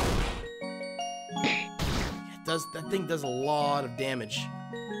 That thing does a lot of damage.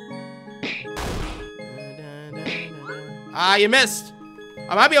 Ah, you missed.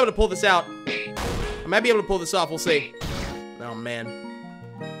 I might be able to pull this out. I might be able to pull this off. We'll see. Oh man.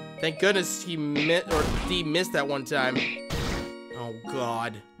 Thank goodness he missed that one time. Oh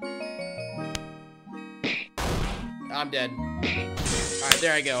god. I'm dead. Alright,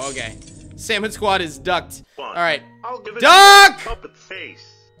 there I go. Okay. Salmon Squad is ducked. Alright. I'll give it Duck! to you puppet face.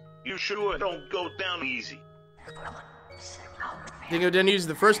 You sure don't go down easy. Didn't go down easy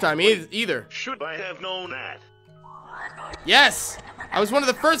the first time either. Should I have known that? Yes! I was one of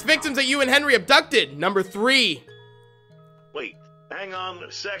the first victims that you and Henry abducted. Number 3. Wait, hang on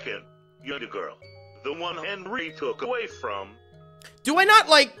a second. You're the girl. The one Henry took away from. Do I not,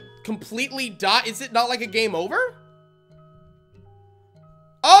 like, completely die? Is it not like a game over?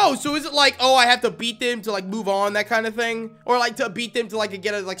 Oh, so is it like, oh, I have to beat them to, like, move on, that kind of thing? Or, like, to beat them to, like,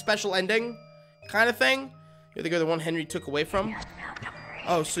 get a, like, special ending kind of thing? You're the girl, the one Henry took away from?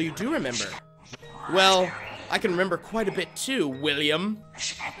 Oh, so you do remember. Well, I can remember quite a bit, too, William.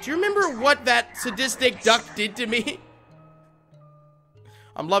 Do you remember what that sadistic duck did to me?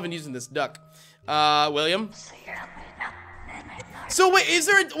 I'm loving using this duck. William? So, wait,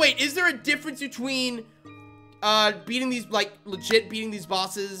 is there a difference between... beating these, like, legit beating these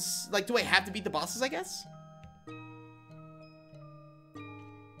bosses? Like, do I have to beat the bosses, I guess?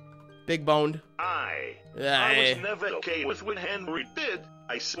 Big boned. I was never okay with what Henry did,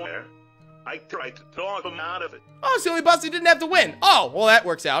 I swear. I tried to talk him out of it. Oh, it's the only boss who didn't have to win. Oh, well, that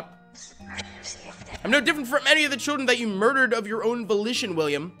works out. I'm no different from any of the children that you murdered of your own volition,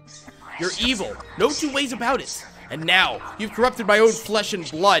 William. You're evil. No two ways about it. And now, you've corrupted my own flesh and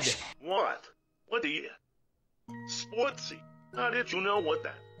blood. What? What do you... Sportsy, how did you know what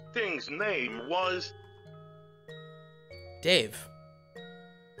that thing's name was? Dave.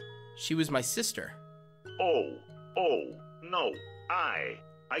 She was my sister. Oh, no, I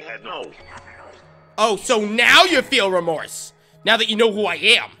had no... Oh, so now you feel remorse? Now that you know who I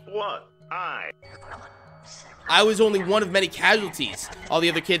am? What? I was only one of many casualties. All the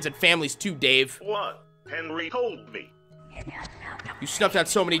other kids had families too, Dave. What? Henry told me. You snuffed out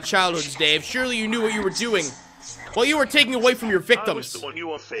so many childhoods, Dave. Surely you knew what you were doing. Well, you were taking away from your victims. I was doing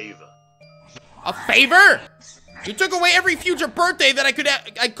you a favor. A favor? You took away every future birthday that I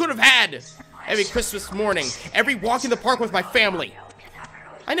could have had. Every Christmas morning. Every walk in the park with my family.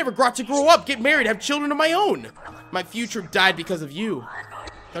 I never got to grow up, get married, have children of my own. My future died because of you.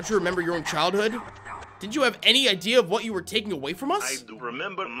 Don't you remember your own childhood? Didn't you have any idea of what you were taking away from us? I do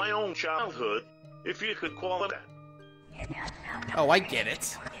remember my own childhood, if you could call it that. Oh, I get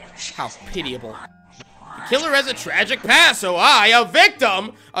it. How pitiable. The killer has a tragic past, so I, a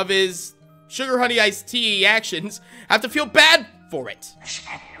victim of his sugar honey iced tea actions, have to feel bad for it.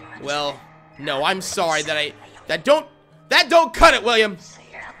 Well, no, I'm sorry that don't cut it, William.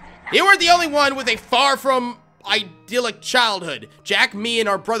 You weren't the only one with a far from idyllic childhood. Jack, me, and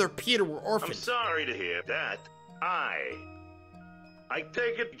our brother Peter were orphaned. I'm sorry to hear that. I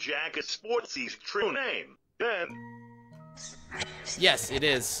take it Jack is Sportsy's true name. Then... Yes, it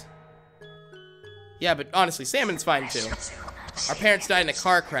is. Yeah, but honestly, Salmon's fine too. Our parents died in a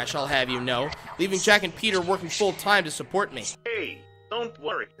car crash, I'll have you know, leaving Jack and Peter working full-time to support me. Hey, don't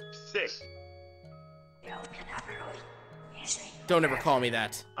worry, sis. Don't ever call me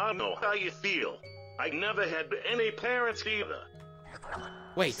that. I know how you feel. I never had any parents either.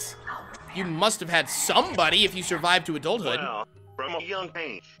 Wait, you must have had somebody if you survived to adulthood. Well, from a young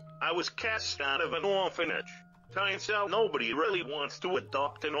age, I was cast out of an orphanage. Turns out nobody really wants to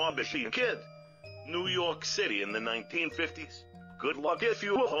adopt an aubergine kid. New York City in the 1950s. Good luck if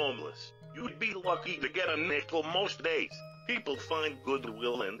you were homeless. You'd be lucky to get a nickel most days. People find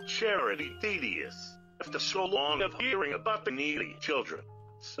goodwill and charity tedious after so long of hearing about the needy children.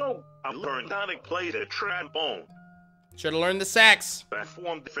 So I learned how to play the trombone. Should've learned the sax. I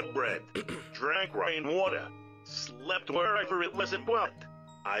formed for bread, drank rainwater, slept wherever it wasn't wet.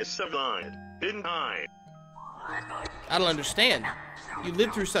 I survived, didn't I? I don't understand. You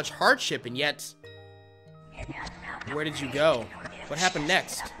lived through such hardship and yet... Where did you go? What happened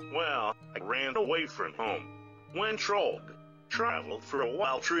next? Well, I ran away from home. Went rogue. Traveled for a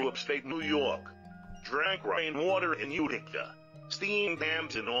while through upstate New York. Drank rainwater in Utica. Steamed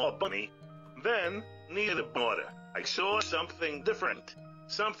hams in Albany. Then, near the border, I saw something different.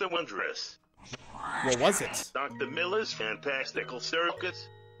 Something wondrous. What was it? Dr. Miller's fantastical circus,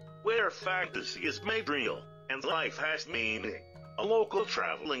 where fantasy is made real and life has meaning. A local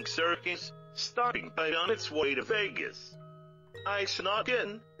traveling circus, starting right on its way to Vegas. I snuck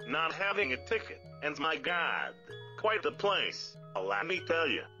in, not having a ticket, and my God, quite the place, let me tell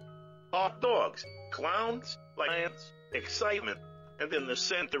you. Hot dogs, clowns, lions, excitement, and in the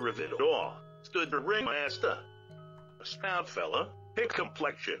center of it all stood the ringmaster. A stout fella, pink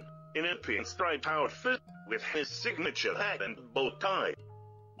complexion, in a pinstripe outfit, with his signature hat and bow tie.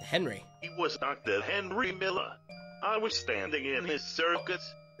 Henry. He was Dr. Henry Miller. I was standing in his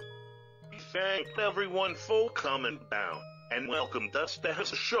circus. He thanked everyone for coming down, and welcomed us to his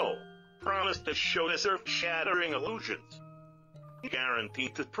show. Promised to show us earth-shattering illusions. He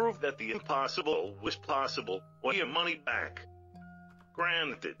guaranteed to prove that the impossible was possible, or your money back.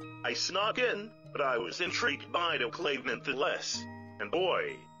 Granted, I snuck in, but I was intrigued by the claim nonetheless. And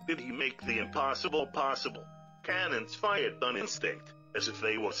boy, did he make the impossible possible. Cannons fired on instinct, as if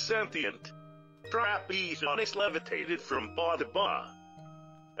they were sentient. Trapeze artists levitated from bar to bar.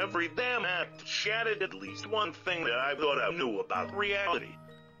 Every damn act shattered at least one thing that I thought I knew about reality.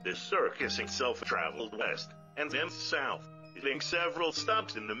 The circus itself traveled west, and then south, hitting several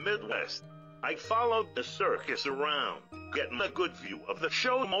stops in the Midwest. I followed the circus around, getting a good view of the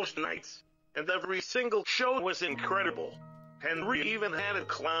show most nights, and every single show was incredible. Henry even had a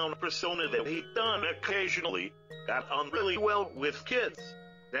clown persona that he'd done occasionally, got on really well with kids.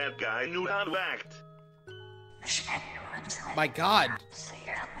 That guy knew how to act. My God.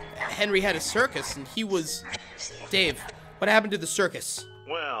 Henry had a circus and he was... Dave, what happened to the circus?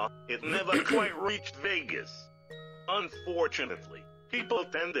 Well, it never quite reached Vegas. Unfortunately, people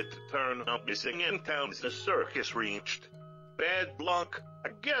tended to turn up missing in towns the circus reached. Bad luck, I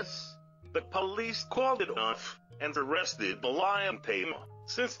guess. The police called it off and arrested the lion tamer.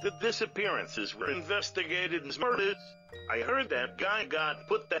 Since the disappearances were investigated as murders, I heard that guy got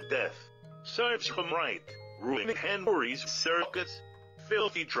put to death. Serves him right, ruining Henry's circus.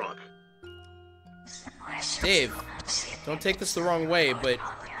 Filthy drunk. Dave, don't take this the wrong way, but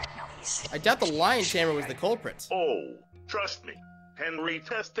I doubt the lion tamer was the culprit. Oh, trust me. Henry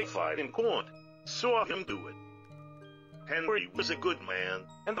testified in court. Saw him do it. Henry was a good man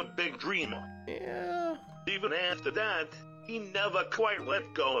and a big dreamer. Yeah. Even after that, he never quite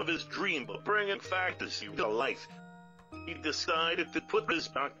let go of his dream of bringing fantasy to life. He decided to put his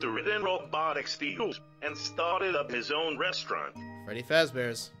doctorate in robotics to use and started up his own restaurant. Freddy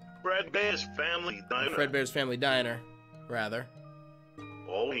Fazbear's. Fredbear's Family Diner. Fredbear's Family Diner, rather.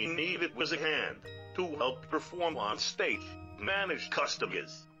 All he needed was a hand to help perform on stage, manage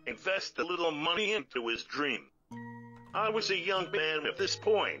customers, invest a little money into his dream. I was a young man at this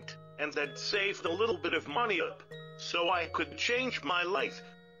point, and had saved a little bit of money up, so I could change my life.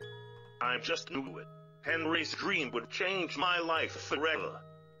 I just knew it. Henry's dream would change my life forever.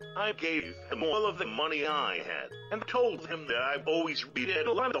 I gave him all of the money I had, and told him that I'd always be there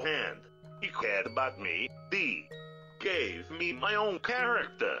to lend a hand. He cared about me. D. Gave me my own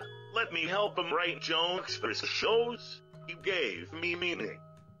character. Let me help him write jokes for his shows. He gave me meaning.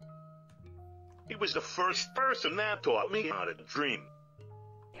 He was the first person that taught me how to dream.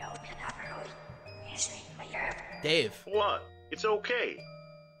 Dave. What? It's okay.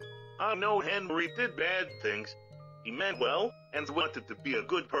 I know Henry did bad things. He meant well, and wanted to be a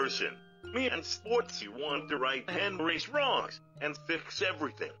good person. Me and Sportsy want to right Henry's wrongs, and fix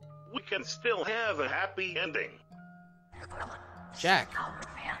everything. We can still have a happy ending. Jack,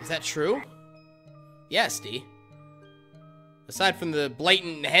 is that true? Yes, D. Aside from the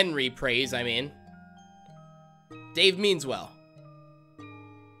blatant Henry praise, I mean. Dave means well.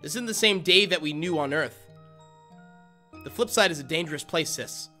 This isn't the same Dave that we knew on Earth. The flip side is a dangerous place,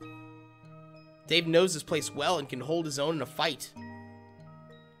 sis. Dave knows this place well and can hold his own in a fight.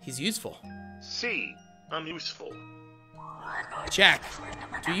 He's useful. See, I'm useful. Jack,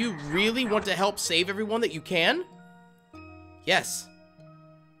 do you really want to help save everyone that you can? Yes.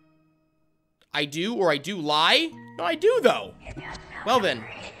 I do, or I do lie? No, I do, though. Well, then,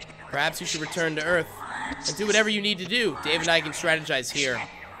 perhaps you should return to Earth and do whatever you need to do. Dave and I can strategize here.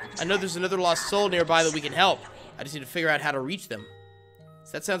 I know there's another lost soul nearby that we can help. I just need to figure out how to reach them.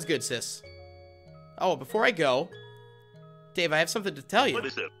 So that sounds good, sis. Oh, before I go, Dave, I have something to tell you. What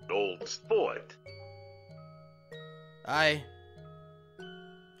is it, old sport? I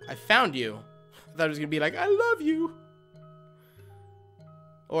found you. I thought it was gonna be like, I love you.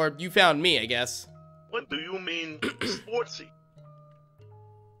 Or you found me, I guess. What do you mean, sportsy?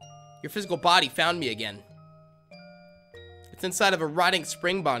 Your physical body found me again. It's inside of a rotting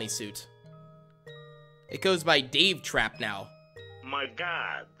spring bonnie suit. It goes by Dave Trap now. My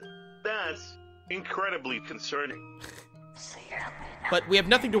God, that's incredibly concerning. But we have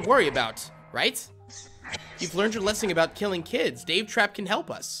nothing to worry about, right? You've learned your lesson about killing kids. Dave Trap can help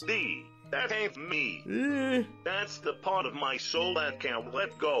us. D, that ain't me. That's the part of my soul that can't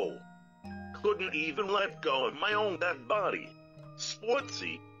let go. Couldn't even let go of my own dead body.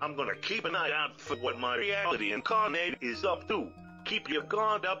 Sportsy, I'm gonna keep an eye out for what my reality incarnate is up to. Keep your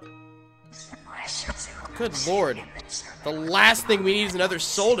guard up. Good lord. The last thing we need is another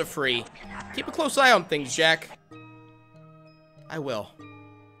soul to free. Keep a close eye on things, Jack. I will.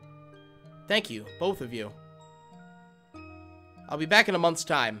 Thank you, both of you. I'll be back in a month's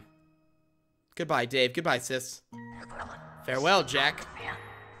time. Goodbye, Dave. Goodbye, sis. Farewell, Jack.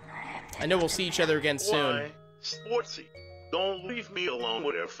 I know we'll see each other again soon. Why, Sportsy, don't leave me alone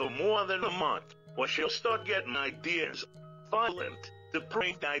with her for more than a month, or she'll start getting ideas. Violent,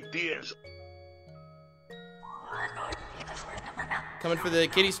 depraved ideas. Coming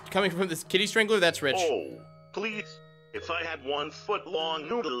from this kitty strangler? That's rich. Oh, please. If I had 1 foot long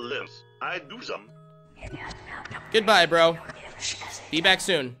noodle limbs, I'd do some. Goodbye, bro. Be back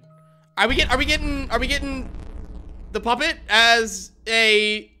soon. Are we getting the puppet as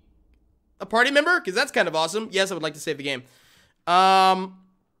a party member? Because that's kind of awesome. Yes, I would like to save the game.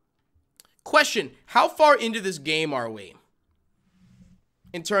 Question: how far into this game are we?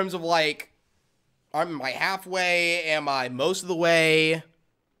 In terms of like, am I halfway? Am I most of the way?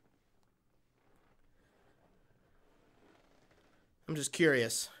 I'm just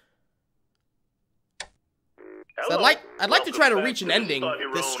curious. So I'd like to try to reach an ending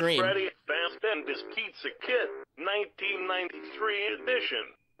this stream. Freddy and his Pizza Kit, 1993 edition.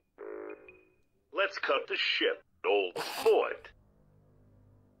 Let's cut the shit, old sport.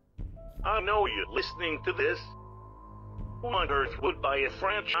 I know you're listening to this. Who on earth would buy a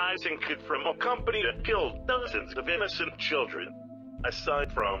franchising kit from a company that killed dozens of innocent children?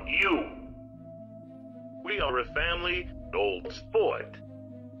 Aside from you. We are a family, old sport.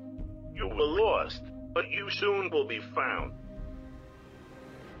 You were lost, but you soon will be found.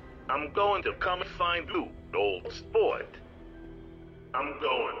 I'm going to come and find you, old sport. I'm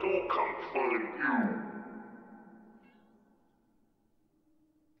going to come find you.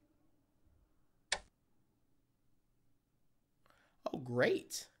 Oh,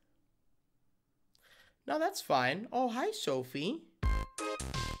 great. No, that's fine. Oh, hi, Sophie.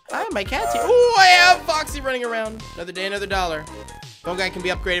 Hi, my cat's here. Oh, I have Foxy running around. Another day, another dollar. Phone guy can be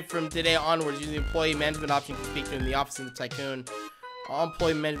upgraded from today onwards using the employee management option. You can speak to him in the office in the Tycoon. All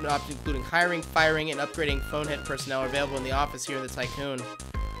employee management options, including hiring, firing, and upgrading phone head personnel, are available in the office here in the Tycoon.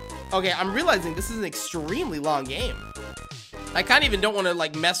 Okay, I'm realizing this is an extremely long game. I kind of even don't want to,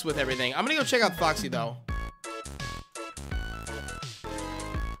 like, mess with everything. I'm gonna go check out Foxy, though.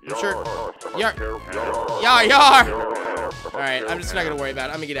 I'm sure. Yar. Alright, I'm just not gonna worry about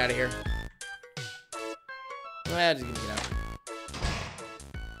it. I'm gonna get out of here. I'm just gonna get out.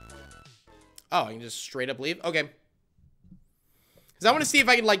 Oh, I can just straight up leave? Okay. Because I want to see if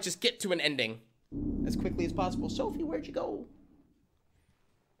I can, like, just get to an ending as quickly as possible. Sophie, where'd you go?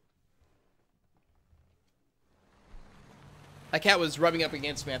 That cat was rubbing up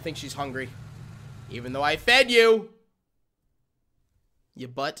against me. I think she's hungry. Even though I fed you. You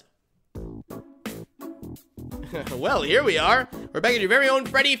butt. Well, here we are. We're back at your very own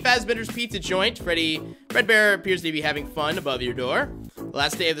Freddy Fazbender's Pizza Joint. Fredbear appears to be having fun above your door. The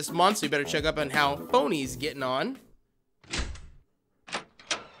last day of this month, so you better check up on how Phony's getting on.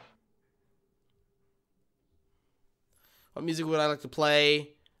 What music would I like to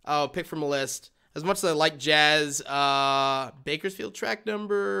play? Oh, pick from a list. As much as I like jazz, Bakersfield track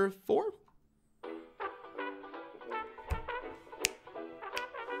number 4?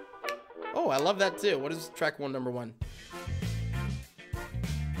 Oh, I love that too. What is track 1, number 1?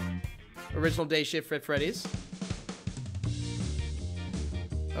 Original Day Shift Freddy's.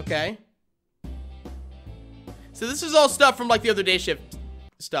 Okay. So this is all stuff from like the other Day Shift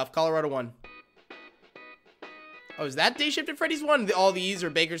stuff. Colorado 1. Oh, is that Day Shift at Freddy's one? All these or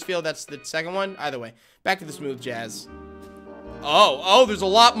Bakersfield? That's the second one? Either way. Back to the smooth jazz. Oh, there's a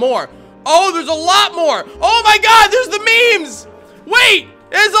lot more. Oh, there's a lot more. Oh my god, there's the memes. Wait,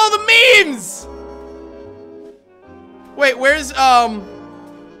 there's all the memes. Wait, where's,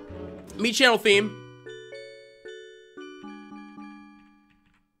 me channel theme?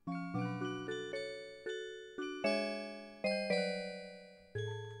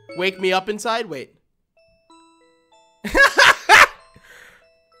 Wake me up inside? Wait.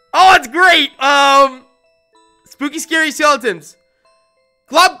 Oh, it's great. Spooky Scary Skeletons.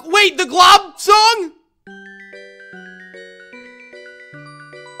 Glob, wait, the Glob song?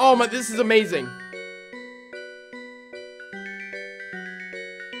 Oh my, this is amazing.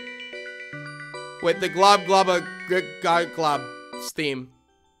 Wait, the Glob theme.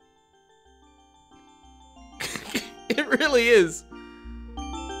 It really is.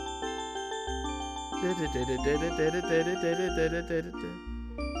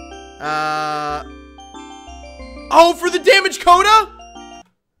 Oh, for the damage coda?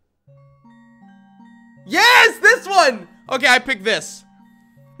 Yes, this one. Okay, I picked this.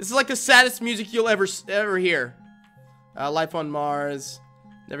 This is like the saddest music you'll ever hear. Life on Mars.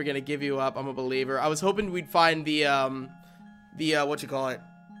 Never gonna give you up. I'm a believer. I was hoping we'd find the what you call it?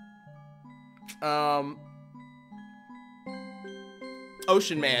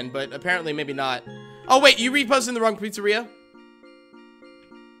 Ocean Man, but apparently maybe not. Oh wait, you reposted in the wrong pizzeria?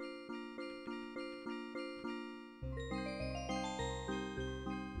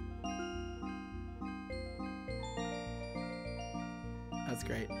 That's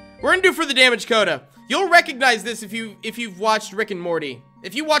great. We're gonna do for the damage coda. You'll recognize this if you've watched Rick and Morty.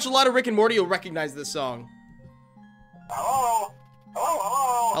 If you watch a lot of Rick and Morty, you'll recognize this song. Hello?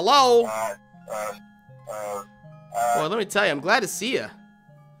 Hello? Hello? Well, let me tell you, I'm glad to see you.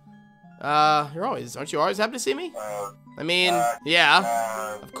 Aren't you always happy to see me? I mean,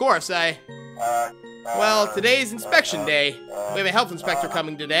 yeah, of course, well, today's inspection day. We have a health inspector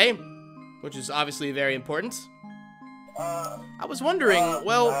coming today, which is obviously very important. I was wondering,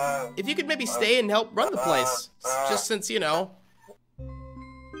 well, if you could maybe stay and help run the place, just since, you know.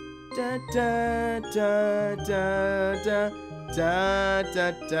 Da da da da da da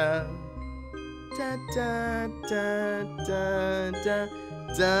da da. Da da da da da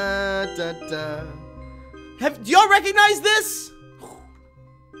da da da. Do y'all recognize this?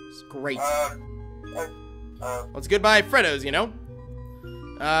 It's great. Well, it's goodbye, Freddos, you know.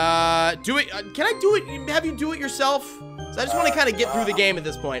 Do it. Can I do it? Have you do it yourself? So I just want to kind of get through the game at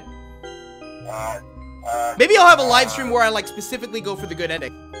this point. Maybe I'll have a live stream where I like specifically go for the good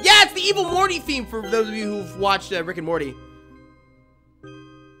ending. Yeah, it's the Evil Morty theme for those of you who've watched Rick and Morty.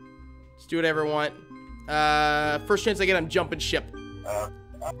 Just do whatever I want. First chance I get, I'm jumping ship.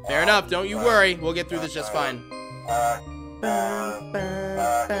 Fair enough. Don't you worry. We'll get through this just fine.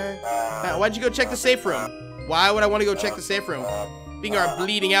 Why'd you go check the safe room? Why would I want to go check the safe room? Being our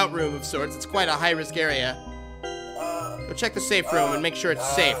bleeding out room of sorts, it's quite a high-risk area. Go check the safe room and make sure it's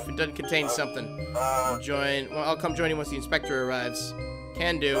safe. It doesn't contain something. I'll come join you once the inspector arrives.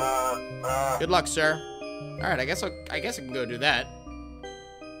 Can do. Good luck, sir. Alright, I guess I can go do that.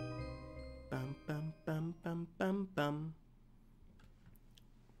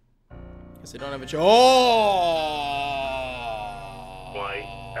 Guess I don't have a choice. Oh! Why,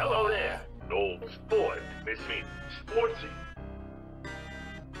 hello there, old sport. Miss me, Sportsy.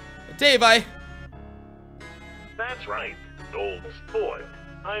 Dave, That's right, old sport.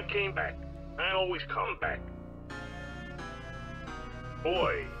 I came back. I always come back.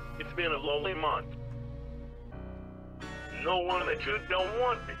 Boy, it's been a lonely month. No one that you don't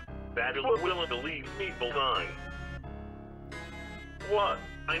want me, that you are willing to leave me behind. What?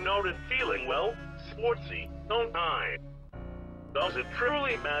 I noted feeling, well, sportsy, don't I? Does it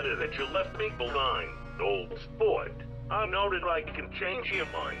truly matter that you left me behind, old sport? I noted I can change your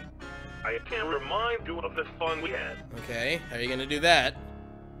mind. I can remind you of the fun we had. Okay, how are you gonna do that?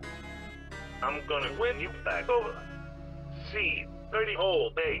 I'm gonna win you back over. See, 30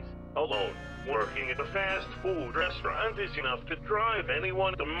 whole days alone working at a fast food restaurant is enough to drive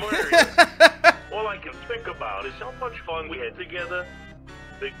anyone to murder. All I can think about is how much fun we had together.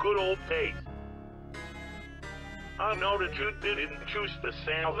 The good old days. I know that you didn't choose to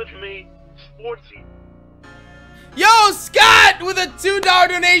salvage me, Sportsy. Yo, Scott with a $2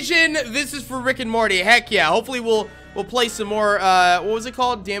 donation. This is for Rick and Morty. Heck yeah. Hopefully we'll play some more, what was it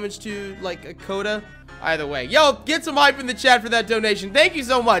called? Damage to, like, a coda? Either way. Yo, get some hype in the chat for that donation. Thank you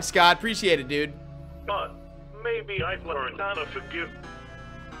so much, Scott. Appreciate it, dude. But maybe I've learned how to forgive.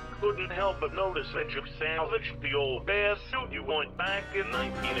 couldn't help but notice that you salvaged the old bear suit you won back in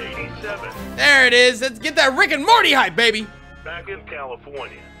 1987. There it is. Let's get that Rick and Morty hype, baby. Back in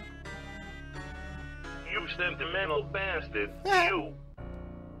California. You sentimental bastard. You.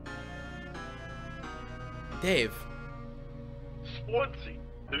 Dave. Sportsy,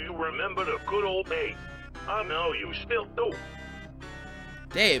 do you remember the good old days? I know you still do.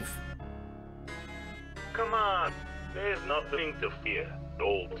 Dave. Come on. There's nothing to fear.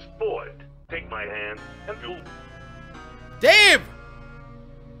 Old sport. Take my hand and you'll... Dave!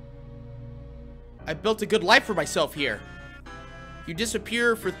 I built a good life for myself here. You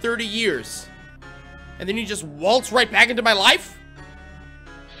disappear for 30 years. And then you just waltz right back into my life?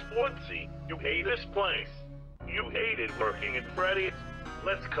 Sportsy, you hate this place. You hated working at Freddy's.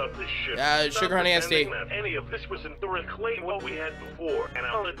 Let's cut this shit. Sugar Honey SD. That any of this was in directly what we had before, and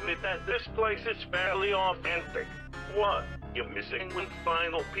I'll admit that this place is fairly authentic. What? You're missing one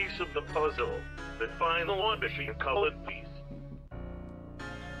final piece of the puzzle. The final audition colored piece.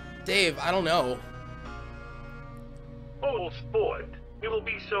 Dave, I don't know. Old sport. It'll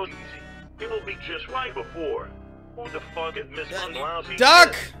be so easy. It'll be just like before. Who the fuck had missed one lousy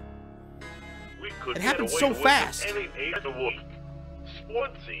Duck! shit? We could It get happened away so with it fast. Any day of the week.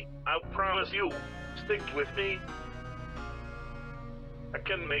 Sportsy, I promise you, stick with me. I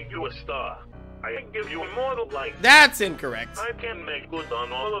can make you a star. I can give you immortal life. That's incorrect. I can make good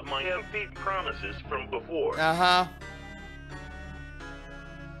on all of my empty promises from before. Uh-huh.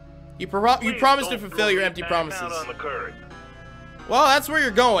 You promised to fulfill your empty promises. Out on the curb. Well, that's where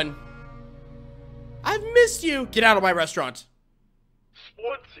you're going. I've missed you. Get out of my restaurant.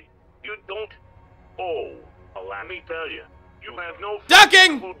 Sportsy, you don't... Oh, let me tell you. You have no...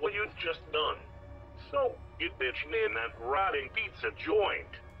 Ducking! ...for what you've just done. So, you ditch me in that rotting pizza joint.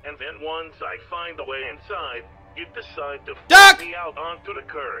 And then once I find a way inside, you decide to Duck! force me out onto the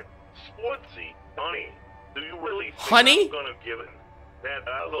curb. Sportsy, honey, do you really think Honey? I'm gonna give in? That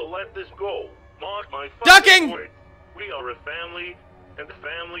I'll let this go. Mark my Ducking! fucking word. We are a family, and the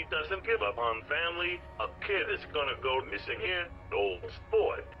family doesn't give up on family. A kid is gonna go missing here, old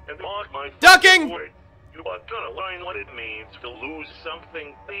sport. And mark my Ducking! word, you are gonna learn what it means to lose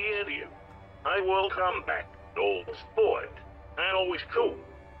something dear to you. I will come back, old sport. And always cool.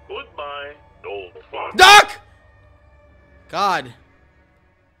 Goodbye, old fun. Duck! God.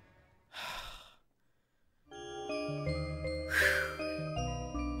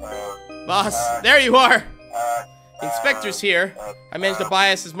 Boss, there you are. The inspector's here. I managed to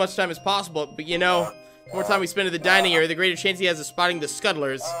buy us as much time as possible, but you know, the more time we spend at the dining area, the greater chance he has of spotting the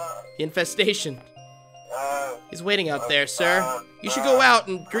scuttlers, the infestation. He's waiting out there, sir. You should go out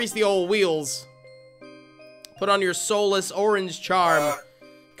and grease the old wheels. Put on your soulless orange charm.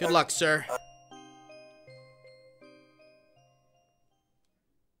 Good luck, sir.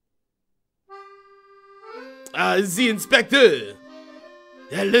 The inspector.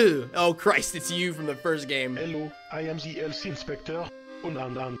 Hello. Oh, Christ, it's you from the first game. Hello, I am the LC Inspector.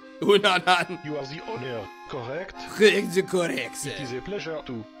 Unanan. Unanan. You are the owner, correct? Correct, sir. It is a pleasure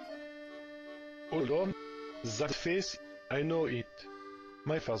to... Hold on. That face, I know it.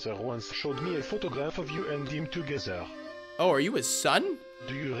 My father once showed me a photograph of you and him together. Oh, are you his son?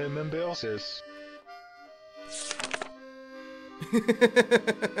 Do you remember this?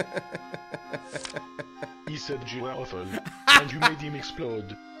 He said you were awful, and you made him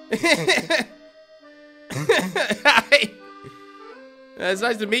explode. Hi. It's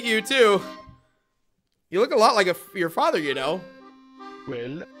nice to meet you, too. You look a lot like your father, you know.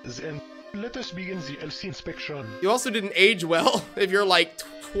 Well, then, let us begin the LC inspection. You also didn't age well, if you're like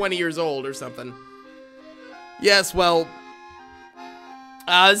 20 years old or something. Yes, well...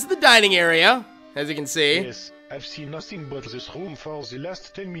 this is the dining area, as you can see. Yes, I've seen nothing but this room for the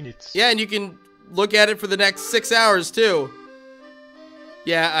last 10 minutes. Yeah, and you can look at it for the next 6 hours, too.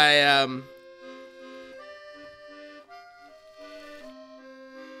 Yeah,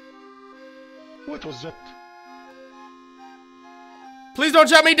 What was that? Please don't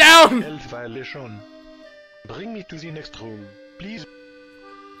shut me down! Health violation. Bring me to the next room, please.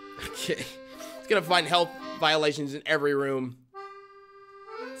 Okay. It's gonna find health violations in every room.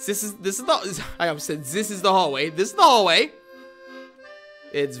 This is the... I almost said this is the hallway. This is the hallway.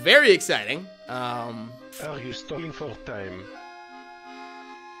 It's very exciting. Are you stalling for time?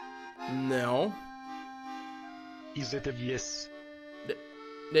 No. Is it a yes?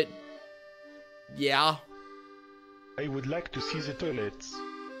 Yeah. I would like to see the toilets.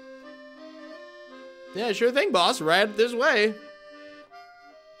 Yeah, sure thing, boss. Right this way.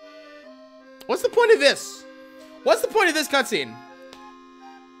 What's the point of this? What's the point of this cutscene?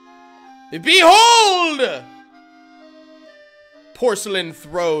 Behold! porcelain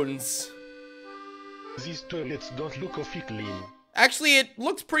thrones. These toilets don't look awfully clean. Actually, it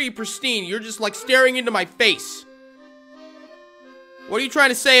looks pretty pristine. You're just like staring into my face. What are you trying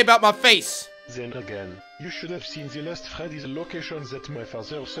to say about my face? Then again, you should have seen the last Freddy's location that my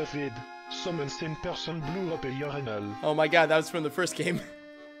father surveyed. Some insane person blew up a urinal. Oh my god, that was from the first game.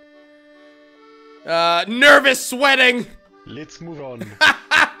 Nervous sweating! Let's move on.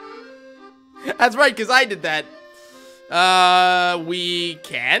 That's right, because I did that. We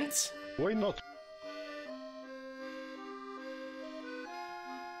can't? Why not?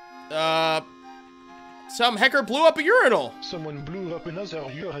 Some hacker blew up a urinal. Someone blew up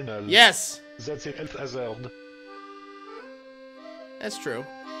another urinal. Yes. That's a health hazard. That's true.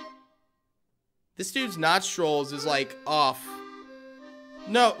 This dude's nostrils is like off.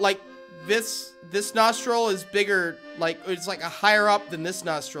 No, like this nostril is bigger. Like it's like a higher up than this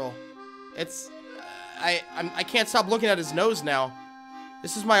nostril. It's I can't stop looking at his nose now.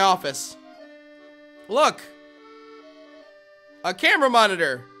 This is my office. Look, a camera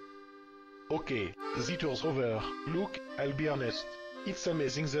monitor. Okay, the tour's over. Look, I'll be honest. It's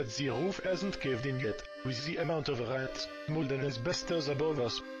amazing that the roof hasn't caved in yet, with the amount of rats, mold and asbestos above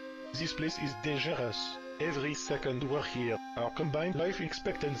us. This place is dangerous. Every second we're here, our combined life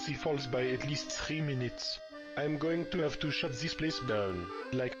expectancy falls by at least 3 minutes. I'm going to have to shut this place down,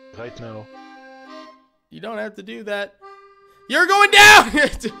 like right now. You don't have to do that. You're going down!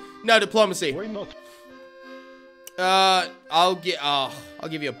 No diplomacy. Why not? I'll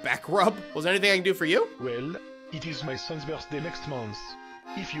give you a back rub. Was there anything I can do for you? Well, it is my son's birthday next month.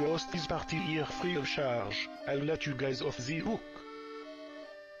 If you host his party here free of charge, I'll let you guys off the hook.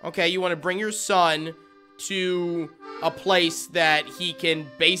 Okay, you want to bring your son to a place that he can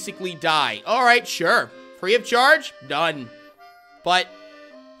basically die. Alright, sure. Free of charge? Done. But,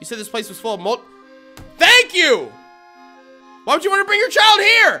 you said this place was full of Thank you! Why would you want to bring your child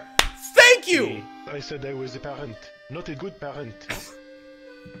here? Thank you! Hey, I said I was a parent, not a good parent.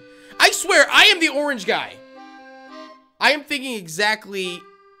 I swear, I am the orange guy. I am thinking exactly...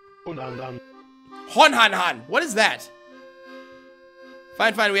 Hon. What is that?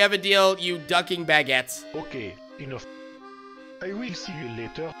 Fine, we have a deal, you ducking baguettes. Okay, enough. I will see you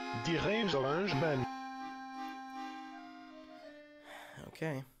later, deranged orange man.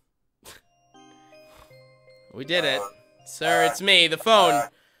 Okay. We did it. Sir, it's me, the phone.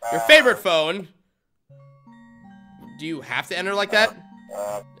 Your favorite phone. Do you have to enter like that?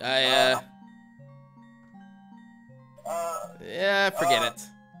 Yeah, forget it.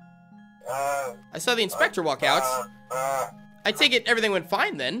 I saw the inspector walk out. I take it everything went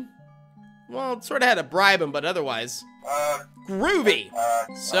fine then. Well, sort of had to bribe him, but otherwise. Groovy!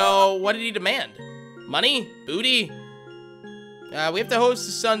 So, what did he demand? Money? Booty? We have to host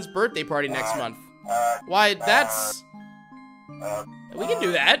his son's birthday party next month. Why, that's... We can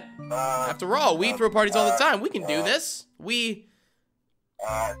do that. After all, we throw parties all the time. We can do this.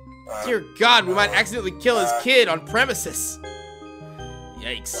 Dear God, we might accidentally kill his kid on premises.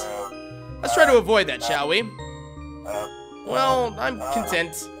 Yikes. Let's try to avoid that, shall we? Well, I'm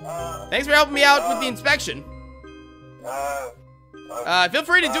content. Thanks for helping me out with the inspection. Feel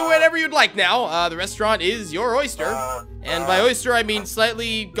free to do whatever you'd like now. The restaurant is your oyster. And by oyster, I mean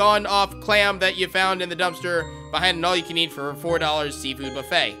slightly gone off clam that you found in the dumpster behind an all-you-can-eat for $4 seafood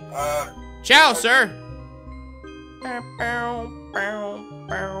buffet. Ciao, sir.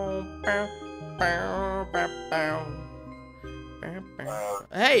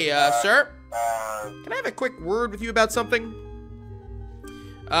 Hey, sir. Can I have a quick word with you about something?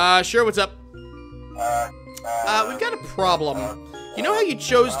 Sure, what's up? We've got a problem. You know how you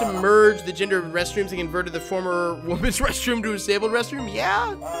chose to merge the gender restrooms and converted the former women's restroom to a disabled restroom?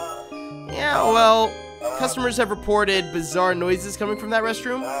 Yeah? Yeah, well, customers have reported bizarre noises coming from that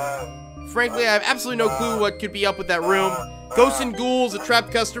restroom. Frankly, I have absolutely no clue what could be up with that room. Ghosts and ghouls, a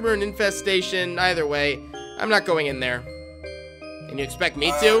trapped customer, an infestation, either way, I'm not going in there. And you expect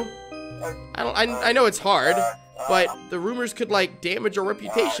me to? I know it's hard, but the rumors could, like, damage our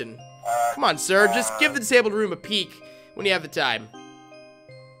reputation. Come on, sir, just give the disabled room a peek when you have the time.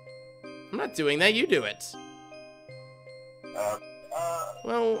 I'm not doing that, you do it.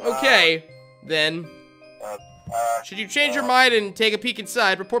 Well, okay, then. Should you change your mind and take a peek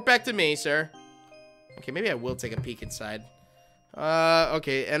inside, report back to me, sir. Okay, maybe I will take a peek inside.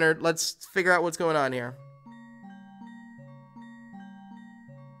 Okay, enter. Let's figure out what's going on here.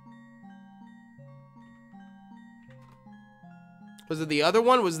 Was it the other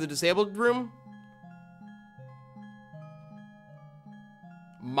one? Was it the disabled room?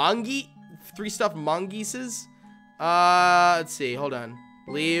 Mongi? 3 stuffed mongooses? Let's see. Hold on.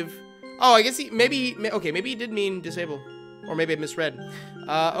 Leave. Oh, I guess maybe he did mean disabled. Or maybe I misread.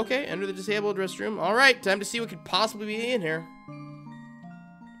 Okay, enter the disabled restroom. All right, time to see what could possibly be in here.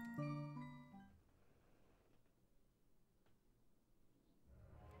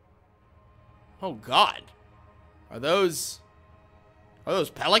 Oh, God. Are those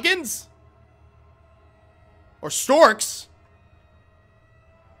pelicans? Or storks?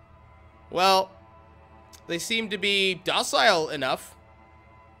 Well, they seem to be docile enough.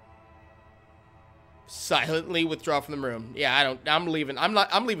 Silently withdraw from the room. Yeah, I'm leaving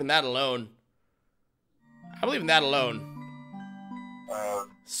that alone. I'm leaving that alone.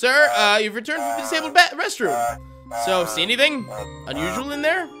 Sir, you've returned from the disabled restroom. So, see anything unusual in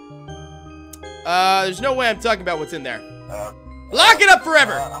there? There's no way I'm talking about what's in there. Lock it up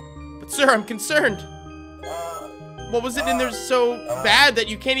forever! But sir, I'm concerned. What was it in there so bad that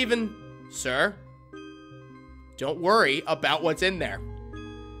you can't even... Sir? Don't worry about what's in there.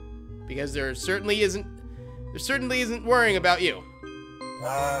 Because there certainly isn't worrying about you.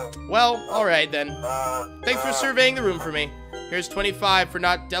 Well, alright then. Thanks for surveying the room for me. Here's 25 for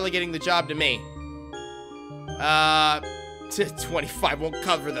not delegating the job to me. 25 won't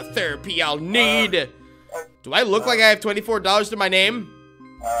cover the therapy I'll need. Do I look like I have $24 to my name?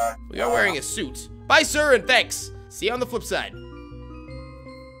 We are wearing a suit. Bye, sir, and thanks. See you on the flip side.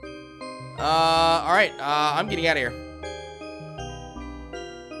 Alright, I'm getting out of here.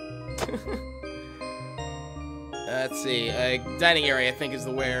 Let's see, dining area I think is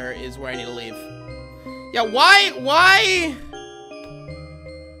where I need to leave. Yeah, why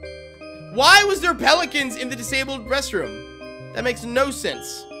was there pelicans in the disabled restroom? That makes no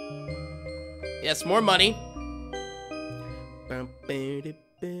sense. Yes, more money. Woo,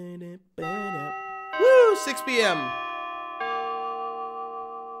 6 p.m.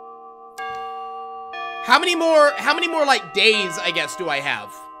 How many more like days, I guess, do I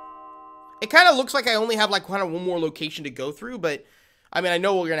have? It kind of looks like I only have like kind of one more location to go through, but I mean, I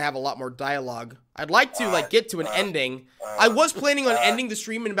know we're going to have a lot more dialogue. I'd like to like get to an ending. I was planning on ending the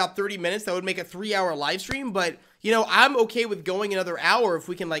stream in about 30 minutes. That would make a 3-hour live stream, but you know, I'm okay with going another hour if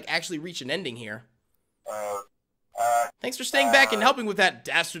we can like actually reach an ending here. Thanks for staying back and helping with that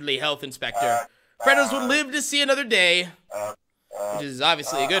dastardly health inspector. Freddos would live to see another day, which is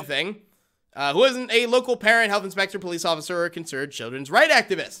obviously a good thing. Who isn't a local parent, health inspector, police officer, or concerned children's rights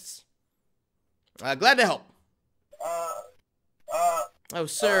activists? Glad to help. Oh,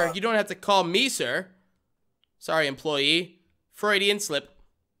 sir, you don't have to call me, sir. Sorry, employee. Freudian slip.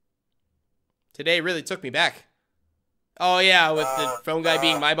 Today really took me back. Oh, yeah, with the phone guy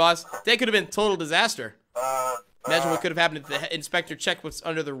being my boss. That could have been a total disaster. Imagine what could have happened if the inspector checked what's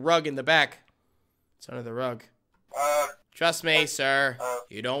under the rug in the back. It's under the rug. Trust me, sir.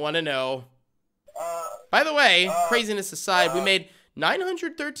 You don't want to know. By the way, craziness aside, we made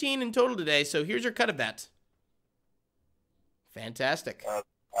 913 in total today, so here's your cut of that. Fantastic.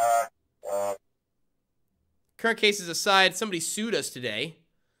 Current cases aside, somebody sued us today.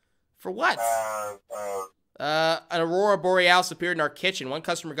 For what? An aurora borealis appeared in our kitchen. One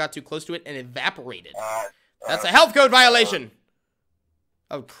customer got too close to it and evaporated. That's a health code violation.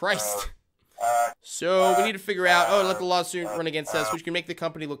 Oh, Christ. So we need to figure out, let the lawsuit run against us, which can make the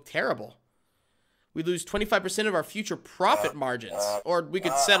company look terrible. We lose 25% of our future profit margins. Or we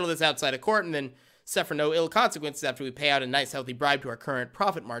could settle this outside of court and then suffer no ill consequences after we pay out a nice healthy bribe to our current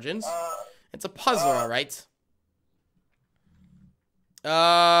profit margins. It's a puzzle, alright.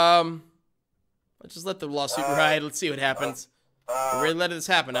 Let's just let the lawsuit ride. Let's see what happens. We're really letting this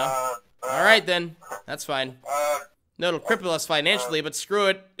happen, huh? Alright then. That's fine. No, it'll cripple us financially, but screw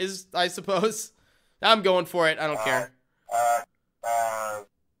it, I suppose. I'm going for it. I don't care.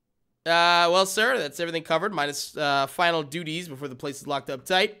 Well, sir, that's everything covered, minus final duties before the place is locked up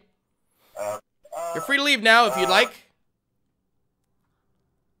tight. You're free to leave now if you'd like.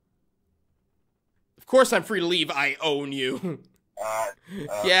 Of course I'm free to leave. I own you.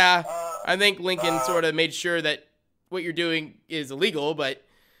 Yeah, I think Lincoln sort of made sure that what you're doing is illegal, but...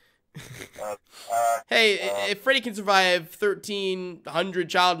 Hey, if Freddy can survive 1,300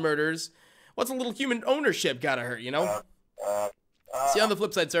 child murders, what's a little human ownership gotta hurt, you know? See you on the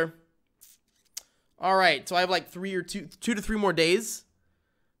flip side, sir. Alright, so I have like 2 to 3 more days.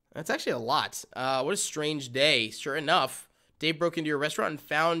 That's actually a lot. What a strange day. Sure enough, Dave broke into your restaurant and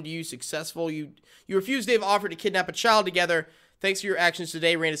found you successful. You refused Dave offer to kidnap a child together. Thanks for your actions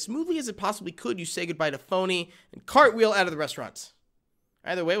today. Ran as smoothly as it possibly could. You say goodbye to Phony and cartwheel out of the restaurant.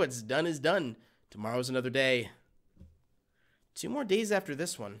 Either way, what's done is done. Tomorrow's another day. 2 more days after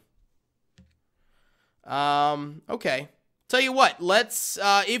this one. Okay. Tell you what, let's,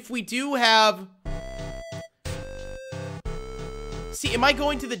 if we do have... See, am I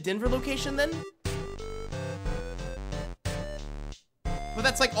going to the Denver location then? but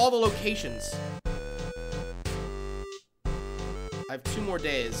that's like all the locations. I have 2 more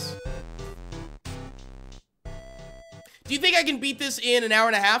days. Do you think I can beat this in an hour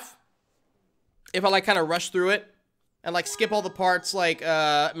and a half? If I like kind of rush through it and like skip all the parts like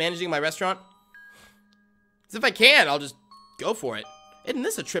managing my restaurant? 'Cause if I can, I'll just go for it. Isn't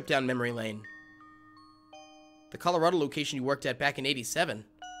this a trip down memory lane? The Colorado location you worked at back in '87.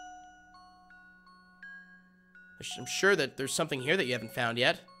 I'm sure that there's something here that you haven't found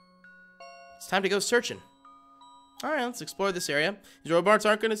yet. It's time to go searching. Alright, let's explore this area. These robots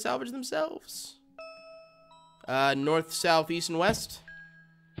aren't going to salvage themselves. North, south, east, and west.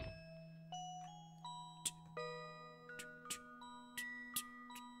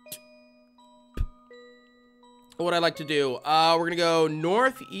 What would I like to do? We're going to go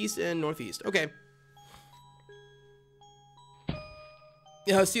north, east, and northeast. Okay.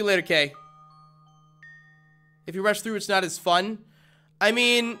 Yeah, see you later, Kay. If you rush through, it's not as fun. I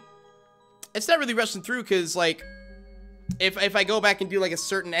mean, it's not really rushing through because, like, if I go back and do, like, a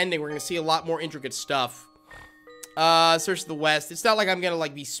certain ending, we're going to see a lot more intricate stuff. Search the west. It's not like I'm going to,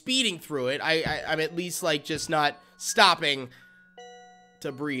 like, be speeding through it. I'm at least, like, just not stopping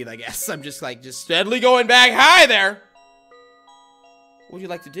to breathe, I guess. I'm just, like, just steadily going back. Hi there! What would you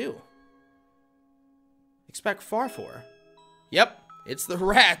like to do? Expect far for. Yep, it's the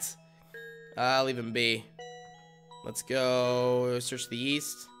rat. I'll leave him be. Let's go search the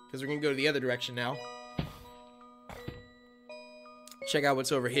east, because we're going to go to the other direction now. Check out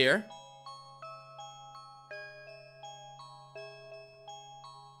what's over here.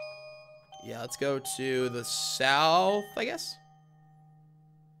 Yeah, let's go to the south, I guess.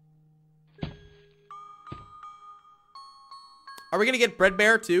 Are we going to get Bread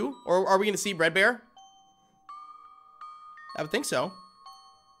Bear too? Or are we going to see Bread Bear? I would think so.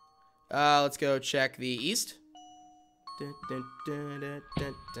 Let's go check the east.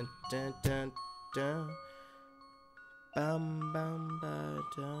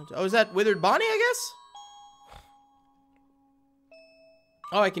 Oh, is that Withered Bonnie, I guess?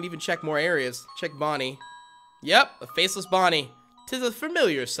 Oh, I can even check more areas. Check Bonnie. Yep, a faceless Bonnie. 'Tis a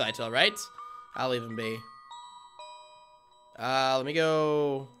familiar sight, alright. I'll leave him be. Let me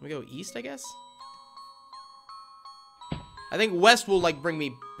go east, I guess? I think west will, like, bring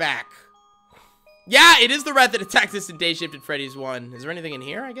me back. Yeah, it is the rat that attacked us in Day Shift at Freddy's 1. Is there anything in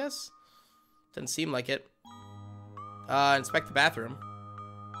here, I guess? Doesn't seem like it. Inspect the bathroom.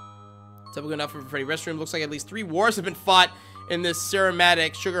 Typical enough for Freddy restroom. Looks like at least 3 wars have been fought in this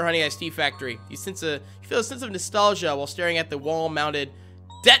ceramatic sugar honey iced tea factory. You feel a sense of nostalgia while staring at the wall-mounted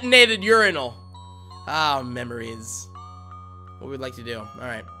detonated urinal. Ah, memories. What we'd like to do.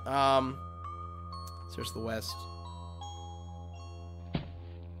 Alright. Search the west.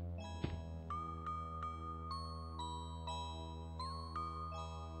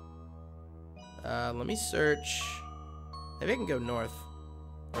 Let me search. Maybe I can go north.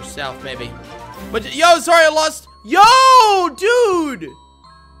 Or south, maybe. But, yo, sorry I lost. Yo, dude!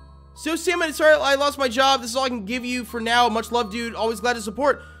 So, Salmon, sorry I lost my job. This is all I can give you for now. Much love, dude. Always glad to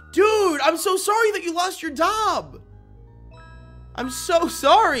support. Dude, I'm so sorry that you lost your job. I'm so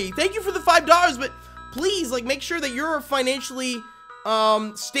sorry. Thank you for the $5, but please, like, make sure that you're financially,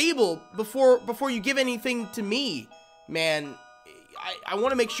 stable before you give anything to me. Man, I want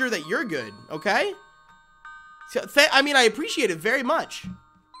to make sure that you're good, okay? So, I mean, I appreciate it very much.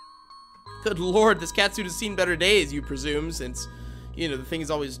 Good lord, this catsuit has seen better days, you presume, since, you know, the thing is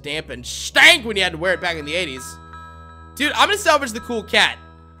always damp and stank when you had to wear it back in the 80s. Dude, I'm gonna salvage the cool cat.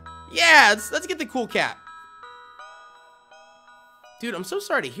 Yeah, let's get the cool cat. Dude, I'm so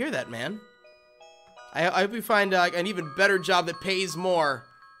sorry to hear that, man. I hope you find an even better job that pays more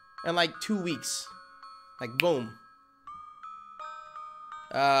in, like, 2 weeks. Like, boom.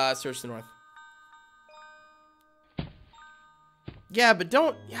 Search the north. Yeah, but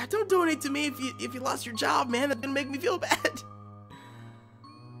don't donate to me if you lost your job, man. That's gonna make me feel bad.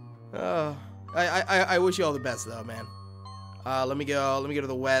 I wish you all the best though, man. Let me go to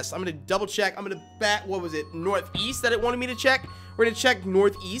the west. I'm gonna double check. I'm gonna bat, what was it, northeast that it wanted me to check? We're gonna check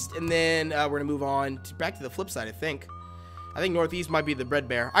northeast, and then we're gonna move on back to the flip side, I think. I think northeast might be the Bread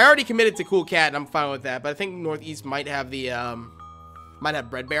Bear. I already committed to Cool Cat, and I'm fine with that, but I think northeast might have the might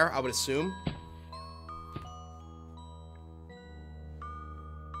have Bread Bear, I would assume.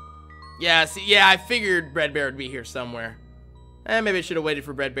 Yeah, see, yeah, I figured Bread Bear would be here somewhere. Maybe I should have waited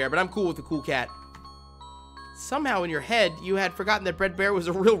for Bread Bear, but I'm cool with the Cool Cat. Somehow in your head, you had forgotten that Bread Bear was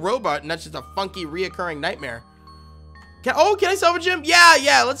a real robot, and that's just a funky, reoccurring nightmare. Can I salvage him?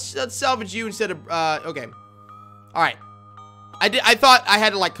 Yeah, let's salvage you instead of, okay. Alright. I thought I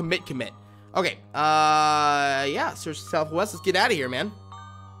had to, like, commit. Okay, yeah, search southwest. Let's get out of here, man.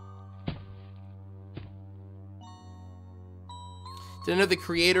 Did I know the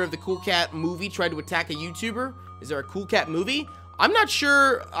creator of the Cool Cat movie tried to attack a YouTuber? Is there a Cool Cat movie? I'm not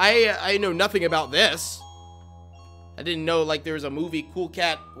sure. I know nothing about this. I didn't know, like, there was a movie, Cool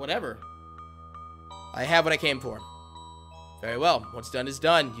Cat, whatever. I have what I came for. Very well. What's done is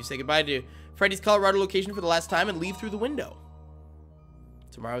done. You say goodbye to Freddy's Colorado location for the last time and leave through the window.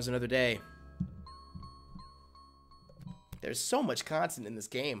 Tomorrow's another day. There's so much content in this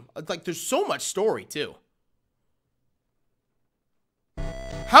game. Like, there's so much story, too.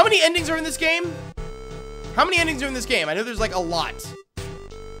 How many endings are in this game? How many endings are in this game? I know there's, like, a lot.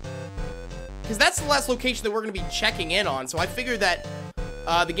 Because that's the last location that we're going to be checking in on. So I figured that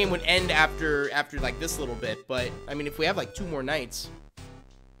the game would end after like, this little bit. But, I mean, if we have, like, 2 more nights.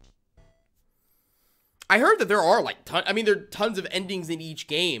 I heard that there are, like, there are tons of endings in each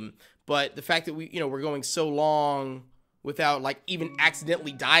game. But the fact that we're going so long without, like, even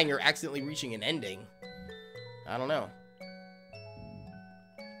accidentally dying or accidentally reaching an ending. I don't know.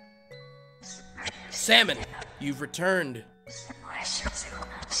 Salmon, you've returned.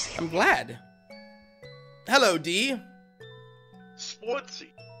 I'm glad. Hello, D. Sportsy.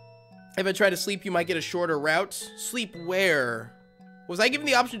 If I try to sleep, you might get a shorter route. Sleep where? Was I given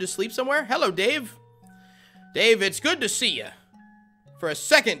the option to sleep somewhere? Hello, Dave. Dave, it's good to see you. For a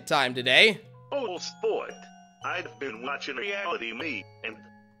second time today. Oh, sport. I've been watching Reality Me, and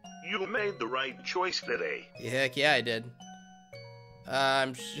you made the right choice today. Yeah, heck yeah, I did.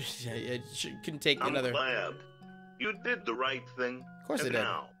 I couldn't take another. I'm glad. You did the right thing. Of course I did.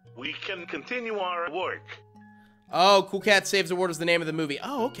 Now, we can continue our work. Oh, Cool Cat Saves the World is the name of the movie.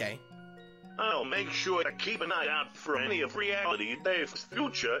 Oh, okay. I'll make sure to keep an eye out for any of Reality Dave's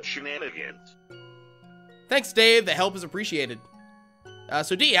future shenanigans. Thanks, Dave. The help is appreciated.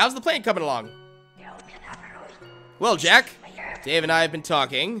 So, D, how's the plan coming along? Well, Jack, Dave and I have been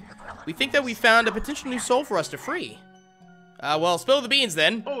talking. We think that we found a potential new soul for us to free. Well, spill the beans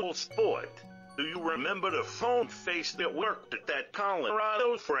then. Oh, sport. Do you remember the phone face that worked at that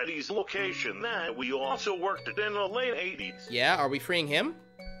Colorado Freddy's location that we also worked at in the late 80s? Yeah, are we freeing him?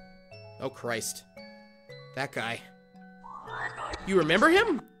 Oh, Christ. That guy. You remember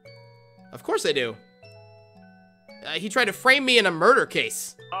him? Of course I do. He tried to frame me in a murder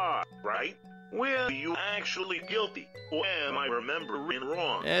case. Right. Were you actually guilty? Or am I remembering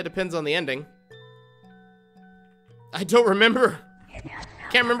wrong? It depends on the ending. I don't remember.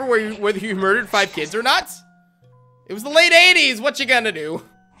 Can't remember whether you murdered 5 kids or not. It was the late 80s. What you gonna do?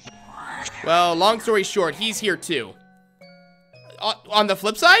 Well, long story short, he's here too. On the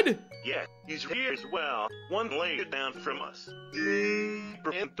flip side? Yeah, he's here as well. One layer down from us.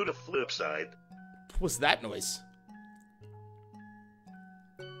 Deeper into the flip side. What's that noise?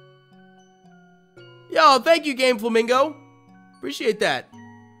 Yo, thank you, Game Flamingo. Appreciate that.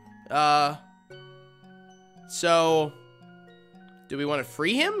 So, do we want to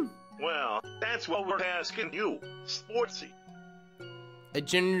free him? Well, that's what we're asking you, Sportsy. I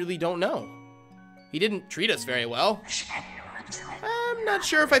genuinely don't know. He didn't treat us very well. I'm not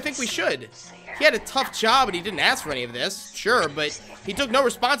sure if I think we should. He had a tough job and he didn't ask for any of this, sure, but he took no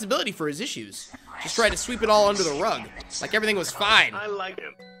responsibility for his issues. Just tried to sweep it all under the rug, like everything was fine. I like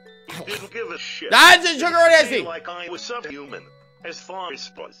him. He didn't give a shit. That's a sugar daisy. Like I was subhuman. As far as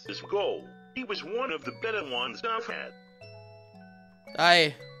buzzes go, he was one of the better ones I've had.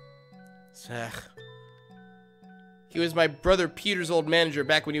 He was my brother Peter's old manager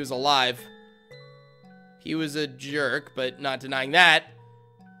back when he was alive. He was a jerk, but not denying that.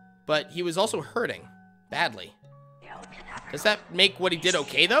 But he was also hurting. Badly. Does that make what he did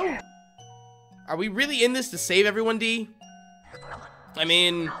okay, though? Are we really in this to save everyone, D? I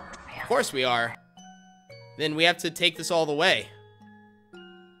mean, of course we are. Then we have to take this all the way.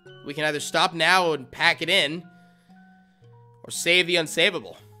 We can either stop now and pack it in, or save the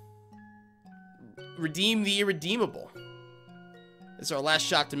unsavable. Redeem the irredeemable. This is our last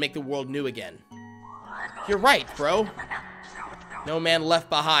shot to make the world new again. You're right, bro. No man left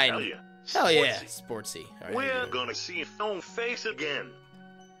behind. Hell yeah. Hell yeah, Sportsy. Right, we're gonna see his own face again.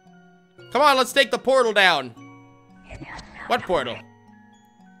 Come on, let's take the portal down. What portal?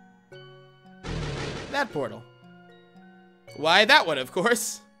 That portal. Why, that one, of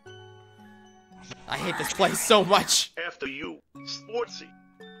course. I hate this place so much. After you, Sportsy.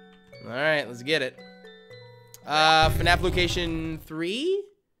 Alright, let's get it. FNAF location 3?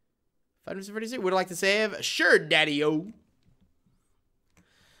 546. Would I like to save? Sure, daddy-o.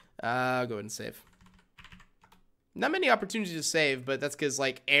 I'll go ahead and save. Not many opportunities to save, but that's because,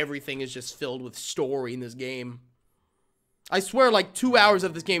 like, everything is just filled with story in this game. I swear, like, 2 hours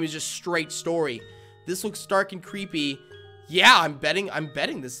of this game is just straight story. This looks dark and creepy. Yeah, I'm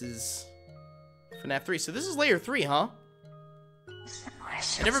betting this is FNAF 3. So this is layer 3, huh?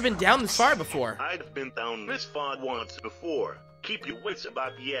 I've never been down this far before. I've been down this far once before. Keep your wits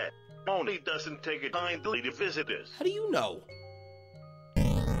about you. Only doesn't take it kindly to visitors. How do you know?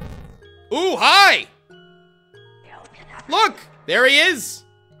 Ooh, hi! Look! There he is!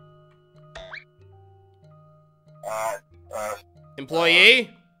 Employee?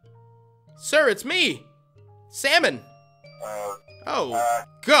 Sir, it's me! Salmon! Oh,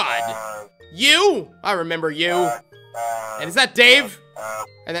 God! You? I remember you. And is that Dave?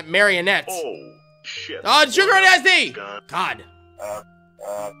 And that marionette? Oh, shit. Oh, Sugar and SD! God.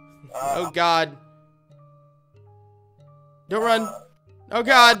 Oh, God. Don't run. Oh,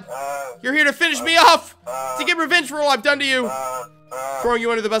 God. You're here to finish me off! To get revenge for all I've done to you! Throwing you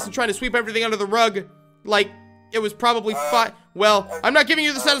under the bus and trying to sweep everything under the rug. Like, it was probably fine. Well, I'm not giving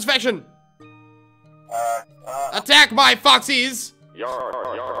you the satisfaction! Attack my foxies!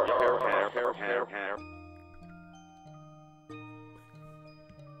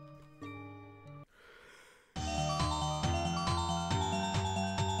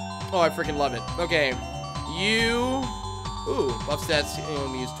 Oh, I freaking love it. Okay. You... Ooh, buff stats, you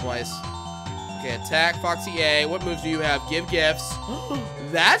only use twice. Okay, attack, Foxy A. What moves do you have? Give gifts.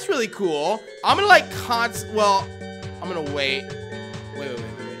 That's really cool. I'm gonna like well, I'm gonna wait. Wait.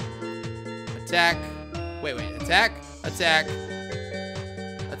 Attack. Wait. Attack. Attack.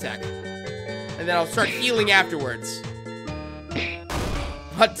 Attack. And then I'll start healing afterwards.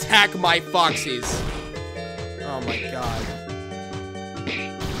 Attack my Foxies. Oh my god.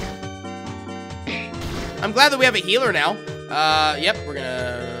 I'm glad that we have a healer now. Yep, we're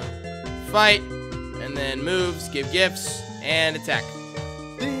gonna fight, and then moves, give gifts, and attack.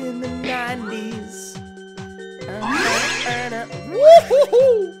 In the 90s.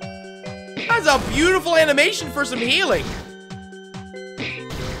 Woo-hoo-hoo! That's a beautiful animation for some healing.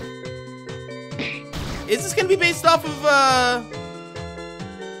 Is this gonna be based off of,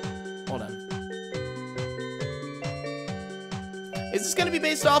 hold on. Is this gonna be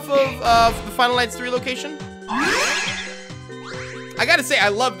based off of the Final Nights 3 location? I gotta say, I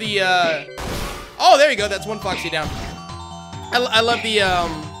love the, oh, there you go, that's one Foxy down. I love the,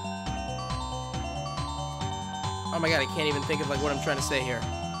 oh my god, I can't even think of, like, what I'm trying to say here.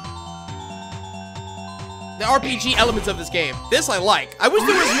 The RPG elements of this game. This I like. I wish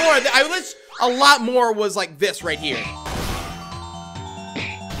there was more, I wish a lot more was like this right here.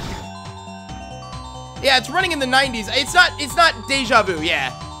 Yeah, it's running in the 90s. It's not deja vu,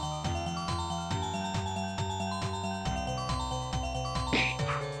 yeah.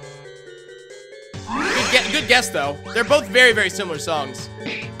 Good guess, though. They're both very, very similar songs.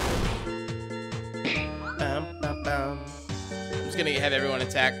 I'm just gonna have everyone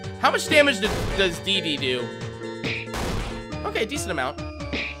attack. How much damage does DD do? Okay, decent amount.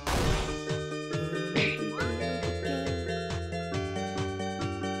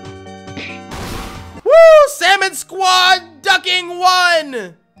 Woo! Salmon Squad ducking 1!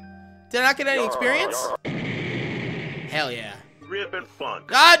 Did I not get any experience? Hell yeah. Rip and fun.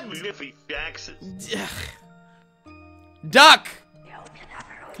 God! Liffy Jackson. Duck!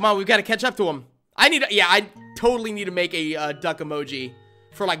 Come on, we've got to catch up to him. I totally need to make a duck emoji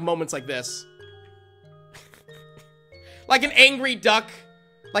for like moments like this. Like an angry duck.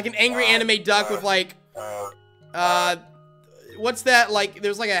 Like an angry anime duck with like, what's that? Like,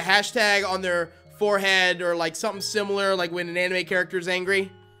 there's like a hashtag on their forehead or like something similar, like when an anime character is angry.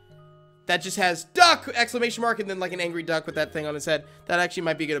 That just has duck exclamation mark and then like an angry duck with that thing on his head. That actually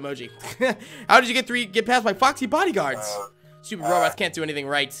might be a good emoji. How did you get past my foxy bodyguards? Stupid robots can't do anything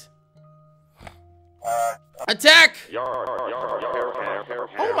right. Attack!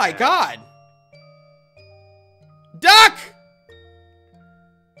 Oh my god! Duck!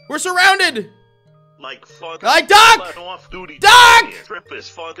 We're surrounded! Like fuck. Like duck! Off-duty Duck! Trip is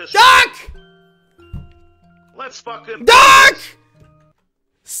fungus. Duck! Let's fucking Duck!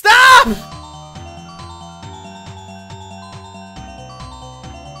 Stop!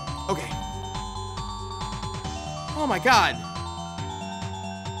 Okay. Oh my god.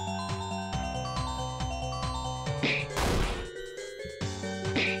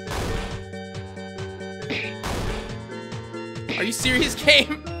 Are you serious,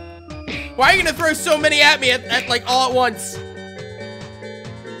 game? Why are you gonna throw so many at me at like all at once?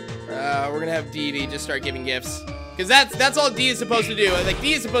 We're gonna have DD just start giving gifts. Because that's all D is supposed to do. Like,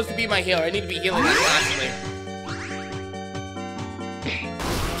 D is supposed to be my healer. I need to be healing like constantly.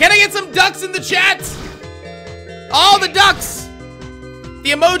 Can I get some ducks in the chat? All the ducks!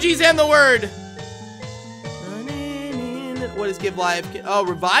 The emojis and the word. What is give life? Oh,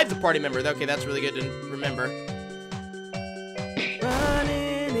 revive the party member. Okay, that's really good to remember.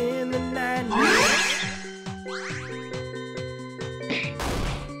 Running in the 90s.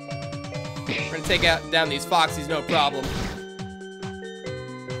 take down these Foxies, no problem.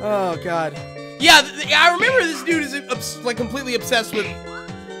 Oh, God. Yeah, I remember this dude is, like, completely obsessed with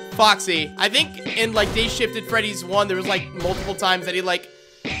Foxy. I think in, like, Day Shifted Freddy's 1, there was, like, multiple times that he, like,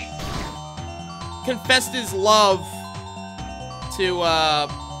 confessed his love to,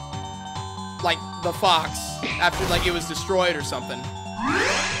 like, the fox after, like, it was destroyed or something.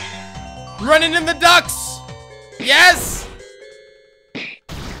 Running in the ducks! Yes!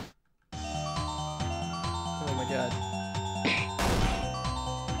 Oh, my God.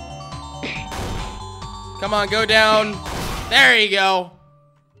 Come on, go down. There you go.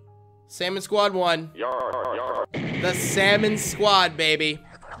 Salmon Squad 1. The Salmon Squad, baby.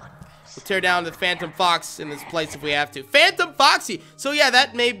 We'll tear down the Phantom Fox in this place if we have to. Phantom Foxy! So yeah,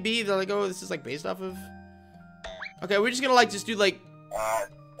 that may be, they're like, oh, this is like based off of... Okay, we're just gonna like, just do like,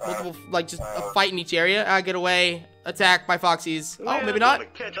 multiple, like just a fight in each area. Get away, attack by Foxies. Oh, maybe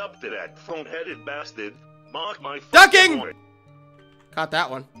not. Catch up to that phone-headed bastard. Mark my Ducking! Caught that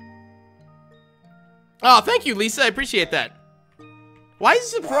one. Oh, thank you, Lisa. I appreciate that. Why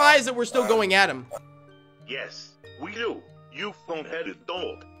is he surprised that we're still going at him? Yes, we do. You phone-headed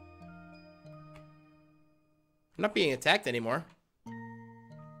dog. I'm not being attacked anymore.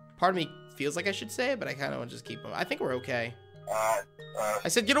 Part of me feels like I should say it, but I kind of want to just keep him. I think we're okay. I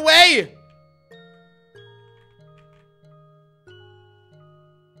said, get away!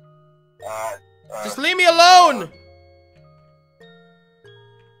 Just leave me alone!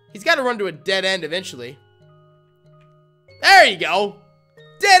 He's got to run to a dead end eventually. There you go!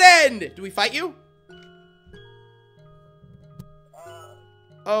 Dead end! Do we fight you?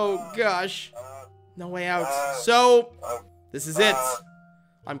 Oh, gosh. No way out. So, this is it.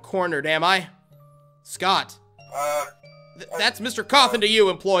 I'm cornered, am I? Scott. That's Mr. Coffin to you,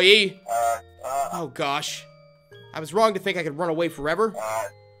 employee. Oh, gosh. I was wrong to think I could run away forever.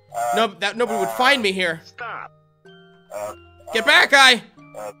 No, that nobody would find me here. Stop. Get back, guy!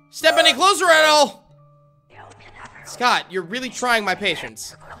 Step any closer at all! Scott, you're really trying my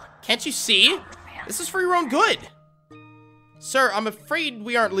patience. Can't you see? This is for your own good. Sir, I'm afraid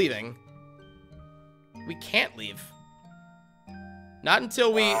we aren't leaving. We can't leave. Not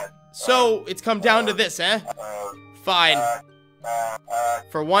until we... So, it's come down to this, eh? Fine.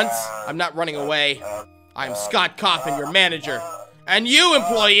 For once, I'm not running away. I'm Scott Coffin, your manager. And you,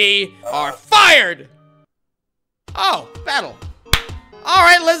 employee, are fired! Oh, battle.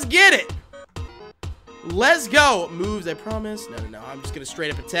 Alright, let's get it. Let's go. Moves, I promise. No. I'm just gonna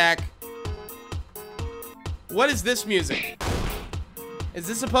straight up attack. What is this music? Is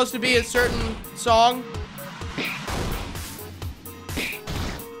this supposed to be a certain song?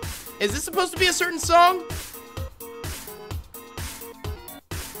 Is this supposed to be a certain song?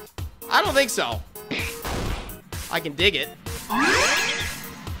 I don't think so. I can dig it.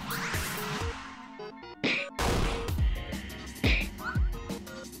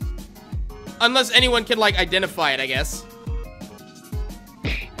 Unless anyone can, like, identify it, I guess.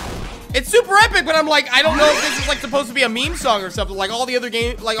 It's super epic, but I'm like, I don't know if this is, like, supposed to be a meme song or something, like all the other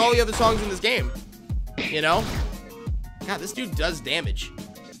songs in this game. You know? God, this dude does damage.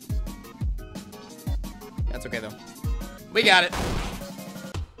 That's okay, though. We got it.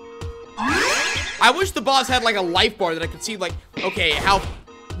 I wish the boss had, like, a life bar that I could see, like, okay, how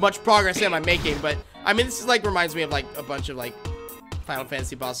much progress am I making, but, I mean, this is, like, reminds me of, like, a bunch of, like, Final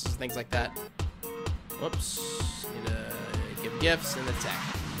Fantasy bosses and things like that. Whoops. Need to give gifts and attack.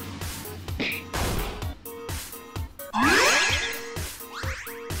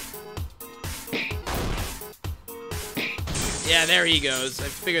 Yeah, there he goes. I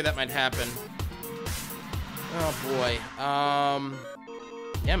figured that might happen. Oh boy.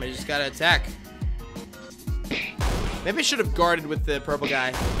 Yeah, I just gotta attack. Maybe I should have guarded with the purple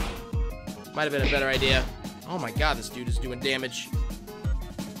guy. Might have been a better idea. Oh my god, this dude is doing damage.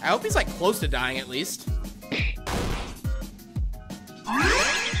 I hope he's like close to dying at least.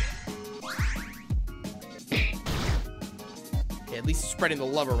 Okay, at least he's spreading the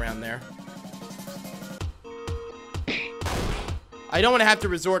love around there. I don't want to have to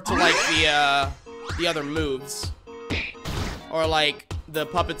resort to like the other moves. Or like the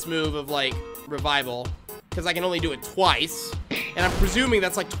puppet's move of like revival. Because I can only do it twice. And I'm presuming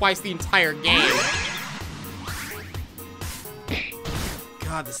that's like twice the entire game.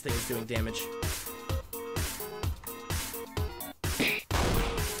 God, this thing is doing damage.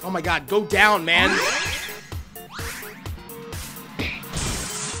 Oh my god, go down, man.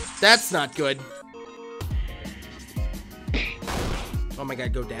 That's not good. Oh my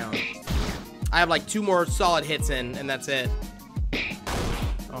god, go down. I have like 2 more solid hits in, and that's it.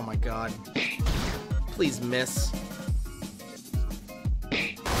 Oh my god. Please miss.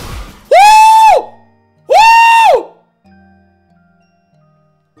 Woo!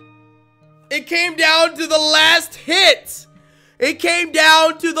 It came down to the last hit. It came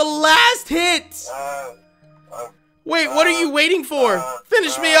down to the last hit. Wait, what are you waiting for?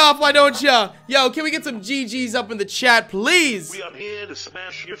 Finish me off, why don't ya? Yo, can we get some GGs up in the chat, please? We are here to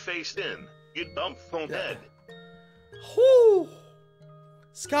smash your face in. You dumb phone head. Whoo.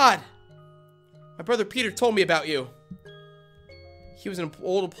 Scott, my brother Peter told me about you. He was an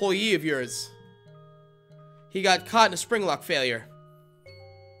old employee of yours. He got caught in a spring lock failure.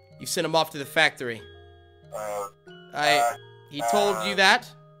 You sent him off to the factory. He told you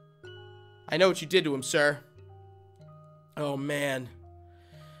that? I know what you did to him, sir. Oh, man.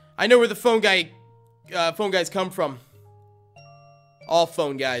 I know where the phone guys come from. All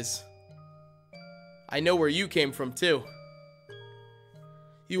phone guys. I know where you came from, too.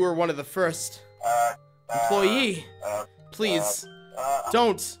 You were one of the first. Employee. Please,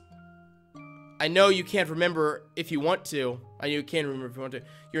 don't. I know you can't remember if you want to. I know you can remember if you want to.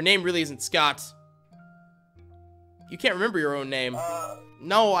 Your name really isn't Scott. You can't remember your own name.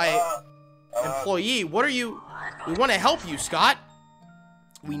 No, Employee, what are you? We want to help you, Scott.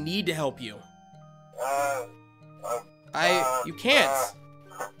 We need to help you. You can't.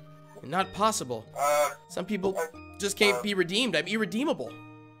 Not possible. Some people just can't be redeemed. I'm irredeemable.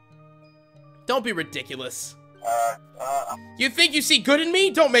 Don't be ridiculous. You think you see good in me?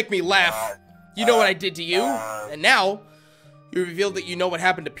 Don't make me laugh. You know what I did to you. And now, you revealed that you know what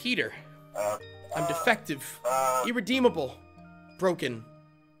happened to Peter. I'm defective. Irredeemable. Broken.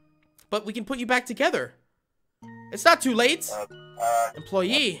 But we can put you back together. It's not too late.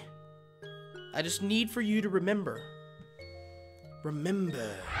 Employee. I just need for you to remember. Remember.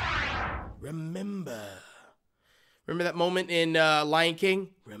 Remember. Remember that moment in Lion King?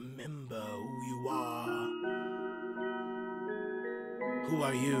 Remember who you are. Who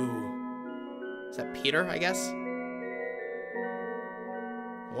are you? Is that Peter, I guess?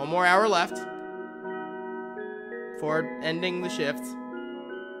 1 more hour left before ending the shift.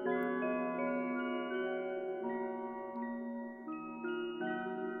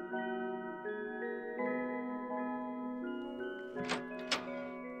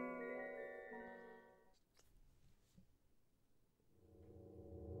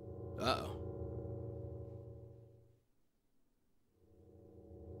 Uh-oh.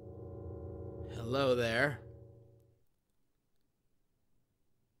 Hello there.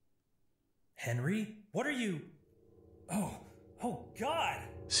 Henry? What are you... Oh God!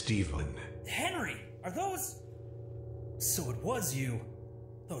 Stephen. Henry! Are those... So it was you.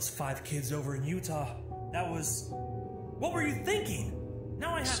 Those 5 kids over in Utah. That was... What were you thinking?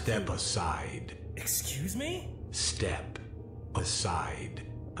 Now I have Step aside. Excuse me? Step aside.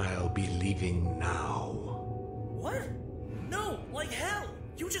 I'll be leaving now. What? No, like hell!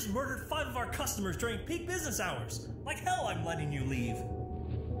 You just murdered 5 of our customers during peak business hours. Like hell I'm letting you leave.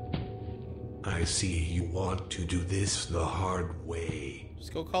 I see you want to do this the hard way.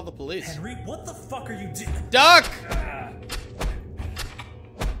 Just go call the police. Henry, what the fuck are you doing? Duck!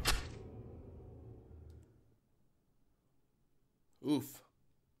 Oof.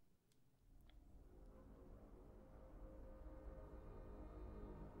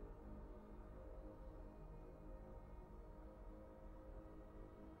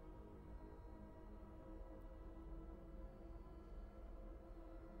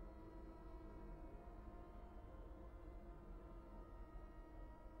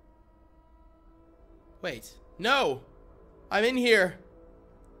 Wait. No! I'm in here.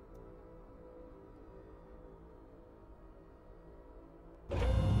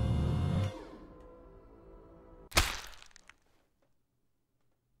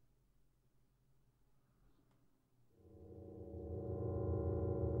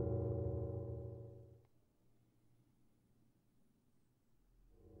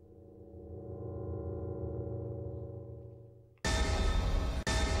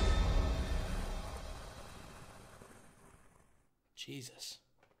 Jesus.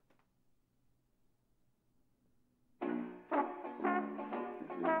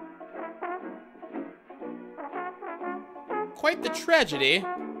 Quite the tragedy.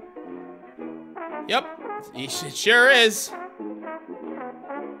 Yep, it sure is.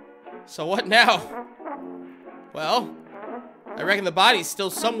 So what now? Well, I reckon the body's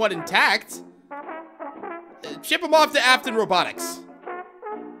still somewhat intact. Ship him off to Afton Robotics.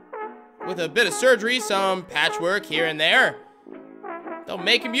 With a bit of surgery, some patchwork here and there, they'll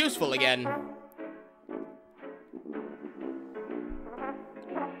make him useful again.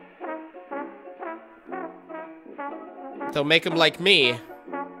 They'll make him like me.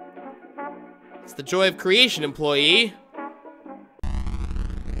 It's the joy of creation, employee.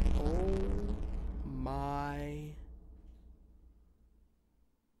 Oh my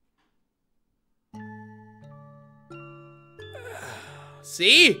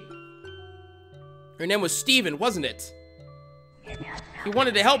See? Your name was Steven, wasn't it? He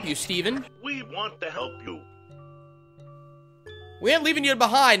wanted to help you, Steven. We want to help you. We ain't leaving you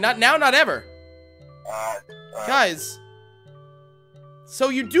behind. Not now, not ever. Guys. So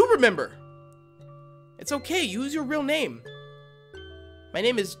you do remember. It's okay. Use your real name. My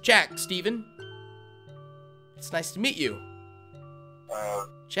name is Jack, Steven. It's nice to meet you.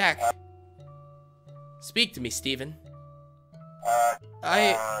 Jack. Speak to me, Steven.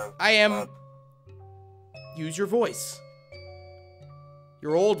 I am... Use your voice.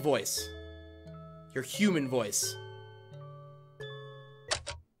 Your old voice. Your human voice.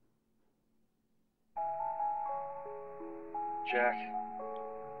 Jack,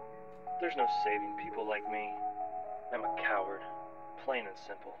 there's no saving people like me. I'm a coward, plain and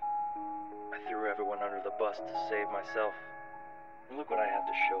simple. I threw everyone under the bus to save myself, and look what I have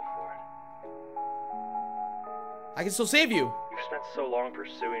to show for it. I can still save you. You've spent so long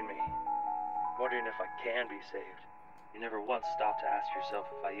pursuing me, wondering if I can be saved. You never once stopped to ask yourself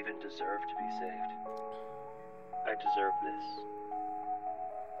if I even deserve to be saved. I deserve this.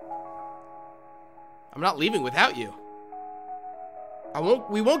 I'm not leaving without you.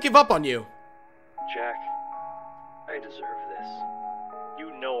 We won't give up on you. Jack, I deserve this.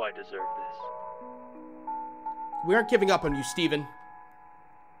 You know I deserve this. We aren't giving up on you, Steven.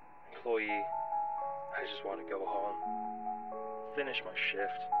 Employee, I just want to go home. Finish my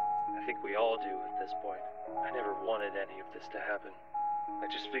shift. I think we all do at this point. I never wanted any of this to happen. I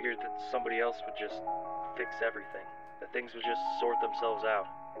just figured that somebody else would just fix everything. That things would just sort themselves out.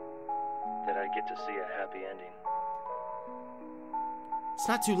 That I'd get to see a happy ending. It's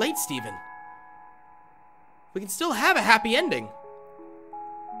not too late, Steven. We can still have a happy ending.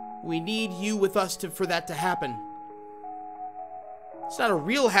 We need you with us for that to happen. It's not a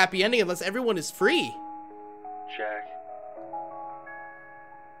real happy ending unless everyone is free. Jack.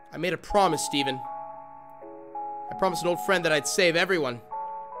 I made a promise, Steven. I promised an old friend that I'd save everyone.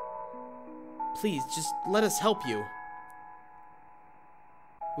 Please, just let us help you.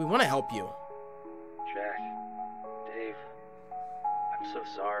 We want to help you. Jack. Dave. I'm so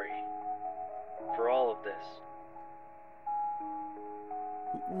sorry. For all of this.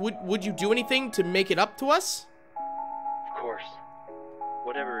 Would you do anything to make it up to us? Of course.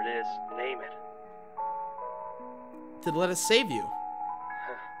 Whatever it is, name it. To let us save you.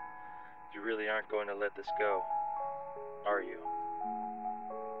 You really aren't going to let this go, are you?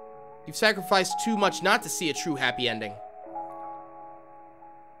 You've sacrificed too much not to see a true happy ending.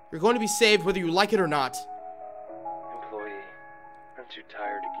 You're going to be saved whether you like it or not. Employee, I'm too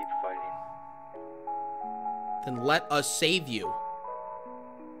tired to keep fighting. Then let us save you.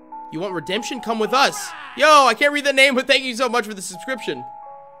 You want redemption? Come with us. Yo, I can't read the name, but thank you so much for the subscription.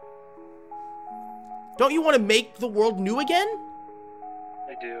 Don't you want to make the world new again?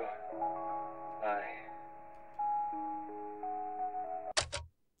 I do.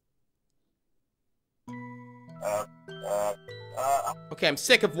 Okay, I'm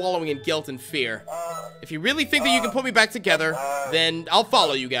sick of wallowing in guilt and fear. If you really think that you can put me back together, then I'll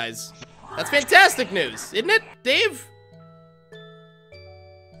follow you guys. That's fantastic news, isn't it, Dave?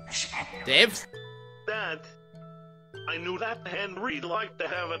 Dave? Dad, I knew that Henry liked to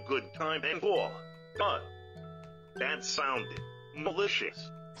have a good time and all, but that sounded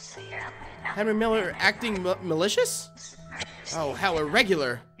malicious. Henry Miller acting malicious? Oh, how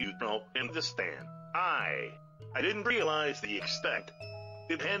irregular. You don't understand. I didn't realize the extent.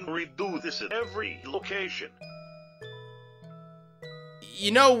 Did Henry do this at every location?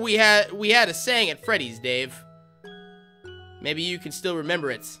 You know, we had a saying at Freddy's, Dave. Maybe you can still remember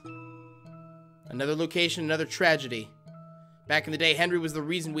it. Another location, another tragedy. Back in the day, Henry was the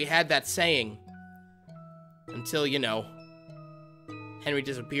reason we had that saying. Until, you know, Henry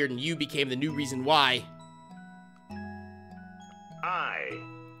disappeared and you became the new reason why.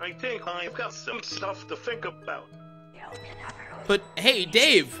 I think I've got some stuff to think about. But, hey,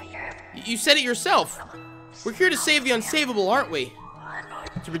 Dave, you said it yourself. We're here to save the unsavable, aren't we?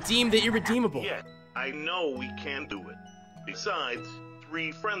 To redeem the irredeemable. Yeah, I know we can do it. Besides,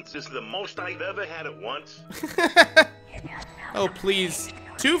 3 friends is the most I've ever had at once. Oh, please.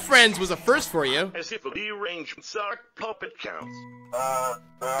 2 friends was a first for you. As if a deranged sock puppet counts.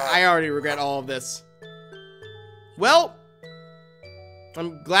 I already regret all of this. Well,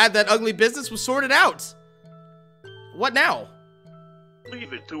 I'm glad that ugly business was sorted out. What now?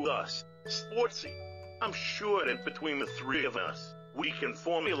 Leave it to us, Sportsy. I'm sure that between the 3 of us, we can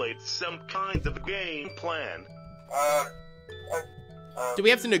formulate some kind of game plan. Do we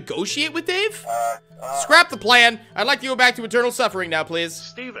have to negotiate with Dave? Scrap the plan. I'd like to go back to eternal suffering now, please.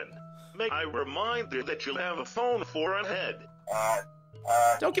 Steven, may I remind you that you'll have a phone for a head.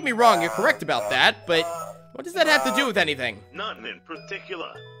 Don't get me wrong, you're correct about that, but what does that have to do with anything? Nothing in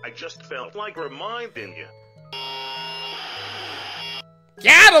particular. I just felt like reminding you.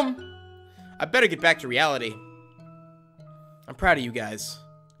 Got him! I better get back to reality. I'm proud of you guys.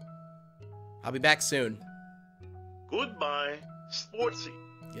 I'll be back soon. Goodbye, Sportsy.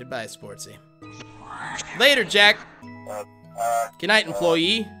 Goodbye, Sportsy. Later, Jack. Good night,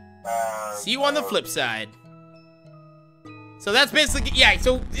 employee. See you on the flip side. So that's basically, yeah,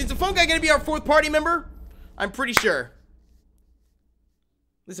 so is the phone guy gonna be our fourth party member? I'm pretty sure.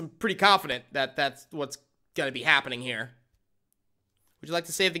 At least I'm pretty confident that that's what's gonna be happening here. Would you like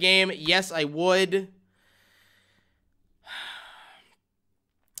to save the game? Yes, I would.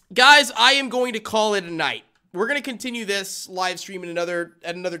 Guys, I am going to call it a night. We're going to continue this live stream at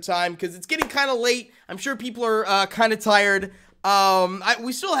another time because it's getting kind of late. I'm sure people are kind of tired.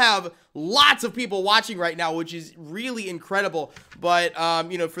 We still have lots of people watching right now, which is really incredible. But,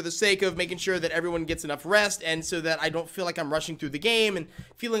 you know, for the sake of making sure that everyone gets enough rest and so that I don't feel like I'm rushing through the game and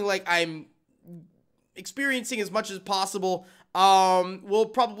feeling like I'm experiencing as much as possible, we'll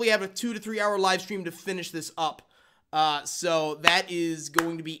probably have a 2 to 3 hour live stream to finish this up. So that is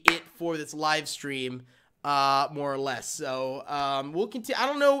going to be it for this live stream, more or less. So, we'll continue. I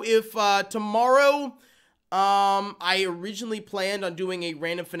don't know if, tomorrow, I originally planned on doing a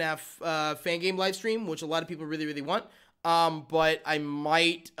random FNAF, fan game live stream, which a lot of people really, really want. But I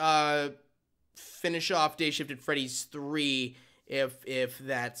might, finish off Day Shift at Freddy's 3 if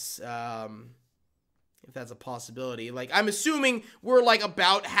that's a possibility. Like, I'm assuming we're, like,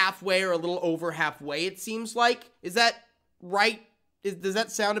 about halfway or a little over halfway, it seems like. Is that right? Does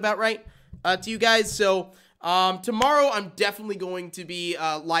that sound about right to you guys? So, tomorrow I'm definitely going to be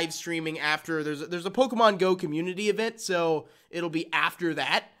live streaming after. There's a Pokemon Go community event, so it'll be after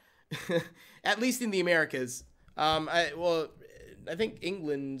that. At least in the Americas. I think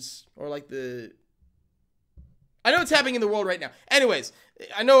England's, or like I know it's happening in the world right now. Anyways,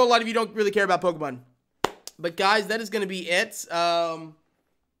 I know a lot of you don't really care about Pokemon. But guys, that is going to be it. Y'all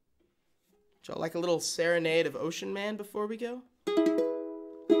like a little serenade of Ocean Man before we go?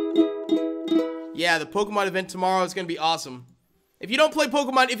 Yeah, the Pokemon event tomorrow is going to be awesome. If you don't play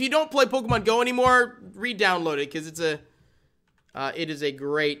Pokemon Go anymore, re-download it because it is a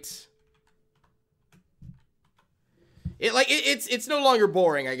great. It's no longer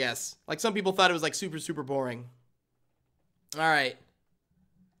boring, I guess. Like some people thought it was like super boring. All right,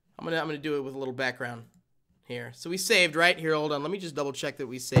 I'm gonna do it with a little background. Here. So we saved, right? Here, hold on. Let me just double check that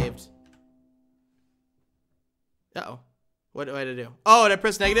we saved. Uh-oh. What do I do? Oh, did I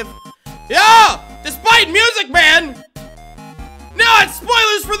press negative? Yeah! Despite music, man! No, it's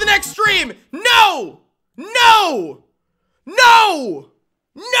spoilers for the next stream! No! No! No!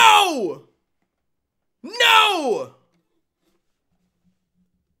 No! No!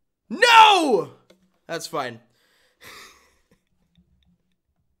 No! That's fine.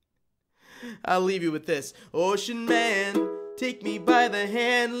 I'll leave you with this. Ocean Man, take me by the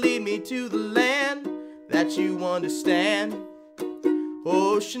hand, lead me to the land that you understand.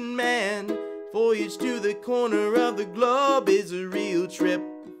 Ocean Man, voyage to the corner of the globe is a real trip.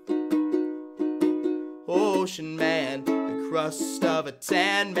 Ocean Man, the crust of a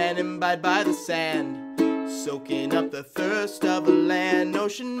tan man imbibed by the sand, soaking up the thirst of the land.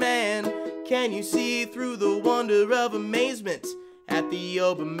 Ocean Man, can you see through the wonder of amazement at the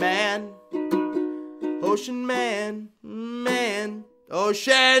open man? Ocean Man,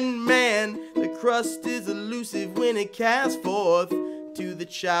 Ocean Man, the crust is elusive when it casts forth to the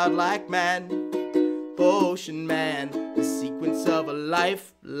childlike man. Ocean Man, the sequence of a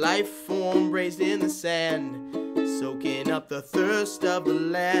life form raised in the sand, soaking up the thirst of the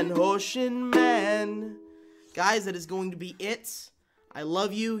land. Ocean Man. Guys, that is going to be it. I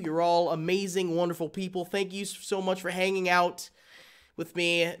love you. You're all amazing, wonderful people. Thank you so much for hanging out with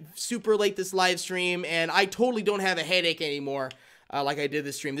me super late this live stream, and I totally don't have a headache anymore like I did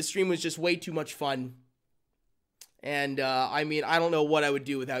this stream. This stream was just way too much fun, and I mean, I don't know what I would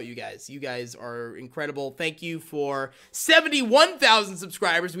do without you guys. You guys are incredible. Thank you for 71,000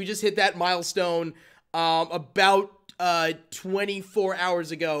 subscribers. We just hit that milestone about 24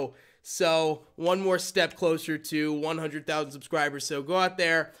 hours ago, so one more step closer to 100,000 subscribers. So go out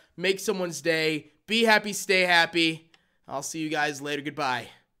there, make someone's day, be happy, stay happy. I'll see you guys later. Goodbye.